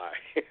Rabbi.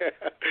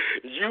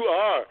 You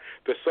are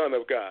the Son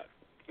of God.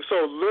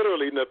 So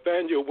literally,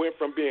 Nathanael went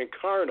from being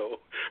carnal,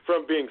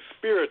 from being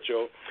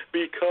spiritual,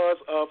 because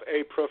of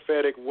a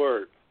prophetic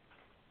word.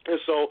 And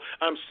so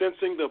I'm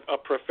sensing a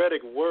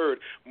prophetic word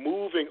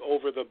moving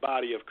over the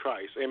body of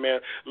Christ, amen,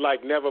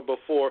 like never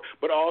before,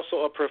 but also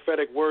a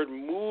prophetic word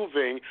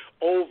moving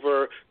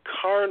over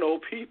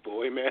carnal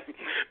people, amen,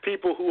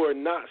 people who are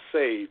not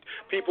saved,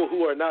 people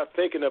who are not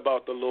thinking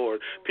about the Lord,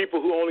 people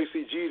who only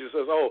see Jesus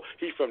as, oh,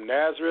 he's from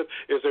Nazareth.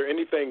 Is there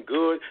anything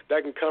good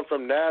that can come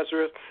from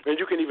Nazareth? And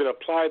you can even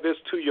apply this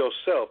to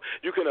yourself.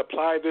 You can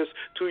apply this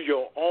to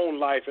your own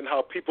life and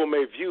how people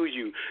may view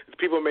you.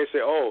 People may say,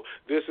 oh,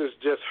 this is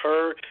just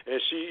her,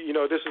 and she,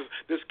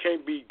 this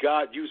can't be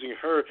God using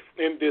her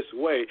in this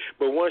way.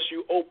 But once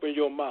you open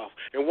your mouth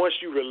and once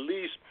you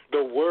release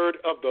the word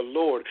of the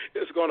Lord,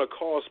 it's going to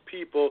cause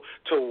people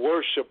to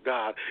worship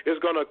God. It's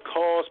going to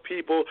cause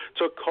people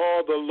to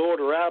call the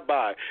Lord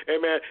Rabbi.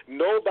 Amen.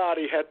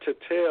 Nobody had to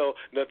tell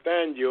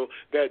Nathanael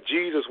that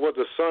Jesus was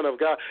the Son of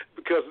God,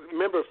 because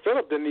remember,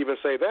 Philip didn't even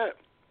say that.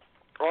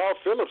 All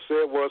Philip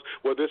said was,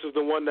 well, this is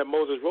the one that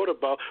Moses wrote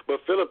about, but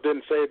Philip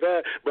didn't say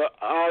that. But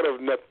out of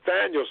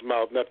Nathanael's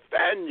mouth,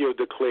 Nathanael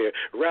declared,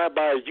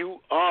 Rabbi, you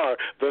are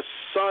the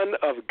Son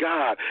of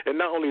God. And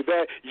not only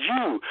that,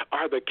 you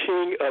are the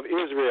King of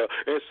Israel.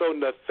 And so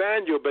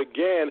Nathanael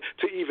began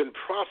to even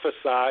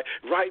prophesy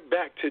right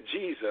back to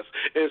Jesus.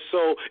 And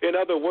so, in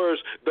other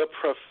words, the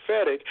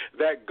prophetic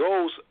that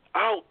goes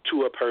out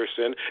to a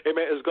person,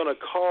 amen, is going to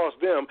cause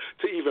them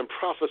to even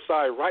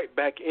prophesy right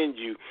back in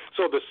you.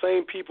 So the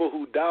same people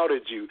who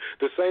doubted you,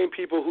 the same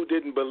people who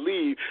didn't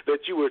believe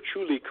that you were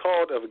truly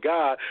called of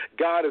God,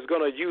 God is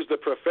going to use the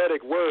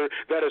prophetic word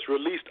that is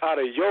released out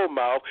of your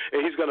mouth,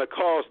 and he's going to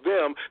cause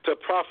them to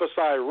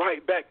prophesy right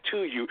back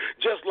to you,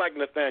 just like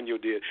Nathanael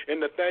did.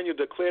 And Nathanael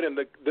declared, and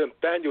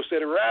Nathanael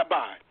said,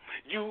 Rabbi,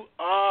 you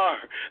are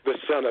the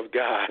Son of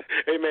God.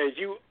 Amen.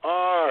 You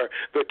are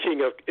the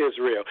King of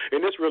Israel.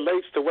 And this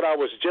relates to what I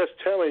was just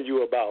telling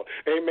you about.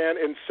 Amen.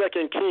 In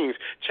 2 Kings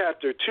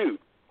chapter 2.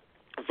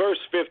 Verse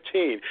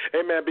 15,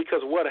 amen,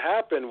 because what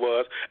happened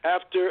was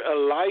after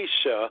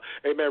Elisha,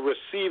 amen,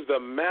 received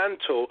the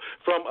mantle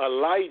from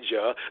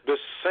Elijah, the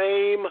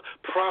same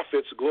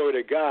prophets,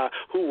 glory to God,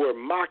 who were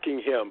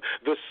mocking him,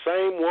 the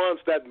same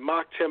ones that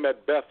mocked him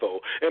at Bethel,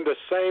 and the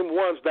same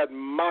ones that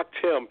mocked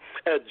him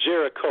at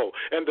Jericho,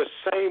 and the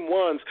same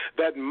ones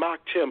that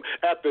mocked him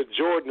at the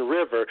Jordan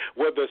River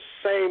were the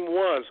same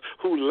ones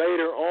who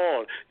later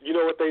on, you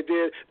know what they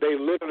did? They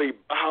literally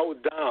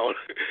bowed down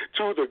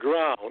to the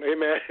ground,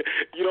 amen.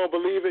 You don't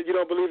believe it? You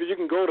don't believe it? You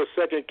can go to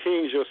 2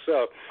 Kings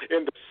yourself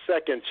in the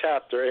 2nd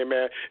chapter,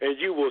 amen, and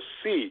you will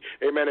see,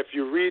 amen, if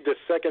you read the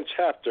 2nd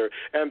chapter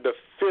and the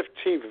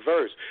 15th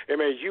verse,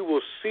 amen, you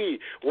will see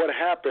what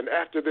happened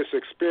after this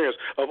experience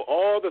of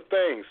all the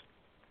things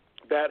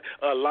that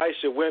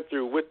Elisha went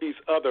through with these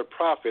other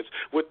prophets,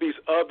 with these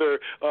other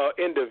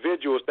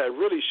individuals that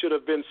really should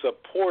have been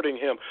supporting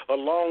him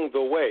along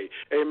the way.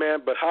 Amen.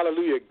 But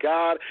hallelujah,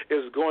 God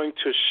is going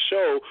to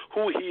show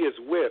who he is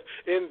with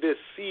in this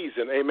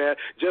season. Amen.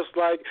 Just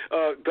like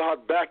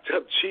God backed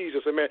up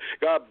Jesus. Amen.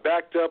 God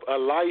backed up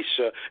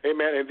Elisha.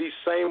 Amen. And these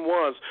same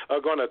ones are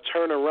going to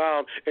turn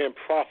around and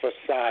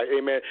prophesy.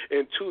 Amen.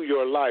 Into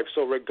your life.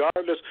 So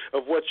regardless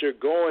of what you're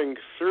going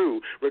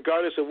through,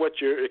 regardless of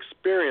what you're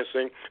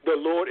experiencing, the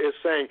Lord is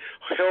saying,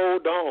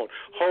 hold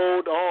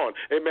on,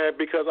 amen,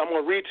 because I'm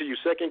going to read to you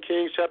 2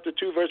 Kings chapter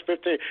 2, verse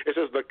 15. It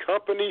says, the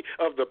company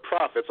of the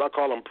prophets, I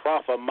call them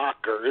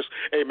prophet-mockers,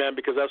 amen,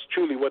 because that's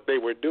truly what they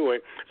were doing,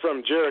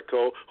 from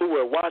Jericho, who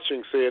were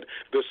watching, said,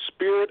 the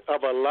spirit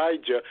of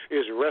Elijah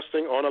is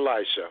resting on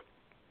Elisha.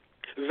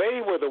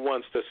 They were the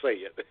ones to say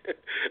it.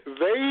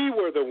 They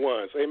were the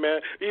ones,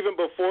 amen. Even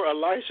before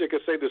Elisha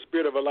could say the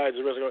spirit of Elijah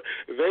is resting on,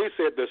 they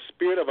said the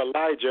spirit of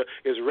Elijah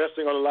is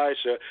resting on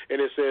Elisha,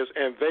 and it says,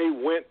 and they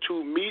went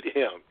to meet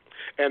him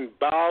and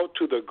bowed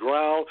to the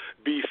ground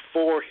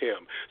before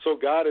him. So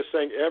God is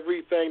saying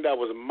everything that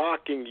was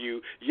mocking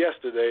you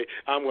yesterday,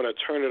 I'm going to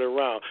turn it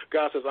around.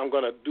 God says I'm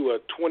going to do a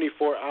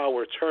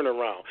 24-hour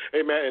turnaround.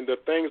 Amen. And the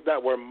things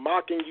that were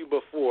mocking you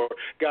before,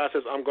 God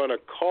says I'm going to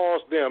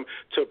cause them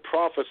to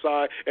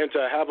prophesy and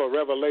to have a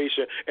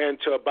revelation and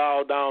to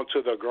bow down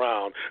to the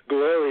ground.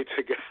 Glory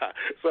to God.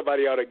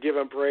 Somebody ought to give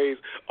him praise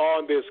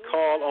on this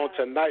call on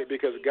tonight,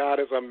 because God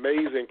is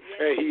amazing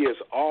and he is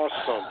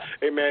awesome.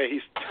 Amen.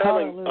 He's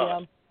telling us,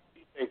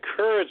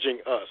 encouraging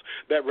us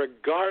that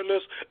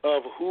regardless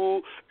of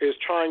who is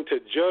trying to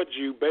judge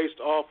you based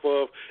off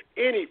of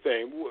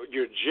anything,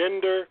 your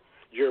gender,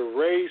 your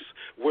race,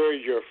 where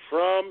you're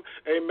from,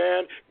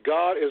 amen,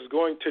 God is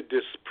going to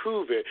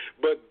disprove it.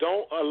 But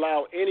don't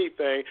allow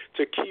anything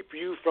to keep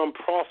you from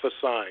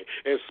prophesying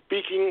and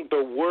speaking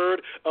the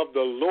word of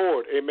the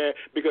Lord, amen,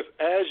 because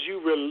as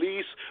you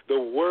release the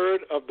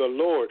word of the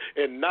Lord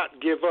and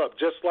not give up,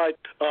 just like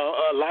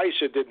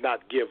Elisha did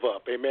not give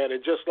up, amen,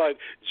 and just like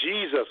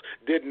Jesus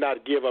did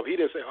not give up. He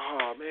didn't say,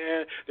 oh,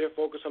 man, they're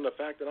focused on the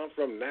fact that I'm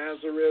from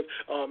Nazareth,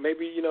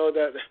 maybe,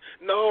 that.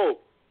 No.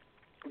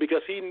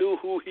 Because he knew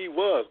who he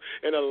was,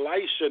 and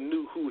Elisha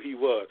knew who he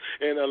was,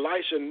 and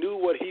Elisha knew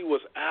what he was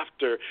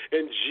after,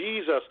 and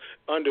Jesus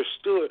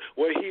understood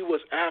what he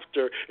was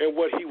after and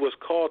what he was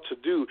called to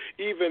do,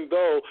 even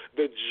though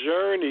the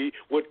journey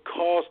would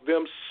cause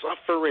them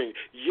suffering.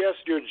 Yes,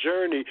 your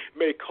journey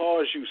may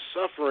cause you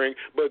suffering,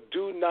 but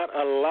do not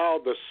allow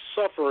the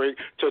suffering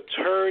to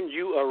turn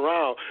you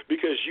around,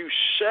 because you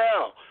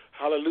shall,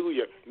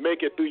 hallelujah,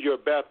 make it through your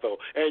Bethel,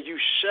 and you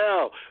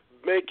shall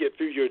make it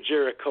through your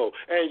Jericho,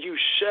 and you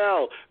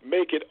shall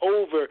make it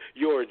over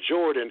your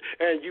Jordan,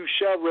 and you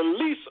shall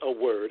release a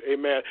word,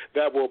 amen,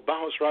 that will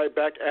bounce right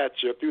back at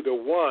you through the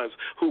ones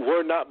who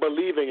were not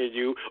believing in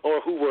you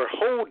or who were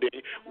holding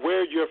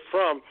where you're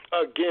from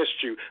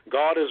against you.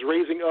 God is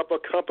raising up a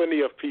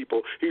company of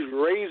people. He's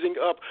raising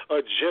up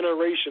a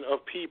generation of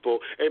people,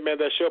 amen,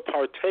 that shall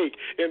partake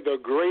in the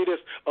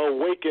greatest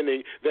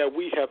awakening that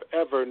we have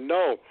ever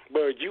known.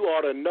 But you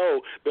ought to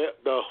know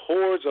that the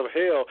hordes of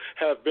hell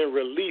have been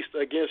released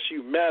against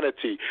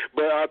humanity.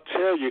 But I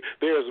tell you,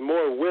 there is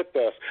more with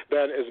us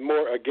than is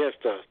more against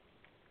us.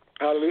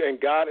 Hallelujah. And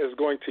God is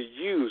going to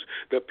use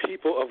the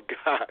people of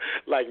God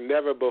like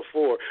never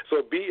before.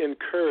 So be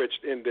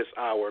encouraged in this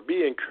hour.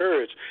 Be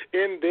encouraged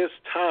in this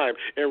time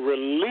and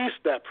release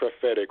that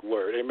prophetic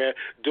word. Amen.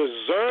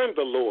 Discern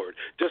the Lord.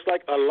 Just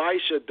like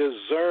Elisha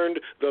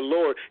discerned the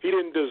Lord. He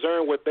didn't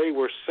discern what they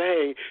were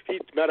saying.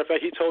 Matter of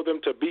fact, he told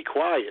them to be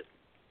quiet.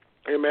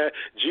 Amen.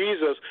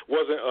 Jesus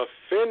wasn't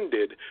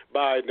offended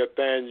by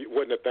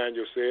what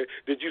Nathanael said.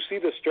 Did you see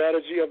the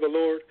strategy of the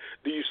Lord?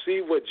 Do you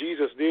see what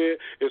Jesus did?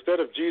 Instead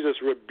of Jesus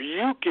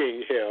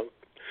rebuking him,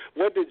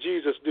 what did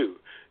Jesus do?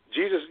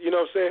 Jesus,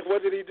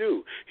 what did he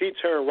do? He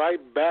turned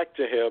right back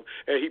to him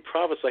and he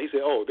prophesied. He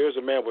said, oh, there's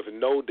a man with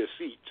no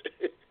deceit.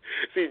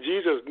 See,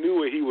 Jesus knew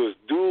what he was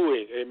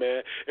doing,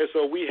 amen. And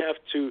so we have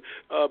to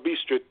be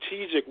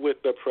strategic with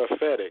the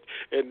prophetic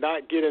and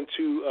not get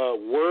into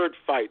word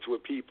fights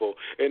with people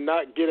and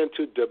not get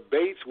into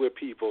debates with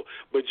people,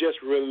 but just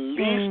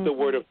release the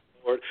word of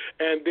the Lord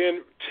and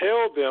then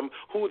tell them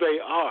who they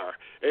are,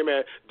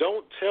 amen.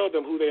 Don't tell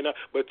them who they're not,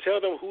 but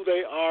tell them who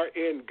they are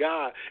in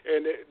God.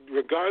 And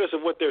regardless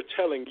of what they're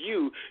telling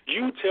you,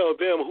 you tell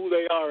them who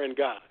they are in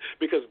God,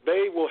 because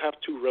they will have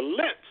to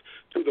relent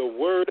to the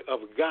word of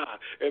God,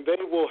 and they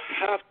will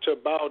have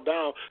to bow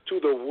down to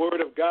the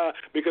word of God,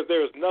 because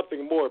there is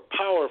nothing more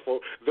powerful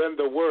than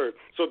the word.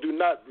 So do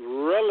not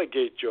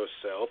relegate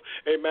yourself,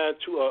 amen,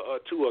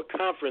 to a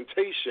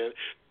confrontation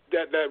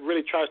that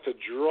really tries to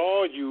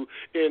draw you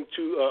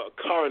into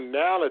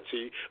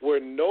carnality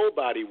where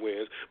nobody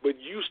wins, but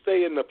you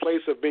stay in the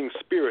place of being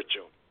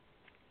spiritual.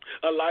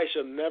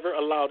 Elisha never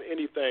allowed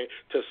anything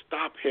to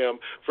stop him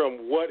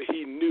from what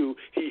he knew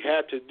he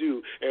had to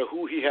do and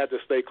who he had to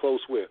stay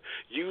close with.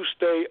 You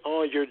stay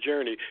on your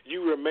journey.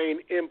 You remain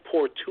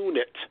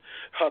importunate,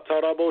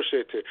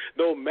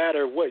 no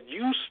matter what.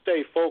 You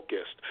stay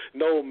focused,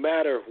 no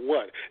matter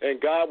what.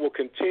 And God will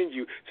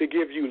continue to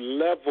give you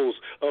levels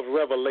of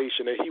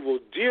revelation, and he will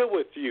deal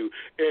with you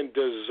in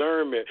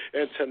discernment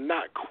and to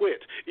not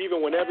quit.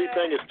 Even when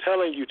everything is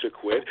telling you to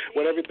quit,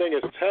 when everything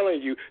is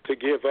telling you to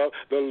give up,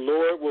 the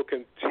Lord will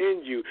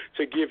continue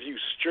to give you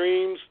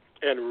streams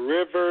and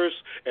rivers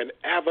and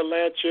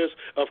avalanches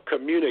of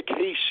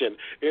communication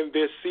in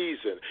this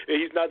season.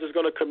 And he's not just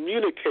going to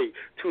communicate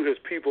to his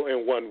people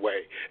in one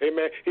way.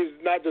 Amen. He's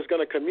not just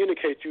going to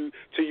communicate to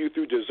you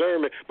through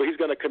discernment, but he's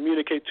going to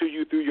communicate to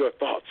you through your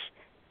thoughts.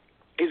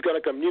 He's going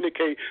to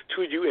communicate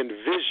to you in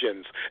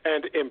visions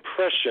and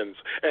impressions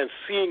and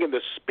seeing in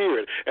the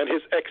spirit and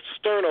his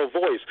external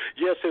voice.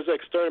 Yes, his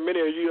external,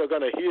 many of you are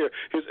going to hear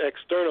his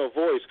external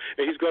voice,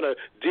 and he's going to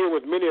deal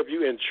with many of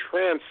you in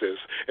trances,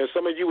 and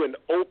some of you in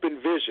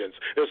open visions,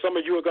 and some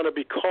of you are going to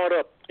be caught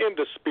up in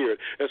the spirit,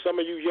 and some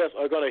of you, yes,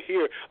 are going to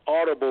hear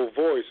audible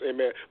voice,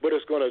 amen, but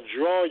it's going to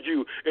draw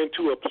you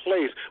into a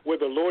place where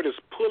the Lord is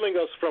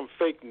pulling us from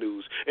fake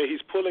news, and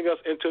he's pulling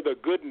us into the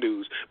good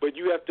news, but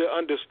you have to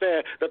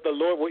understand that the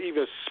Lord will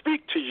even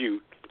speak to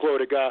you, glory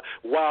to God,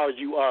 while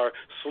you are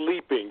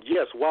sleeping.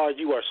 Yes, while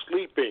you are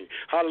sleeping.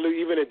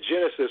 Hallelujah. Even in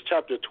Genesis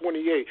chapter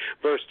 28,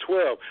 verse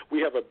 12,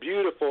 we have a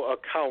beautiful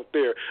account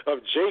there of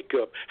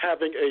Jacob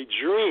having a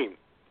dream.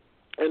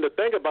 And the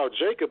thing about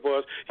Jacob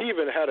was he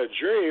even had a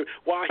dream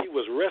while he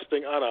was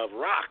resting on a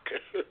rock.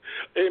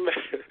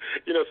 Amen.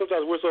 You know,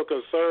 sometimes we're so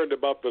concerned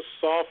about the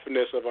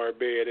softness of our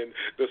bed and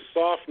the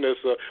softness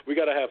of, we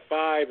got to have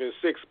 5 and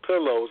 6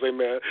 pillows.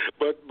 Amen.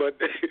 But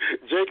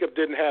Jacob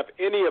didn't have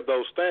any of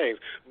those things.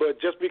 But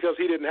just because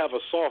he didn't have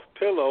a soft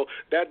pillow,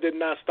 that did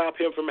not stop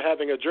him from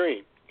having a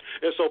dream.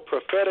 And so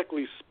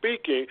prophetically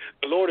speaking,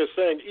 the Lord is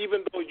saying,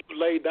 even though you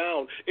lay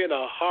down in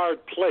a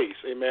hard place,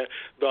 amen,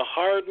 the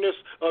hardness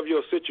of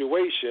your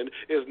situation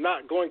is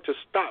not going to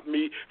stop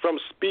me from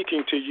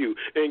speaking to you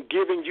and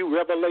giving you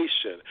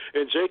revelation.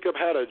 And Jacob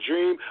had a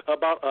dream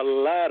about a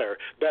ladder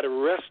that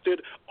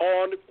rested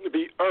on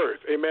the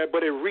earth, amen,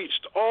 but it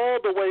reached all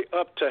the way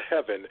up to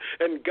heaven,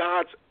 and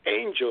God's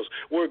angels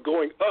were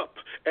going up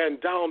and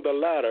down the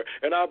ladder.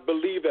 And I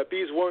believe that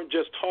these weren't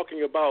just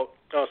talking about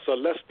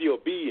celestial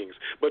beings,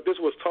 but this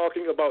was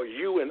talking about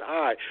you and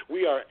I.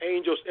 We are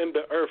angels in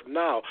the earth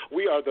now.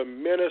 We are the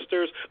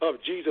ministers of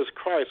Jesus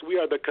Christ. We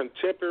are the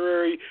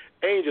contemporary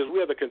angels.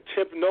 We are the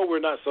no, we're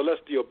not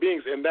celestial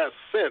beings in that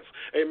sense,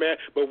 amen,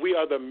 but we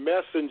are the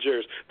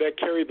messengers that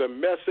carry the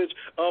message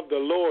of the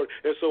Lord.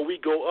 And so we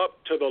go up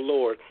to the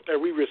Lord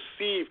and we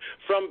receive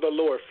from the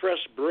Lord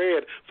fresh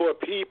bread for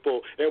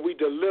people, and we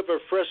deliver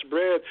fresh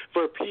bread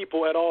for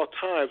people at all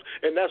times.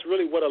 And that's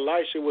really what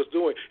Elisha was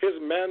doing. His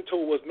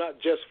mantle was not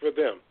just for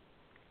them,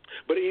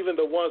 but even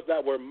the ones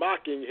that were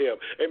mocking him,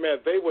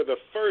 amen, they were the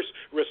first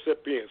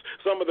recipients.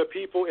 Some of the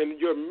people in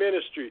your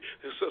ministry,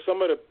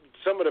 some of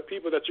the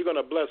people that you're going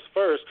to bless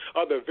first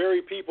are the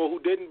very people who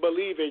didn't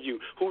believe in you,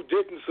 who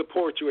didn't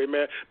support you,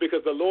 amen,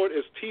 because the Lord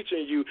is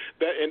teaching you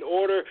that in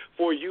order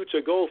for you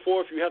to go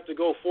forth, you have to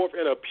go forth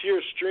in a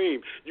pure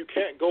stream. You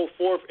can't go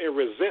forth in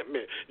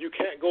resentment. You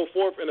can't go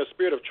forth in a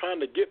spirit of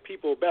trying to get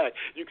people back.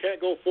 You can't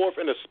go forth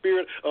in a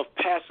spirit of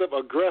passive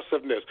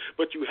aggressiveness,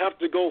 but you have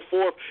to go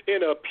forth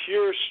in a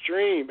pure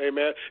stream,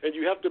 amen, and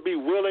you have to be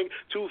willing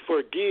to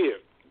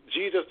forgive.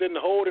 Jesus didn't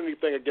hold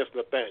anything against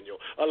Nathaniel.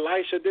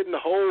 Elisha didn't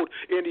hold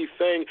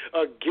anything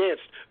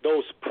against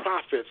those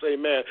prophets,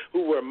 amen,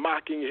 who were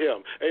mocking him,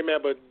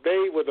 amen, but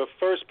they were the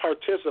first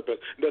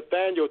participants.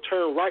 Nathaniel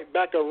turned right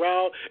back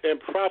around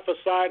and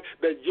prophesied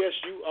that, yes,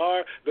 you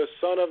are the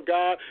Son of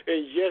God,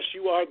 and yes,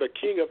 you are the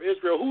King of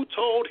Israel. Who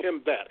told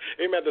him that?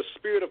 Amen. The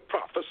spirit of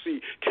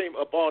prophecy came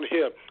upon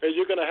him, and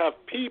you're going to have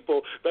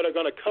people that are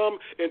going to come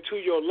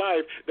into your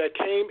life that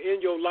came in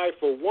your life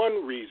for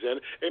one reason,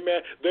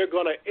 amen. They're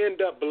going to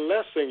end up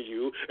blessing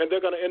you, and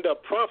they're going to end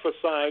up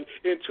prophesying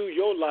into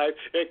your life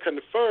and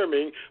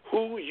confirming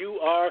who you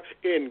are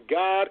in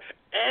God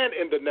and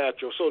in the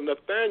natural. So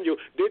Nathaniel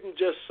didn't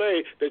just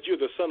say that you're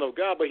the Son of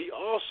God, but he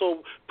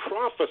also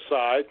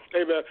prophesied,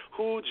 amen,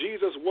 who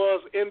Jesus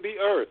was in the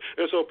earth.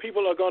 And so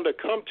people are going to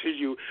come to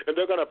you, and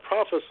they're going to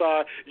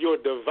prophesy your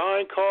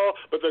divine call,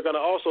 but they're going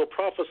to also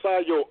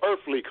prophesy your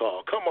earthly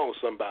call. Come on,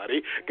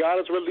 somebody. God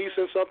is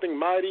releasing something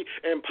mighty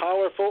and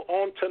powerful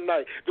on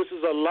tonight. This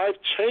is a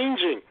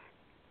life-changing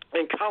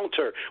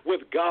encounter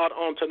with God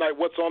on tonight.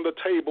 What's on the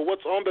table?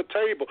 What's on the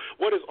table?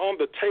 What is on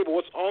the table?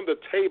 What's on the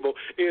table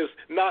is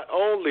not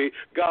only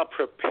God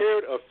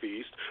prepared a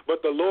feast,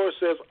 but the Lord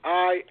says,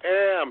 I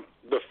am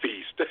the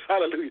feast.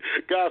 Hallelujah.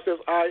 God says,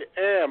 I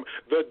am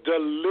the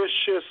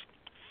delicious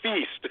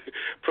feast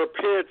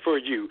prepared for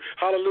you.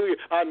 Hallelujah.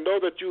 I know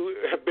that you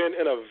have been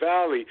in a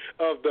valley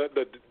of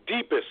the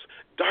deepest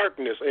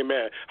darkness,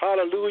 amen.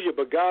 Hallelujah.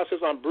 But God says,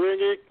 I'm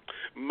bringing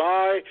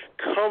my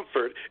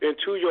comfort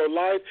into your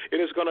life. It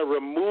is going to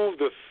remove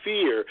the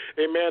fear,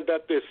 amen,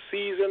 that this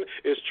season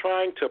is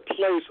trying to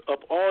place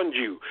upon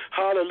you.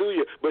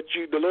 Hallelujah. But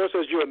the Lord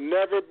says you'll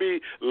never be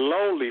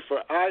lonely,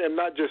 for I am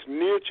not just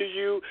near to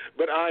you,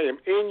 but I am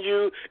in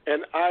you,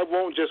 and I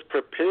won't just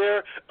prepare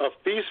a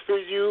feast for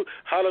you.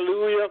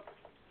 Hallelujah.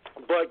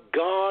 But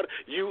God,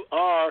 you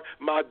are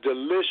my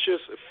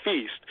delicious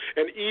feast.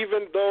 And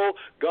even though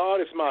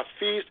God is my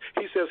feast,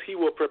 he says he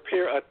will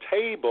prepare a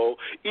table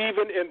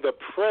even in the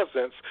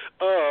presence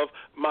of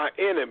my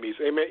enemies.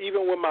 Amen.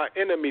 Even when my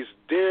enemies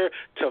dare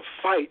to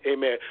fight,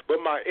 amen. But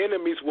my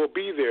enemies will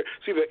be there.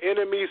 See, the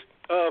enemies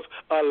of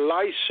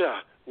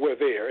Elisha were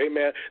there.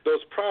 Amen.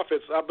 Those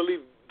prophets, I believe,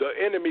 the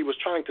enemy was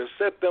trying to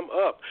set them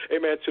up,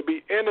 amen, to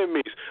be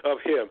enemies of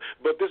him.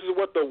 But this is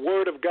what the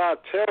Word of God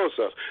tells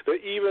us,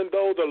 that even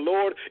though the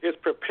Lord is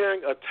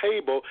preparing a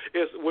table,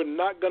 we're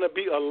not going to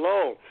be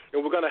alone. And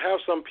we're going to have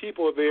some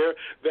people there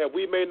that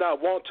we may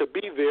not want to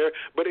be there,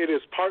 but it is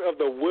part of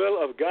the will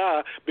of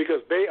God because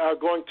they are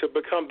going to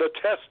become the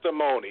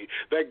testimony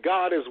that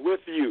God is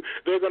with you.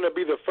 They're going to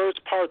be the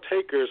first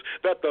partakers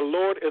that the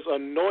Lord is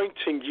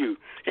anointing you.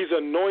 He's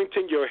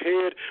anointing your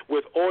head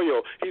with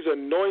oil. He's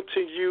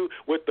anointing you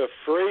with the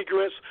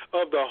fragrance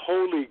of the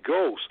Holy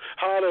Ghost.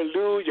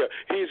 Hallelujah.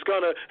 He's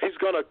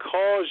gonna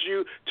cause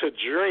you to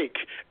drink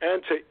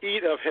and to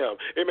eat of him.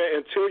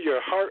 Amen. Until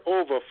your heart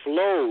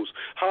overflows.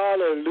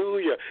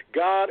 Hallelujah.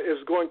 God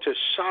is going to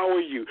shower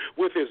you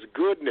with his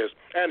goodness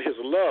and his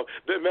love.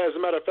 As a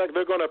matter of fact,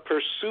 they're going to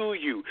pursue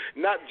you,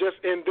 not just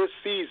in this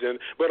season,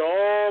 but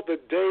all the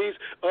days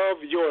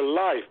of your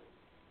life.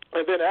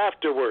 And then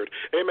afterward,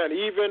 amen,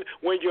 even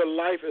when your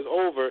life is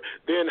over,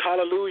 then,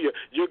 hallelujah,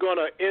 you're going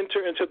to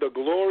enter into the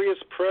glorious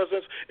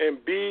presence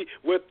and be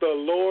with the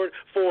Lord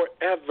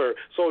forever.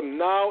 So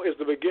now is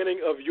the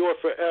beginning of your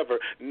forever.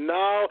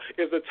 Now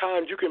is the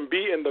time you can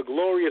be in the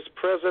glorious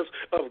presence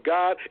of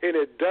God, and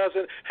it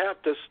doesn't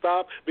have to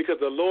stop because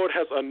the Lord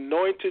has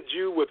anointed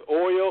you with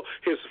oil.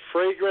 His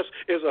fragrance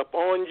is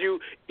upon you,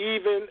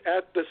 even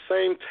at the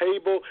same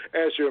table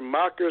as your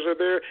mockers are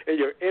there and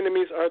your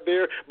enemies are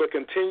there, but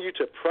continue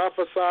to prophesy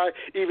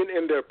even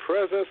in their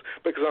presence,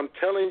 because I'm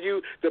telling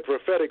you, the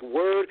prophetic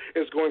word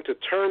is going to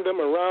turn them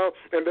around,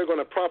 and they're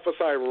going to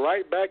prophesy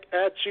right back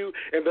at you,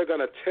 and they're going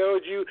to tell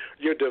you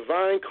your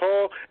divine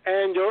call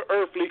and your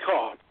earthly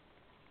call.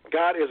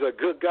 God is a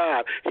good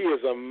God. He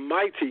is a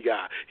mighty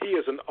God. He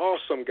is an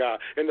awesome God.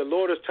 And the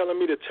Lord is telling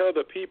me to tell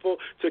the people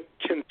to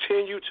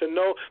continue to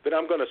know that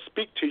I'm going to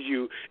speak to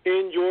you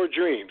in your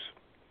dreams.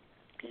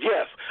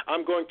 Yes,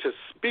 I'm going to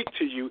speak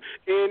to you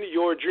in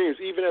your dreams,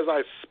 even as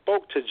I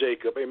spoke to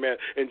Jacob, amen,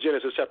 in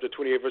Genesis chapter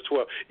 28, verse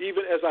 12.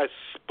 Even as I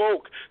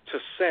spoke to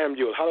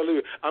Samuel,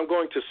 hallelujah, I'm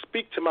going to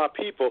speak to my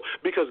people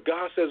because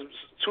God says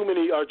too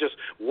many are just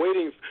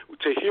waiting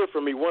to hear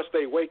from me once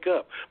they wake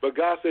up. But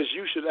God says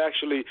you should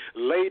actually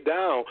lay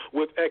down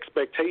with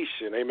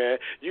expectation, amen.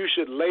 You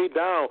should lay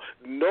down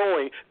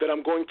knowing that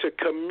I'm going to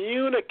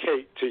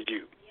communicate to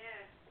you.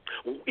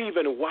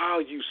 Even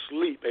while you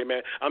sleep,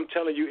 amen, I'm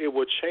telling you, it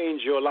will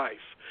change your life.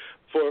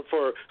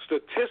 For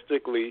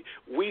statistically,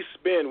 we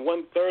spend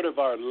 1/3 of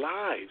our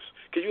lives.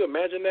 Can you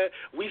imagine that?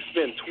 We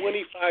spend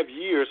 25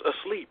 years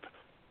asleep.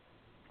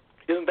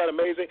 Isn't that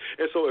amazing?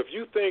 And so if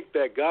you think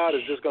that God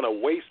is just going to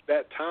waste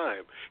that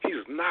time,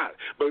 he's not.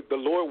 But the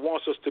Lord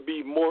wants us to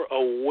be more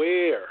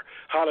aware.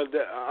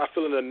 I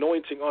feel an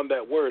anointing on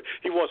that word.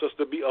 He wants us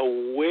to be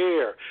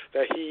aware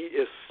that he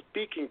is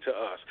speaking to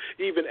us,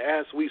 even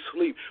as we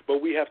sleep.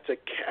 But we have to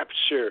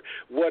capture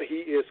what he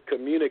is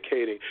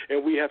communicating,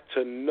 and we have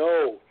to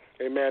know,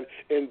 amen,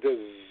 and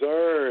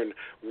discern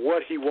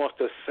what he wants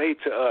to say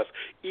to us,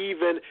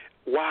 even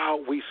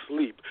while we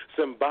sleep,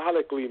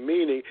 symbolically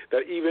meaning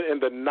that even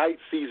in the night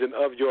season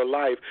of your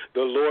life,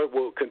 the Lord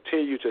will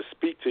continue to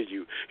speak to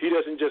you. He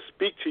doesn't just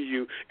speak to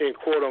you in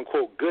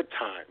quote-unquote good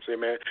times,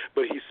 amen,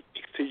 but he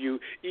speaks to you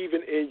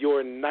even in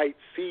your night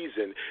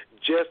season,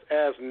 just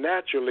as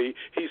naturally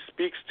he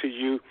speaks to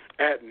you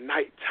at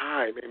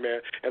nighttime,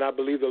 amen. And I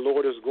believe the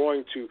Lord is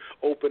going to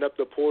open up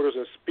the portals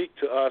and speak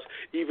to us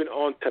even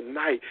on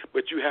tonight,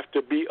 but you have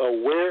to be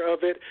aware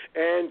of it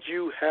and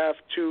you have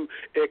to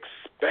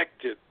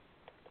expect it.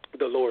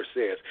 The Lord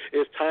says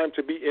it's time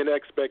to be in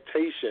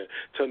expectation,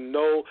 to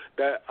know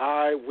that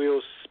I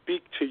will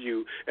speak to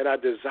you, and I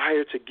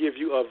desire to give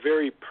you a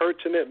very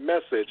pertinent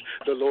message,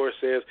 the Lord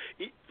says,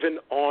 even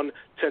on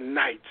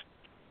tonight.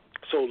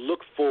 So look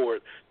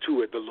forward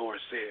to it, the Lord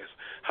says.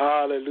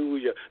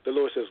 Hallelujah. The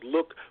Lord says,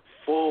 look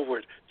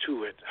forward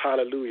to it.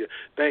 Hallelujah.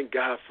 Thank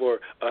God for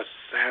a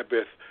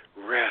Sabbath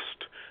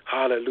rest.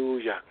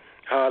 Hallelujah.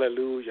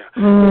 Hallelujah.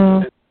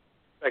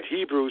 Like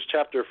Hebrews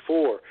chapter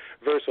 4,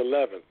 verse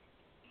 11.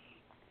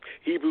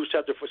 Hebrews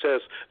chapter 4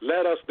 says,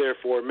 let us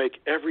therefore make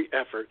every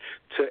effort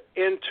to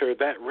enter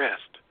that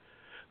rest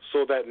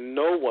so that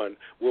no one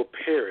will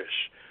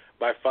perish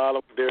by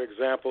following their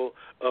example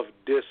of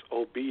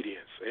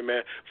disobedience.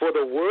 Amen. For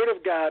the word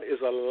of God is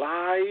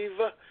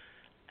alive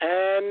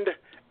and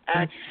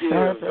active.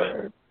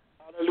 Sharper.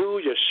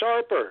 Hallelujah.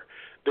 Sharper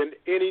than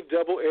any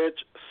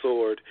double-edged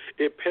sword.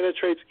 It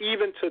penetrates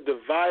even to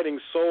dividing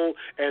soul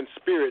and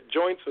spirit,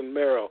 joints and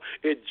marrow.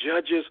 It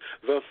judges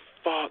the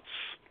thoughts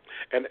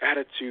and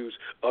attitudes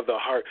of the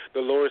heart. The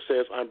Lord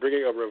says, I'm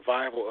bringing a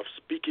revival of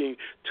speaking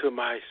to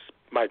my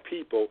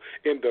people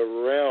in the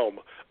realm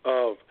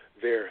of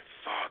their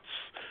thoughts.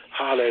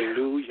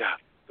 Hallelujah.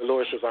 The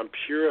Lord says, I'm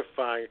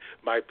purifying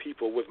my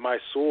people with my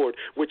sword,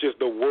 which is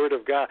the word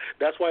of God.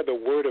 That's why the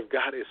word of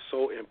God is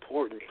so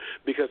important,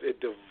 because it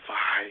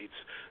divides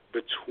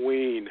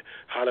between,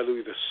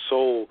 hallelujah, the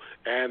soul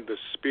and the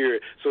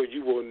spirit. So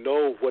you will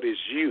know what is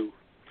you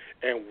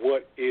and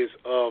what is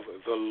of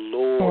the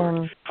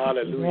Lord.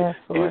 Hallelujah. Yes,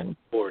 Lord. His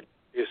word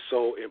is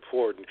so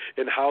important,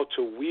 and how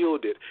to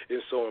wield it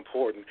is so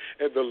important.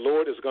 And the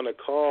Lord is going to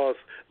cause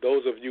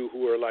those of you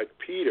who are like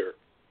Peter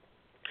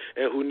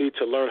and who need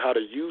to learn how to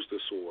use the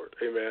sword.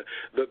 Amen.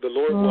 The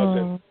Lord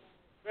wasn't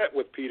met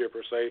with Peter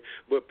per se,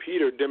 but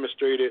Peter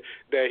demonstrated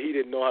that he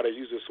didn't know how to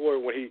use the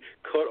sword when he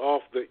cut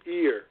off the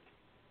ear,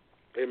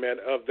 amen,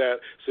 of that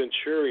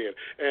centurion.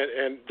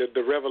 And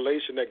the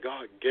revelation that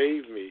God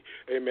gave me,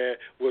 amen,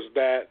 was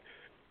that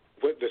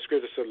what the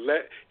scripture said,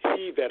 let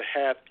he that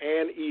hath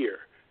an ear,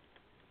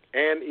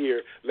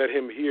 let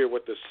him hear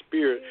what the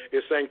Spirit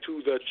is saying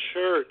to the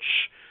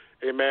church.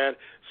 Amen.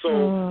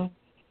 So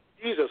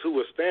Jesus, who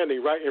was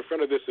standing right in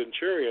front of this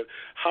centurion,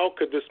 how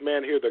could this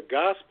man hear the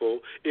gospel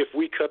if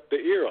we cut the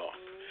ear off?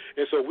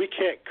 And so we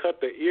can't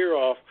cut the ear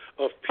off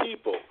of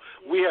people.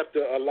 We have to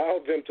allow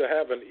them to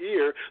have an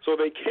ear so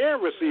they can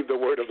receive the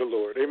word of the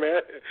Lord.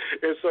 Amen.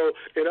 And so,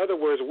 in other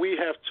words, we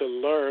have to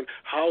learn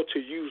how to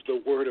use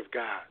the word of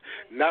God,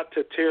 not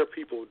to tear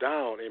people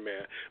down,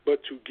 amen,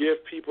 but to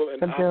give people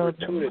an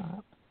opportunity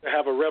to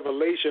have a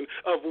revelation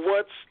of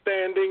what's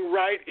standing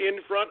right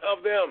in front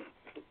of them.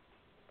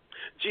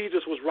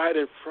 Jesus was right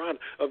in front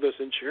of the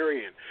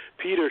centurion.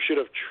 Peter should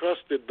have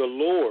trusted the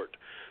Lord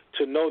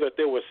to know that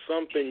there was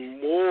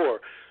something more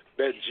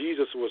that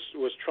Jesus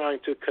was trying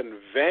to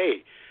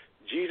convey.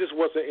 Jesus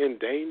wasn't in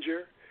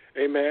danger,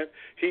 amen.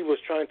 He was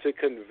trying to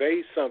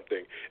convey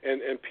something,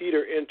 and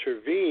Peter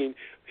intervened.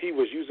 He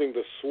was using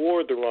the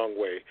sword the wrong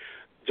way,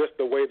 just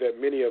the way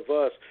that many of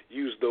us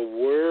use the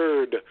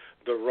word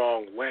the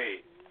wrong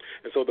way.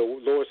 And so the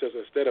Lord says,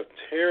 instead of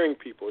tearing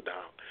people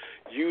down,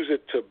 use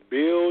it to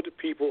build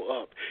people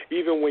up,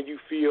 even when you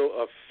feel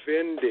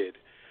offended.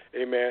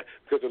 Amen.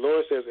 Because the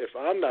Lord says, if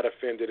I'm not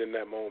offended in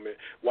that moment,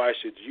 why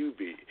should you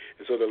be?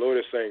 And so the Lord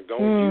is saying,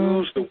 don't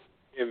use the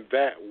in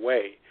that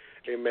way.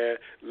 Amen.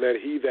 Let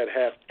he that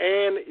hath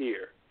an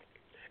ear.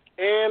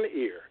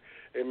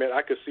 Amen.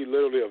 I could see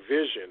literally a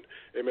vision,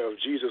 amen, of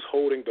Jesus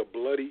holding the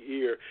bloody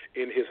ear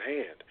in his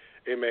hand.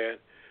 Amen.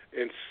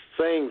 And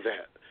saying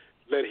that.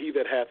 Let he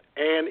that hath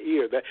an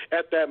ear. That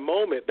at that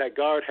moment, that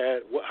guard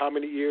had how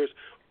many ears?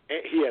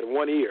 He had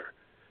one ear.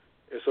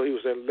 And so he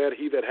was saying, let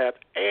he that hath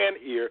an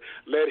ear,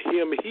 let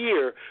him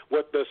hear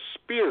what the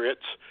Spirit,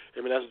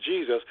 I mean, that's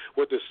Jesus,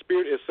 what the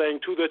Spirit is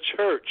saying to the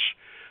church.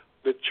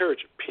 The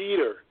church,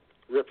 Peter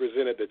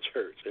represented the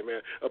church,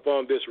 amen,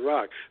 upon this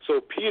rock.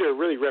 So Peter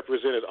really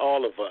represented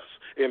all of us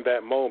in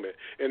that moment,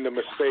 in the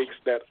mistakes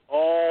that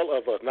all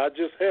of us, not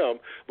just him,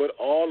 but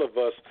all of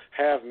us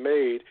have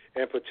made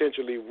and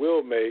potentially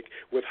will make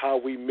with how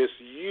we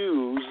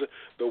misuse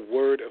the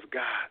Word of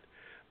God.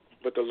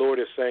 But the Lord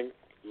is saying,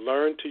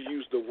 learn to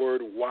use the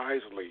word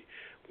wisely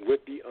with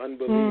the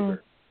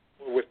unbeliever,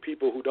 or with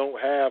people who don't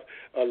have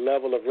a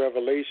level of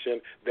revelation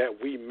that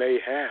we may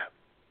have.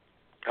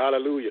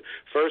 Hallelujah.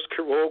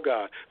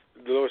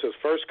 The Lord says,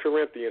 1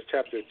 Corinthians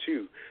chapter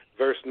 2,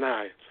 verse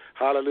 9.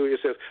 Hallelujah. It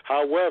says,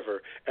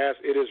 however, as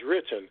it is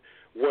written,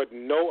 what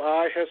no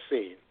eye has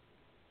seen,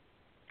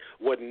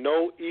 what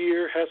no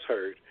ear has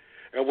heard,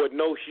 and what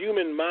no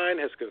human mind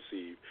has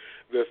conceived,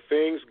 the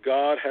things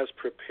God has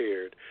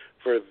prepared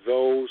for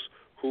those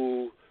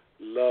who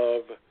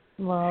love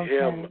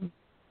him.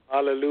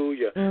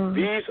 Hallelujah.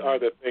 These are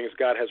the things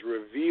God has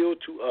revealed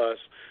to us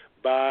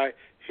by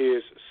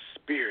his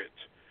Spirit.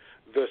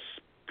 The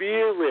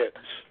Spirit.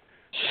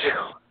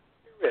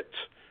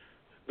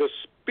 The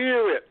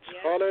Spirit,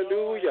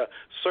 hallelujah,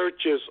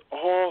 searches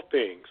all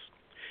things,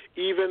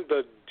 even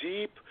the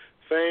deep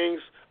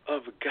things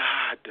of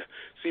God.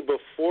 See,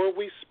 before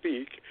we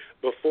speak,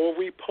 before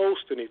we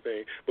post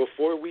anything,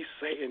 before we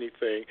say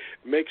anything,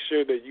 make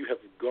sure that you have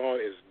gone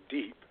as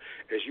deep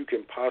as you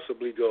can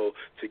possibly go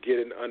to get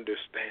an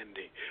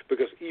understanding.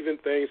 Because even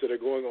things that are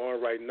going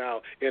on right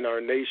now in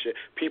our nation,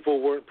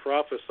 people weren't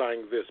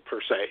prophesying this per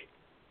se.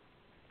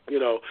 You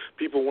know,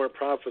 people weren't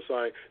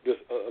prophesying this,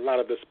 a lot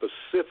of the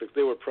specifics.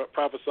 They were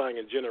prophesying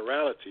in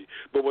generality.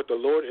 But what the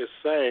Lord is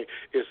saying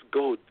is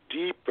go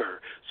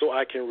deeper so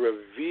I can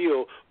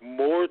reveal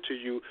more to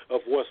you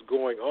of what's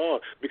going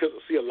on. Because,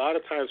 see, a lot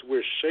of times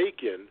we're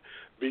shaken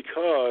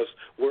because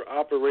we're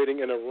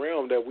operating in a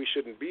realm that we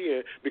shouldn't be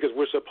in, because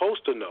we're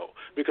supposed to know.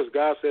 Because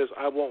God says,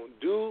 I won't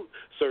do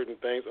certain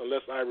things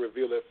unless I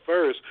reveal it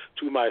first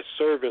to my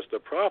servants, the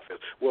prophets.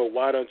 Well,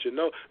 why don't you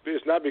know?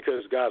 It's not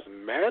because God's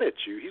mad at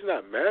you. He's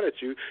not mad at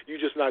you. You're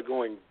just not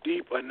going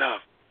deep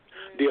enough.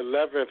 The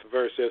 11th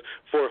verse says,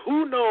 for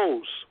who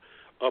knows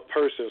a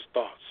person's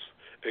thoughts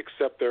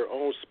except their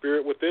own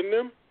spirit within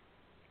them?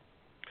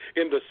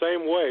 In the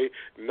same way,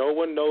 no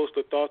one knows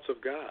the thoughts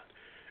of God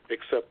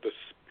except the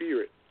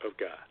Spirit of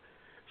God.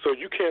 So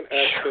you can't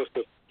access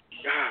the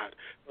God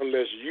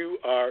unless you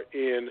are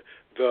in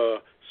the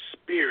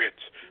Spirit.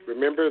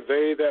 Remember,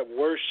 they that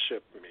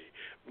worship me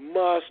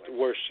must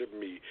worship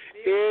me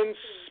in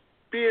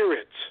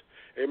spirit.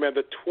 Amen.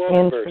 The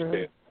 12th verse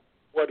says,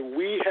 what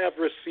we have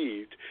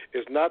received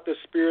is not the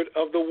spirit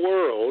of the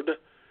world,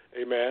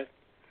 amen,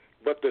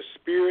 but the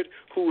Spirit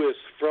who is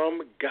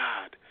from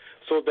God,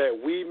 so that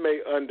we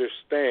may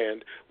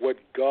understand what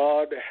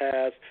God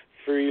has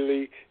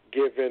freely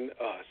given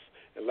us.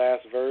 The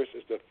last verse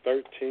is the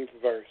 13th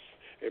verse,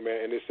 amen,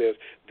 and it says,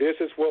 this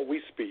is what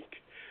we speak,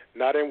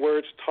 not in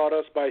words taught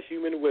us by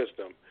human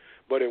wisdom,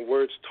 but in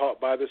words taught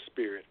by the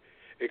Spirit,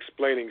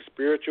 explaining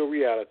spiritual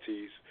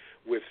realities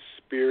with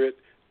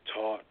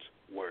Spirit-taught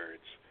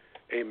words.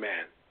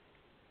 Amen.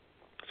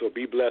 So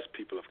be blessed,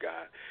 people of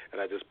God. And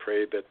I just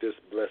pray that this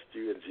blessed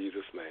you in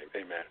Jesus' name.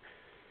 Amen.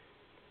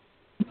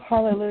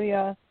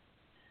 Hallelujah.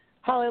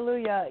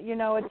 Hallelujah. You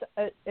know,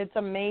 it's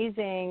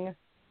amazing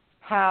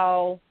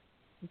how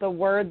the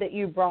word that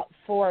you brought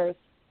forth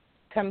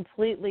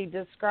completely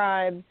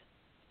describes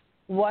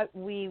what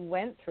we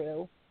went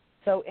through.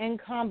 So in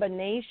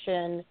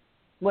combination,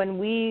 when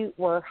we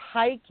were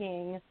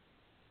hiking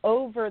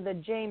over the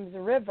James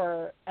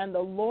River, and the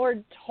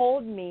Lord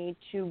told me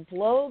to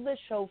blow the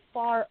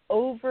shofar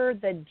over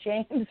the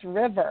James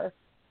River.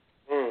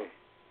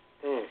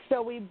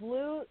 So we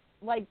blew,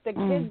 like the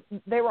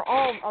kids, they were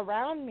all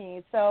around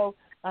me. So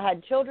I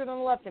had children on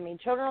the left of me,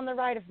 children on the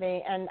right of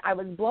me, and I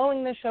was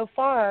blowing the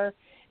shofar,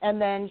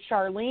 and then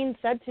Charlene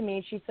said to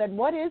me, she said,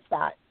 what is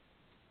that?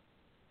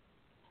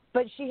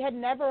 But she had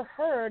never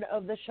heard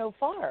of the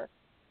shofar.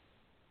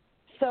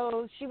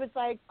 So she was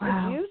like,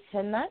 could you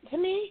send that to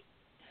me?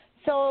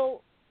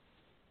 So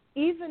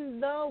even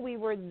though we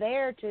were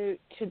there to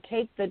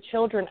take the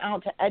children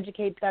out to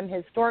educate them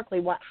historically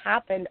what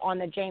happened on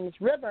the James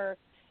River,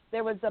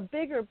 there was a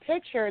bigger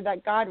picture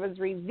that God was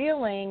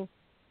revealing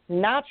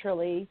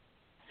naturally,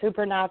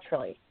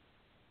 supernaturally.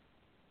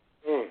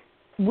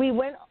 We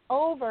went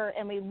over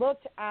and we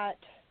looked at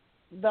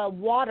the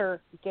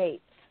water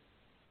gates.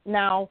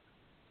 Now,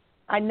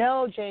 I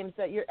know, James,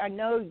 that you're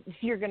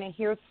going to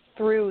hear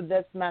through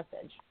this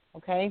message,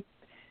 okay?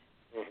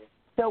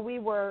 So we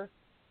were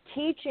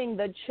teaching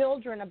the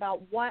children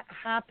about what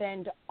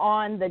happened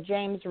on the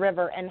James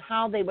River and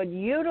how they would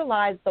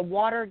utilize the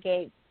water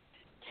gates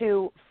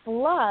to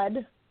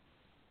flood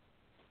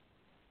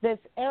this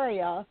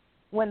area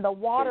when the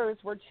waters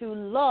were too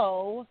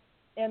low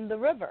in the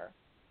river.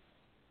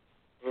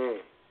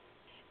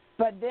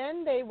 But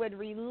then they would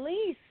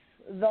release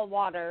the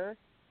water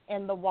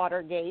in the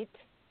water gate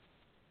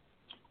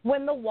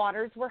when the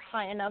waters were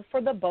high enough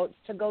for the boats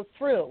to go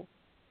through.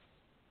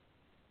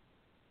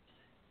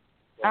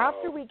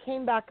 After we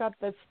came back up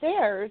the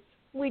stairs,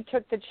 we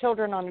took the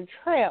children on a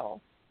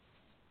trail,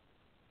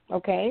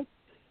 okay?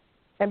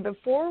 And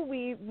before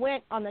we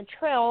went on the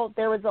trail,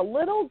 there was a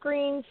little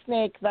green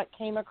snake that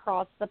came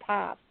across the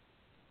path.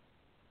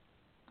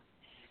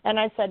 And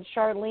I said,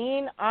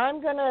 Charlene,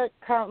 I'm going to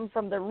come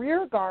from the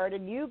rear guard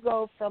and you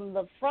go from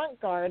the front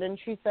guard. And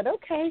she said,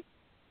 okay.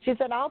 She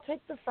said, I'll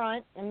take the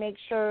front and make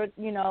sure,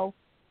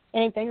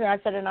 anything. And I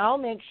said, and I'll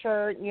make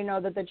sure,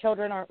 that the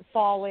children aren't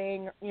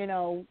falling,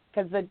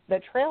 because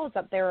the trails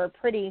up there are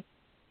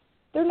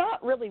they're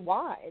not really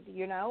wide,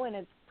 and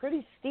it's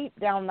pretty steep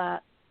down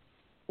that,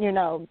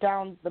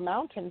 down the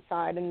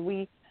mountainside. And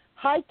we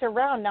hiked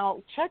around.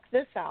 Now, check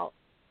this out.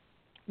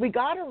 We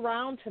got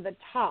around to the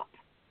top,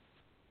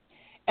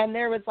 and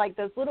there was like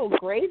this little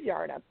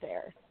graveyard up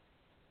there.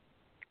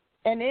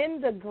 And in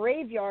the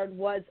graveyard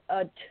was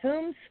a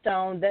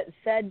tombstone that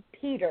said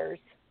Peter's.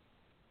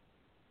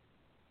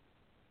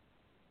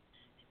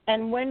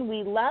 And when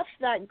we left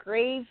that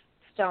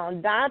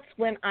gravestone, that's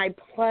when I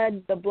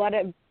pled the blood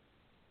of...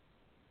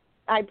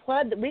 I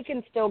pled that we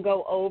can still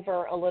go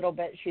over a little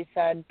bit, she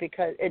said,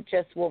 because it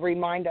just will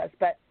remind us.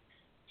 But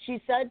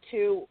she said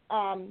to...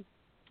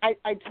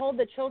 I told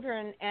the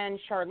children and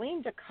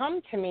Charlene to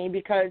come to me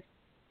because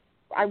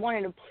I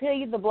wanted to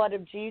plead the blood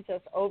of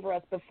Jesus over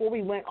us before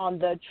we went on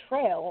the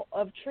trail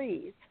of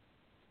trees.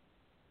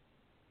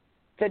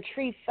 The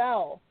tree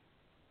fell,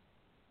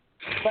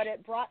 but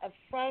it brought a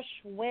fresh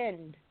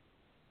wind.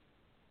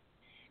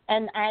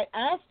 And I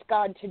asked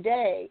God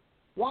today,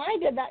 why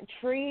did that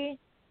tree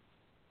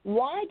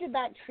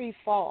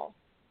fall?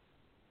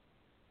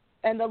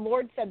 And the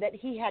Lord said that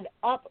he had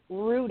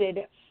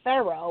uprooted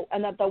Pharaoh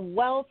and that the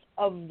wealth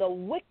of the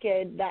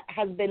wicked that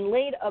has been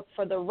laid up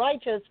for the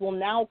righteous will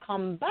now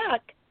come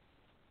back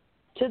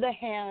to the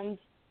hands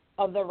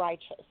of the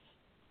righteous.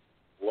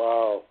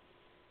 Wow.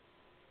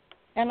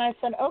 And I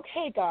said,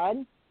 okay,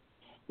 God.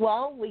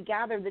 Well, we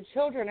gathered the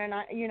children, and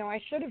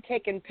I should have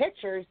taken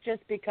pictures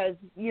just because,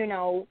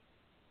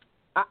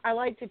 I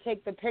like to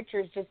take the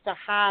pictures just to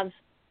have.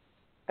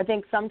 I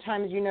think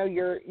sometimes,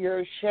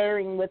 you're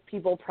sharing with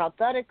people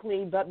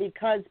prophetically, but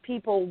because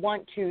people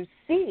want to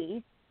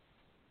see,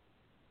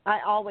 I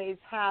always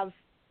have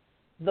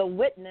the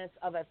witness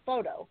of a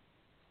photo.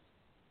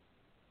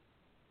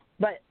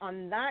 But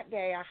on that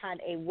day, I had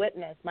a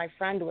witness. My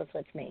friend was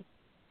with me.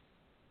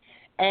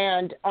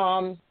 And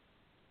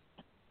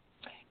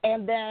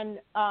then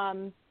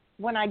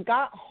when I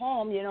got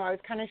home, you know, I was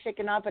kind of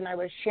shaken up, and I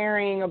was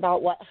sharing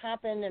about what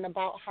happened and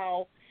about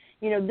how,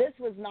 you know, this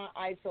was not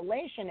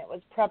isolation, it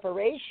was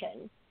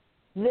preparation.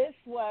 This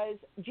was,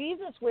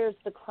 Jesus wears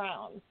the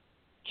crown.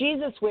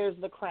 Jesus wears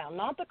the crown,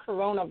 not the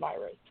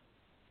coronavirus.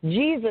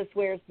 Jesus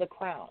wears the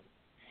crown.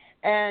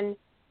 And,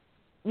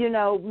 you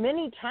know,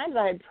 many times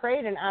I had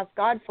prayed and asked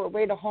God for a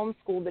way to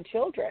homeschool the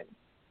children.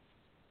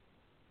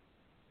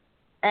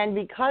 And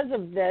because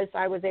of this,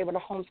 I was able to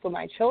homeschool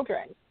my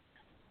children.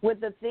 With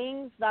the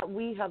things that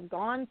we have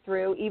gone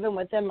through, even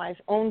within my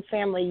own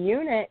family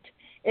unit,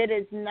 it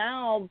has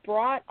now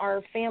brought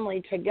our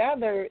family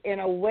together in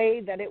a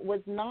way that it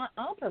was not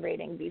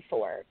operating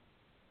before.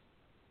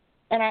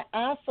 And I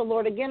asked the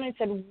Lord again, I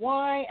said,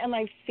 why am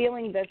I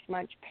feeling this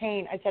much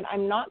pain? I said,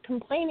 I'm not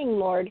complaining,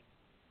 Lord,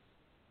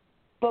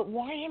 but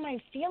why am I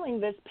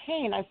feeling this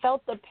pain? I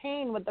felt the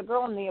pain with the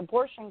girl in the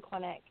abortion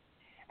clinic,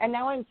 and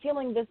now I'm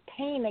feeling this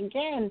pain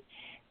again.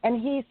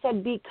 And he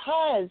said,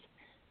 because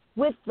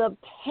with the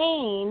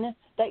pain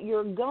that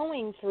you're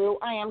going through,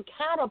 I am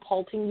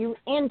catapulting you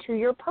into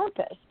your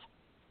purpose.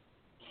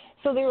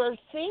 So there are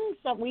things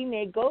that we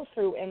may go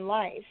through in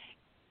life,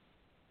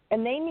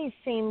 and they may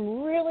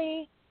seem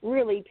really,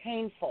 really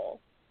painful.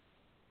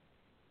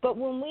 But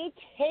when we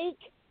take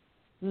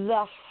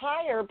the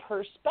higher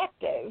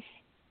perspective,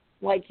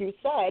 like you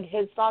said,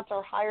 his thoughts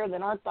are higher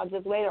than our thoughts,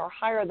 his ways are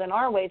higher than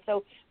our ways.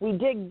 So we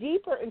dig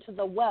deeper into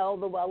the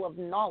well of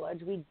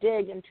knowledge. We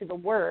dig into the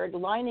word,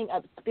 lining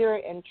up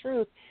spirit and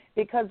truth,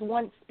 because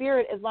once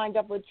spirit is lined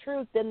up with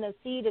truth, then the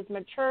seed is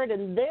matured,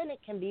 and then it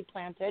can be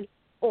planted,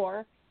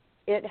 or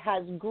it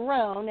has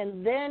grown,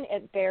 and then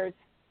it bears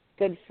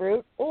good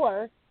fruit,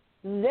 or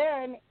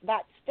then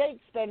that steak's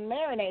been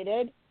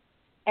marinated,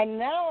 and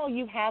now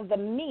you have the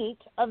meat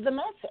of the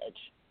message,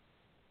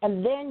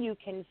 and then you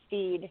can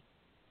feed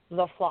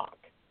the flock.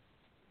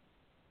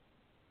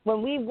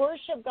 When we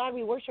worship God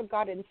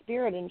in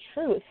spirit and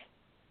truth.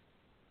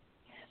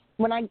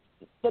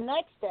 The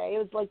next day, it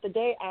was like the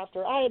day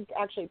after, I had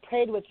actually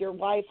prayed with your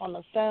wife on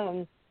the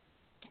phone,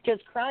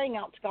 just crying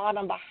out to God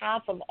on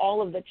behalf of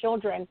all of the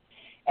children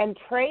and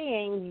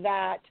praying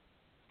that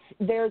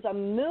there's a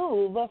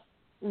move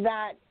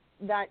that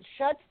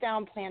shuts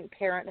down Planned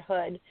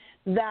Parenthood,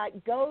 that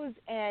goes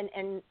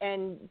and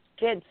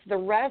gets the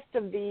rest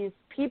of these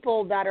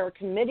people that are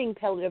committing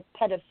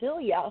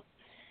pedophilia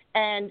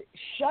and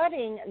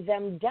shutting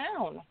them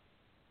down.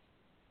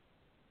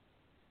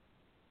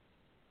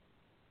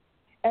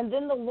 And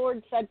then the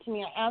Lord said to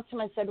me, I asked him,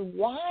 I said,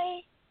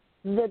 why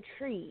the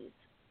trees?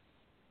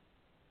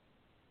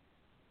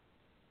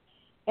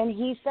 And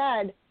he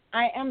said,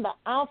 I am the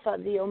Alpha,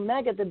 the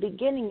Omega, the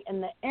beginning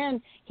and the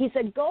end. He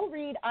said, go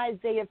read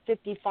Isaiah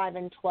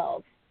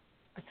 55:12.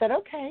 I said,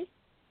 okay.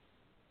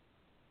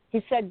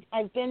 He said,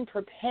 I've been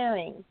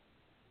preparing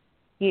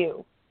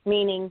you,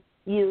 meaning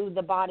you,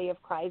 the body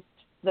of Christ,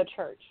 the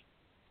church.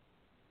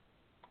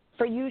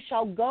 For you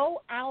shall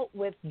go out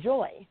with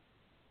joy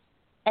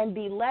and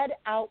be led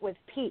out with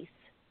peace.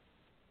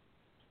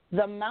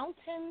 The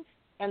mountains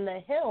and the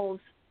hills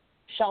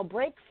shall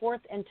break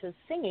forth into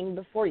singing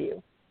before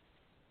you,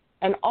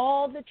 and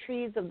all the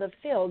trees of the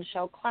field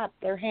shall clap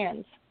their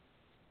hands.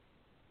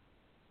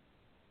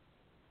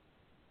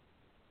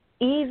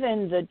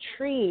 Even the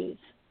trees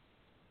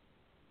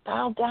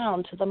bow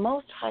down to the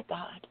Most High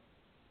God.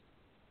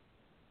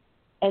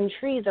 And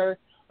trees are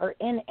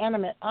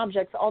inanimate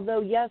objects,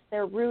 although, yes,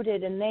 they're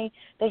rooted and they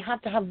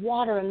have to have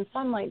water and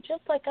sunlight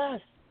just like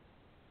us.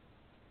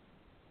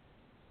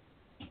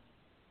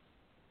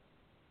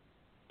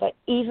 But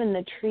even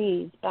the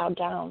trees bow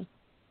down.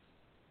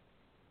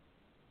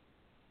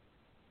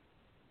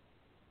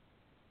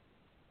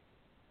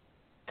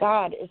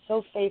 God is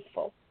so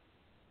faithful.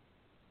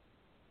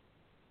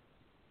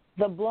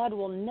 The blood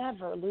will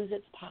never lose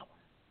its power.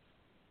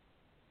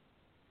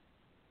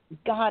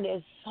 God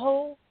is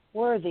so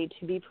worthy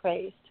to be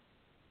praised.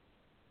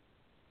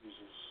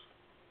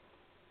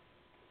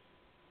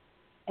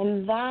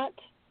 And that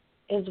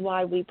is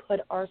why we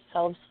put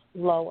ourselves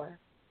lower,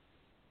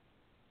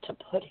 to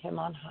put him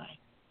on high.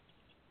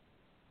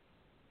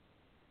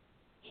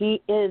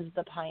 He is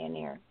the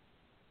pioneer.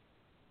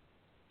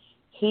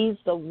 He's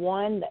the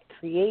one that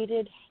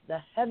created the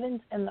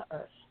heavens and the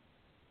earth.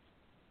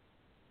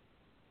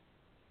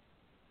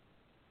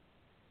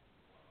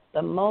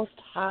 The Most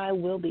High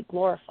will be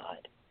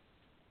glorified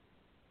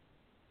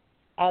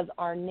as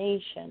our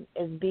nation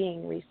is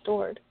being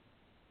restored.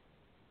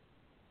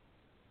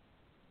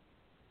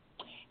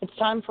 It's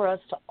time for us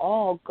to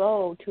all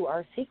go to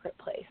our secret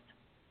place.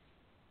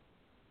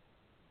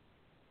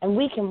 And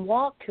we can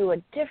walk to a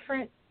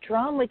different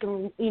drum. We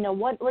can,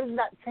 what is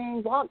that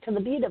saying? Walk to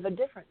the beat of a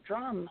different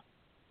drum.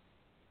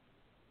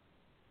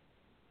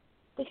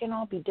 We can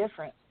all be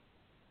different.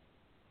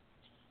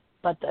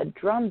 But the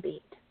drum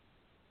beat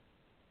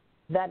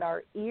that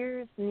our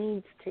ears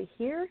needs to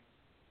hear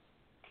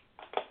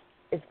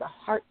is the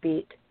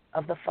heartbeat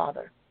of the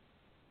Father.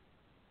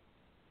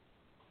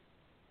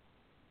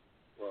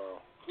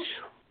 Wow.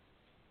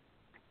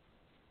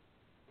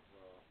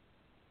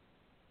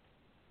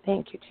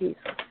 Thank you, Jesus.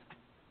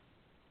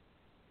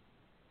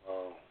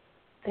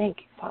 Thank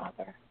you,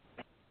 Father.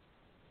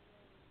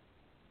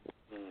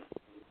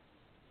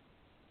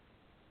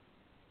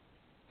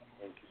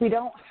 We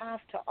don't have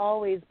to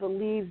always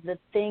believe the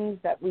things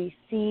that we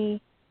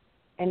see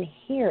and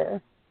hear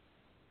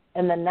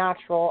in the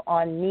natural,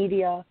 on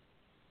media,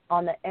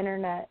 on the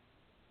internet,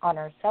 on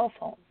our cell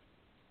phones.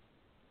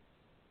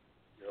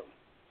 Yep.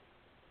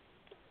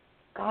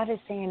 God is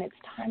saying it's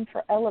time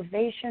for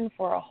elevation,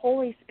 for a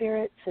Holy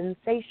Spirit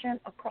sensation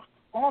across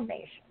all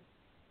nations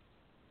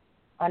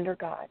under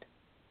God.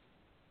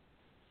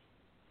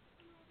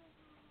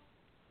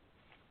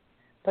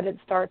 But it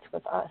starts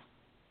with us.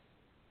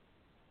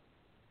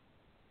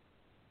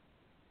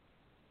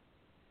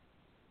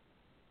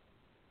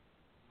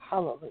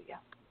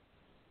 Hallelujah.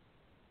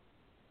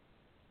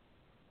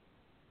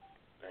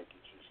 Thank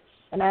you, Jesus.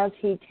 And as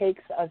he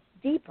takes us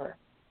deeper,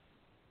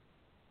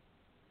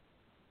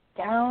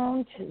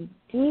 down to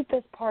the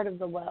deepest part of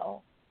the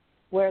well,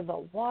 where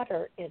the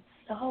water is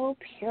so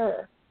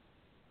pure,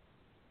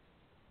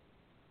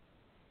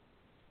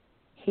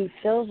 he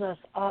fills us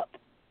up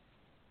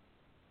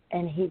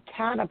and he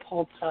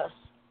catapults us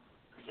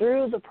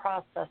through the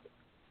process,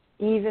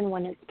 even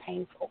when it's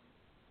painful,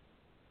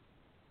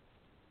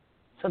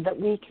 so that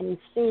we can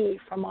see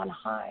from on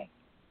high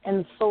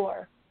and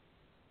soar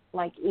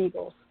like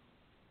eagles.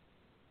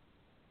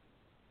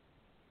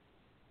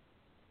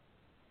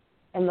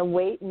 And the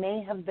wait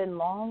may have been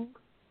long,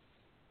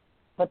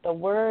 but the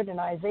word in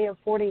Isaiah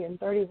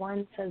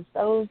 40:31 says,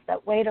 those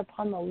that wait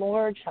upon the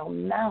Lord shall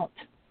mount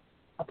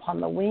upon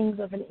the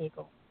wings of an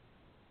eagle.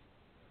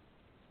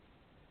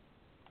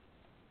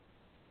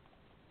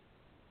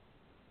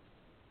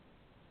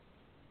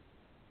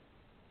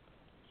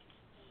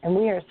 And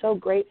we are so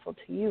grateful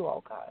to you,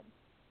 oh God.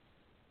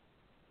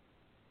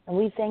 And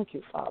we thank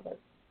you, Father,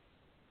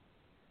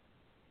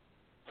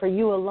 for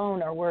you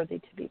alone are worthy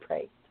to be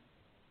praised.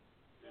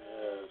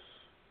 Yes.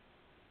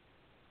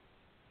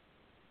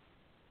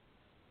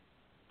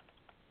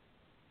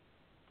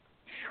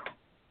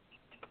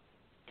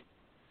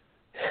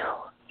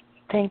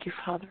 Thank you,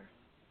 Father.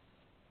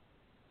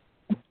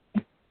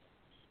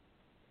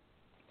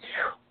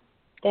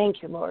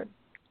 Thank you, Lord.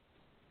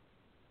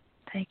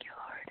 Thank you, Lord.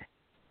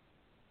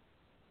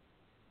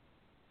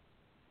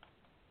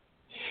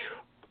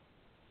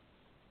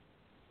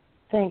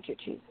 Thank you,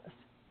 Jesus.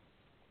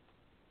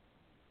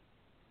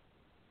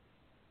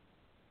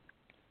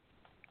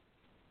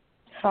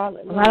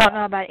 Hallelujah. Well, I don't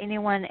know about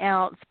anyone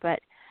else, but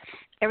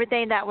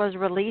everything that was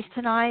released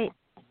tonight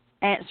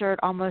answered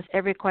almost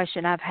every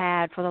question I've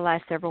had for the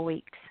last several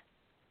weeks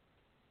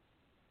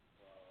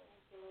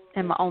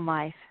in my own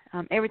life.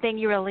 Everything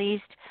you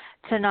released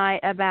tonight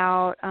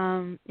about,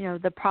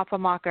 the prophet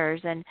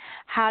mockers and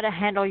how to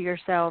handle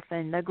yourself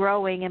and the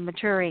growing and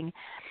maturing,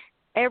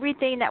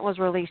 everything that was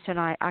released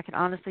tonight, I can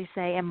honestly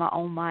say in my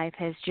own life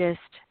has just,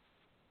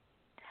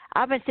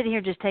 I've been sitting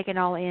here just taking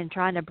all in,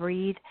 trying to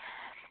breathe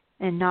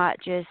and not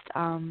just,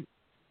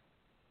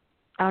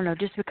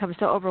 just become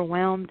so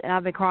overwhelmed. And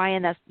I've been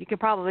crying. You can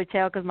probably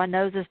tell because my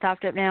nose is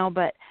stopped up now.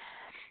 But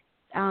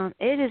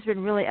it has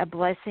been really a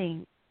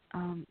blessing.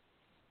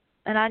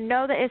 And I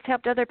know that it's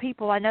helped other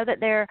people. I know that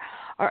there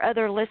are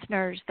other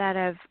listeners that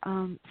have,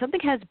 something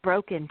has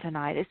broken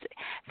tonight.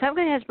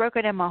 Something has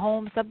broken in my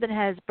home. Something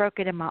has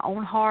broken in my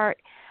own heart.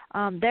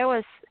 There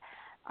was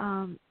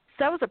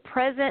a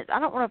presence. I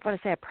don't know if I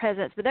want to say a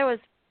presence, but there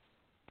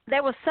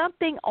was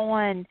something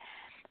on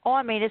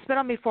me, and it's been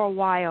on me for a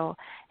while.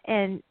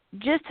 And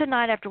just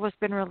tonight, after what's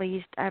been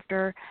released,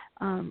 after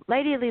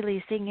Lady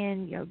Lily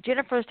singing,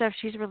 Jennifer stuff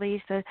she's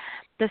released, the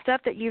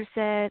stuff that you've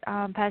said,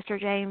 Pastor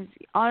James,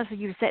 honestly,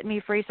 you've set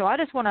me free. So I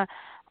just want to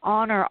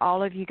honor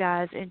all of you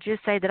guys and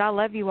just say that I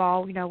love you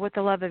all, with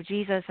the love of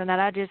Jesus, and that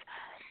I just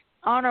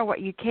honor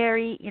what you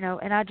carry,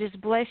 and I just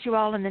bless you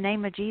all in the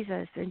name of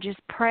Jesus, and just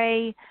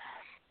pray,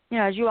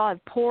 as you all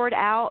have poured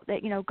out,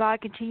 that,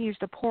 God continues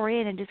to pour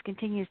in and just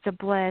continues to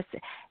bless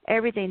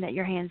everything that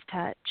your hands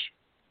touch,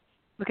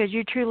 because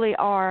you truly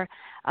are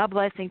a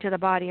blessing to the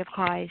body of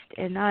Christ,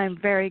 and I am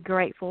very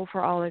grateful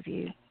for all of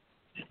you.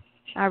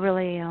 I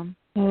really am.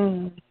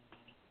 Mm.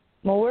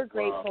 Well, we're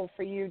grateful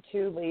for you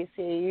too,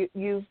 Leci.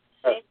 You've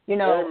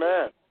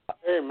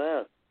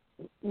Amen.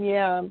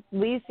 Yeah,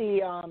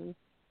 Leci,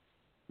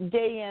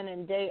 day in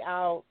and day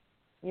out,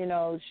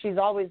 she's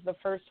always the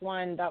first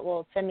one that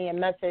will send me a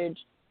message.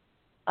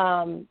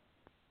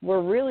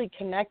 We're really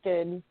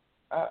connected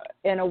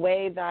in a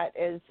way that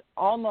is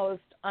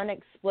almost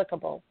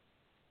inexplicable.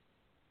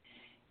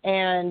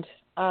 And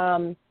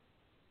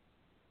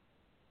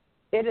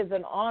it is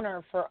an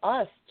honor for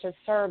us to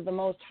serve the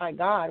Most High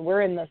God.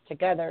 We're in this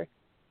together.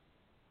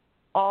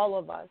 All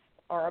of us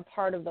are a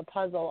part of the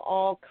puzzle,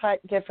 all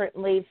cut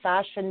differently,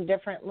 fashioned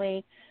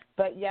differently,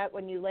 but yet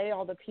when you lay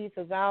all the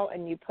pieces out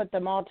and you put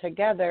them all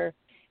together,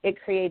 it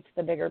creates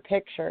the bigger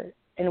picture.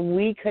 And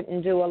we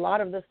couldn't do a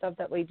lot of the stuff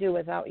that we do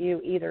without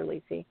you either,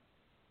 Leci.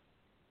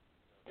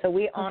 So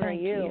we honor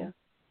you,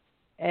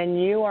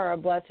 and you are a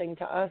blessing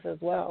to us as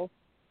well.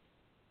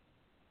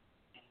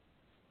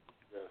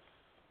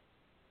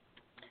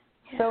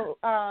 So,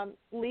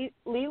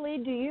 Lily,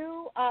 do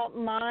you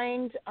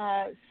mind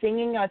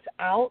singing us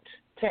out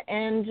to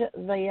end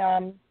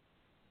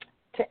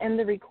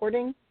the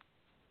recording?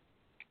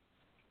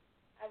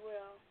 I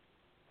will.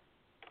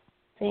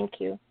 Thank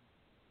you.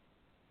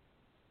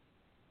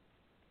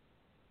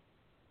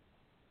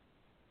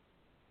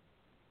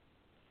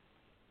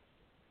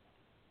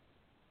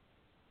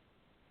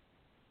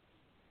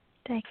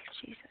 Thank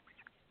you, Jesus.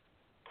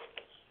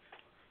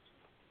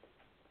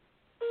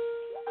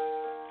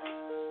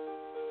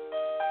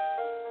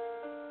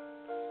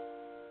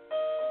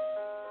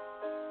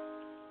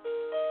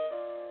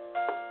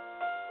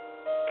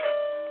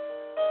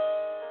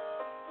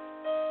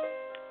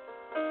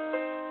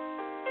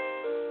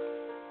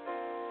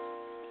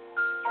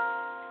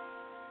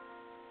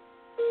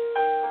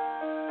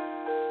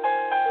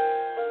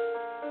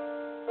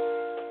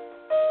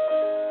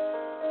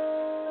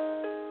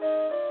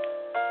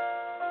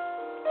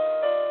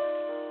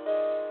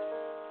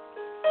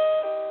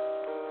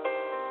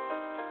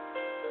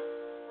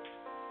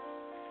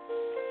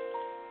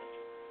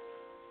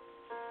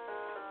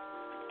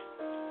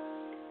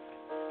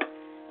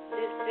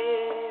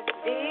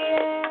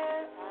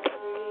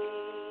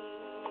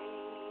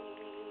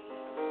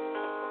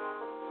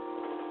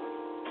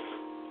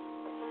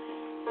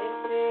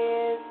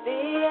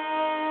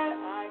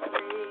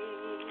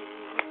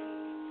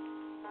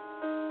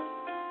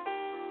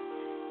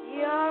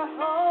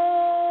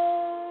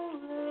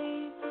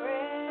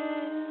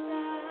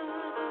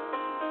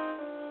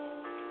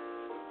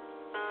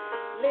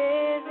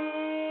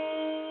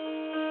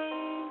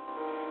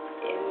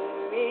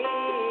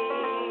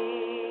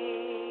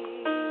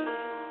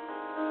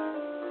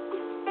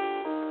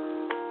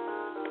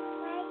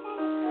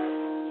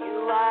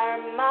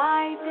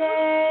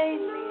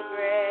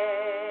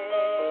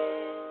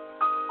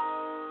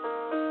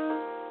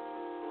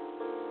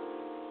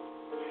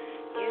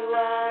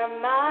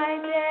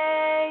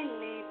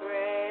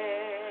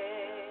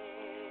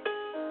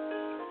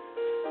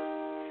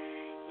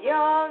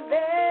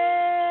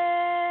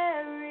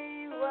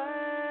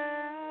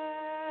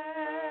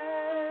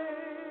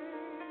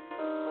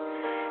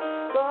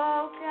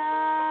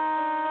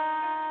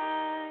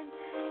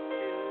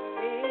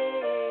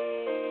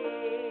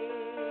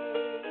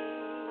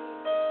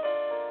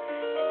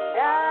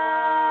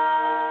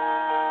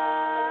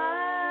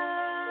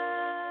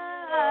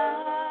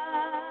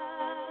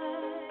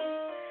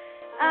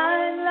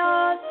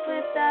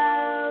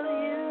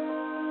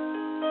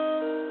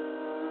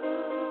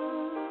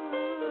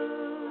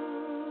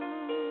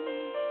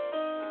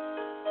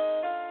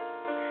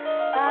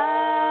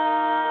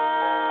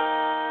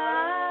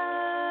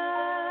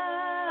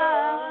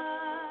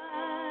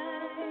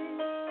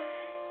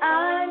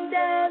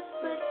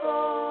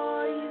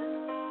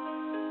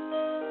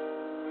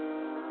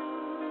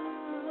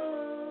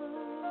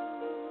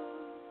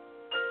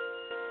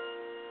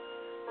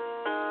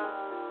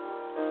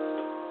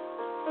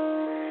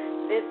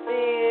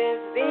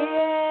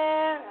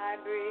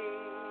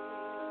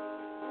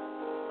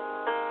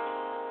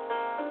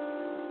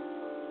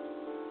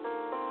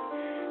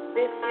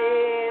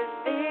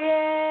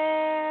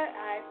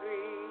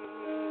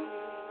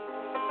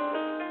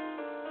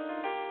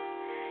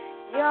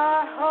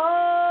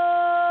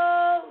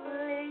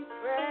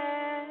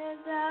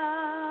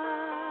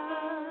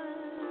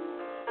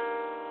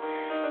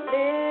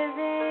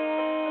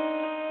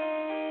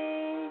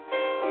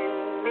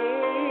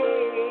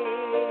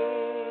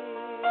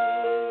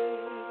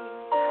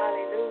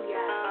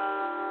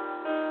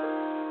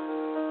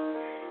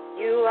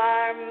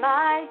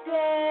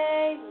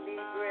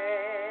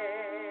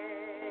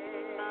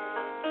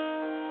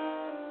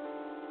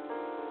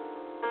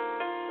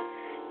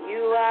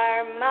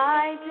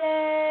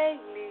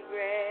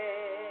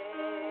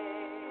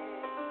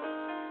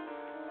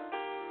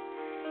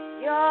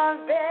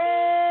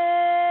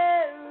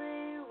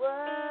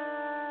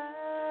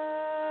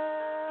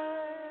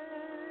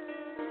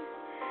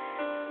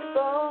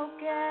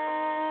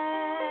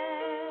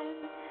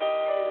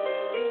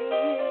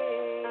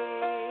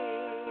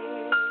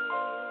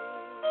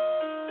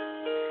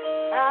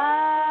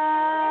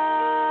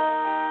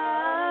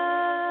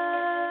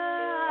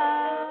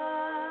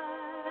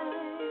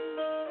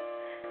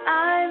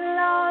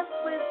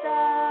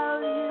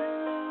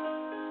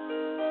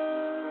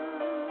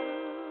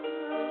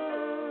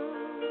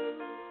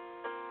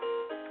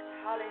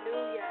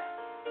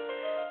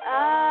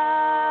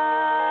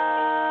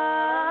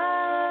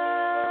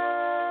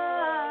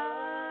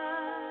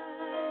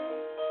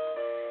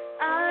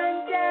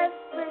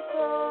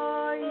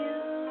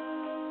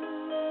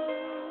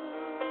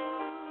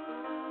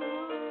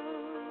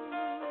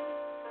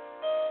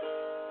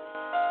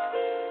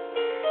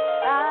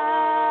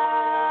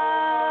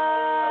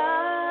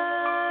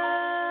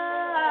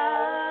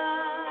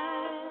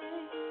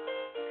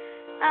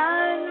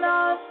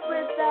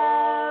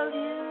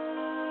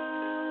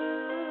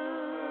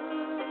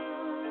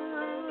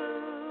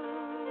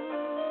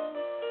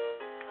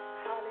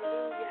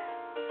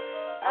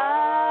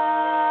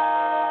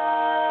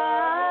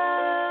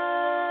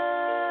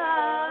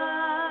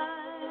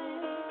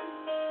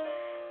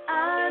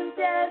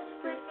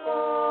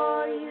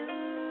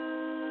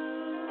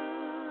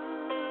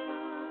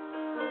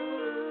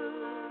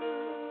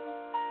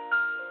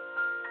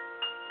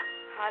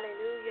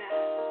 Hallelujah.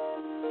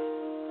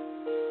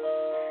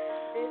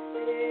 This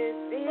is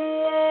the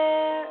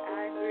air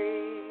I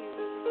breathe.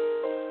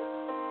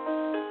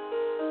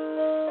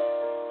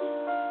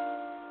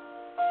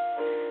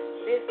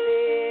 This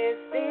is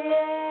the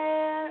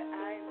air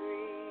I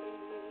breathe.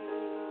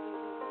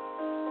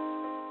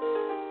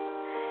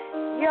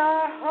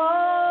 Your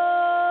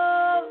holy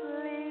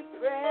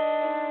presence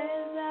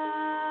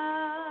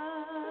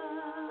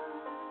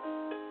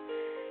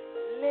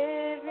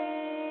living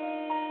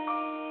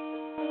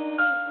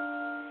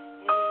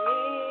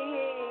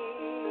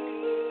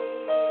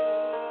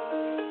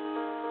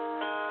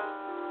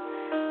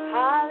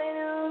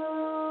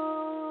hallelujah.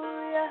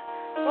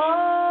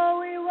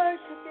 Oh, we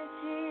worship you,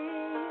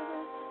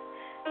 Jesus.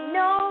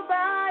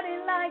 Nobody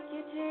like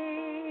you,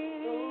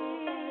 Jesus.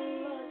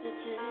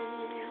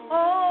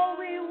 Oh,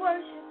 we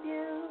worship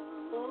you.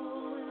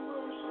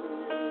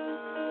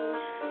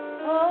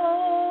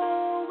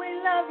 Oh, we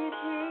love you,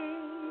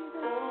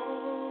 Jesus.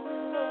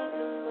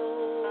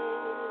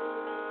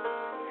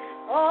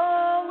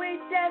 Oh, we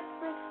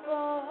desperate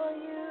for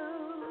you.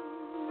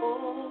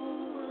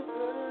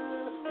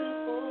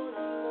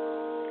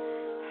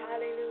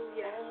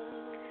 Hallelujah.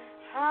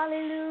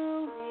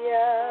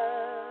 Hallelujah.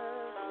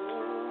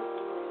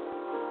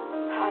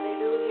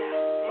 Hallelujah.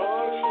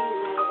 Thank you,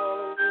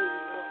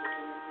 Jesus.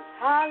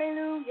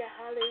 Hallelujah.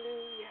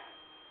 Hallelujah.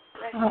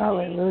 Bless you,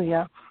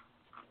 Hallelujah.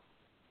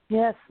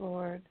 Yes,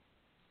 Lord.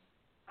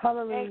 Thank you.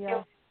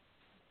 Hallelujah.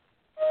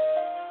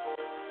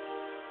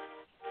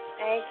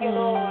 Thank you,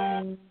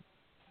 Lord.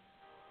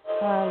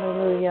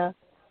 Hallelujah.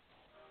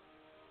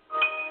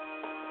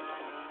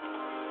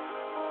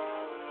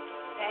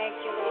 Thank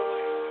you, Lord.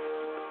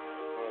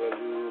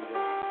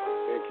 Hallelujah.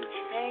 Thank you,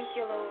 Jesus. Thank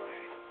you, Lord.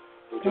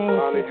 We just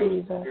Thank honor you, you,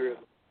 Jesus. Spirit.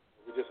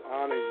 We just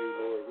honor you,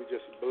 Lord. We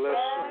just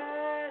bless you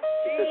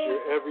because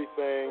you're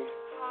everything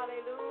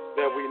Hallelujah.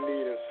 that we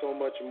need and so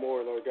much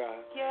more, Lord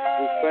God.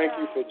 Yes. We thank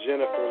you for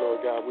Jennifer,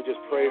 Lord God. We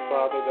just pray,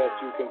 Father, that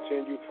you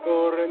continue to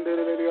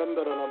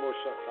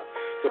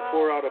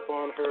pour out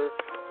upon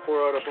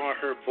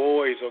her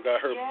boys, oh God,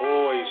 her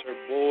boys,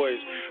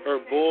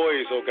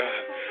 oh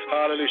God.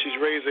 Hallelujah. She's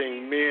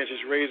raising men.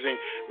 She's raising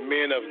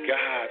men of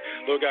God.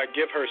 Lord God,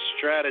 give her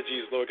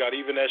strategies, Lord God,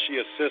 even as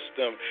she assists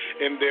them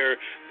in their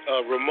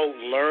remote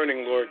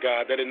learning, Lord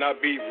God, that it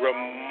not be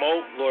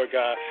remote, Lord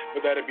God,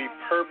 but that it be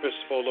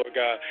purposeful, Lord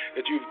God,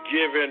 that you've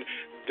given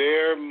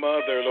their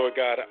mother, Lord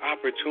God, an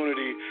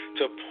opportunity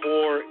to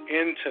pour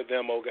into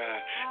them, oh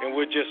God. And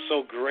we're just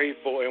so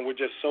grateful and we're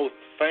just so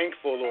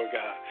thankful, Lord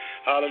God.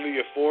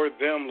 Hallelujah, for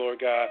them, Lord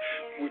God.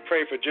 We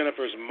pray for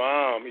Jennifer's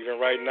mom, even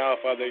right now,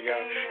 Father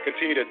God.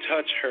 Continue to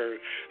touch her,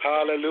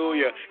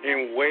 hallelujah,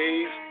 in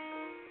ways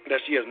that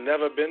she has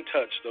never been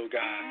touched, oh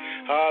God.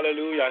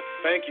 Hallelujah. I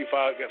thank you,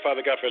 Father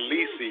God, for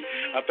Leci.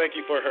 I thank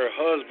you for her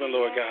husband,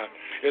 Lord God,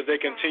 as they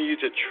continue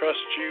to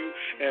trust you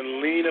and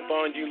lean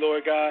upon you,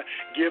 Lord God.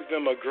 Give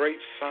them a great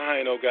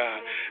sign, oh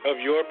God, of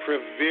your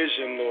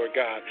provision, Lord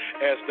God,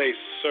 as they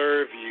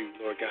serve you,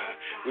 Lord God.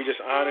 We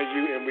just honor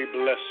you and we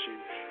bless you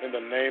in the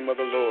name of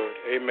the Lord.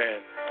 Amen.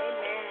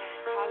 Amen.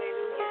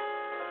 Hallelujah.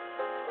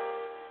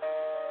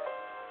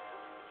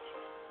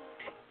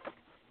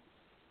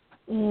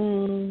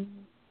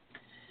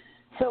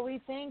 So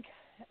we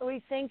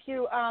thank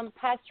you,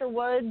 Pastor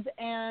Woods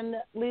and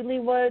Lili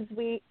Woods.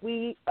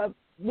 We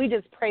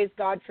just praise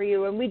God for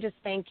you, and we just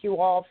thank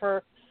you all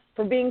for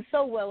being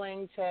so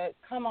willing to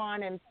come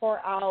on and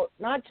pour out,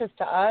 not just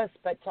to us,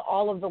 but to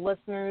all of the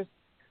listeners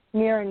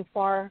near and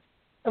far.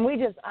 And we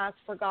just ask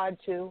for God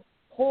to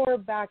pour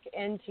back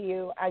into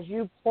you as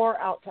you pour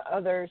out to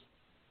others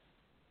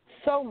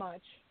so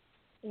much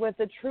with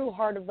the true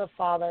heart of the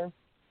Father.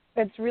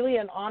 It's really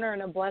an honor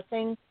and a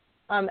blessing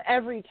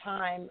every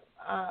time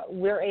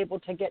we're able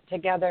to get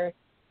together,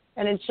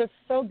 and it's just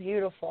so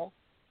beautiful.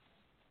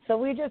 So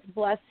we just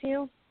bless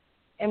you,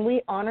 and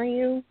we honor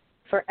you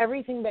for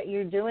everything that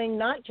you're doing,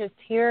 not just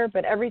here,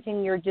 but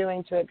everything you're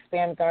doing to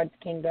expand God's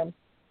kingdom.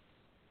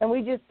 And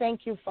we just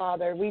thank you,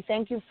 Father. We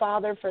thank you,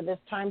 Father, for this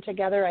time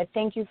together. I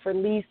thank you for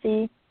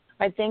Leci.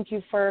 I thank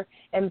you for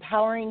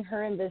empowering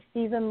her in this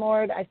season,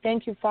 Lord. I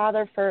thank you,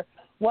 Father, for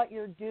what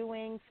you're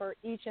doing for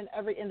each and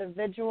every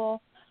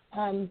individual.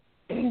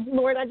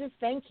 Lord, I just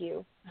thank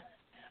you.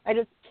 I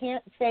just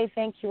can't say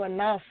thank you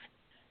enough.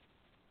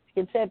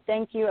 You said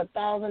thank you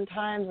 1,000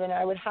 times, and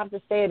I would have to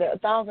say it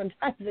 1,000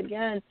 times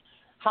again,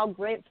 how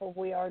grateful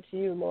we are to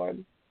you,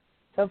 Lord.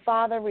 So,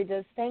 Father, we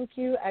just thank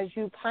you as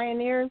you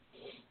pioneer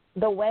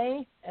the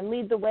way and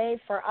lead the way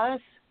for us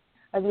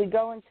as we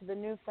go into the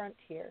new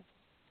frontier.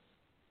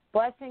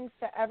 Blessings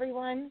to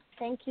everyone.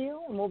 Thank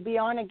you, and we'll be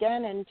on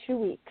again in 2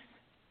 weeks.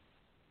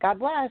 God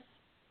bless.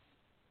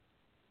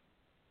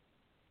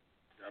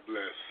 God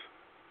bless.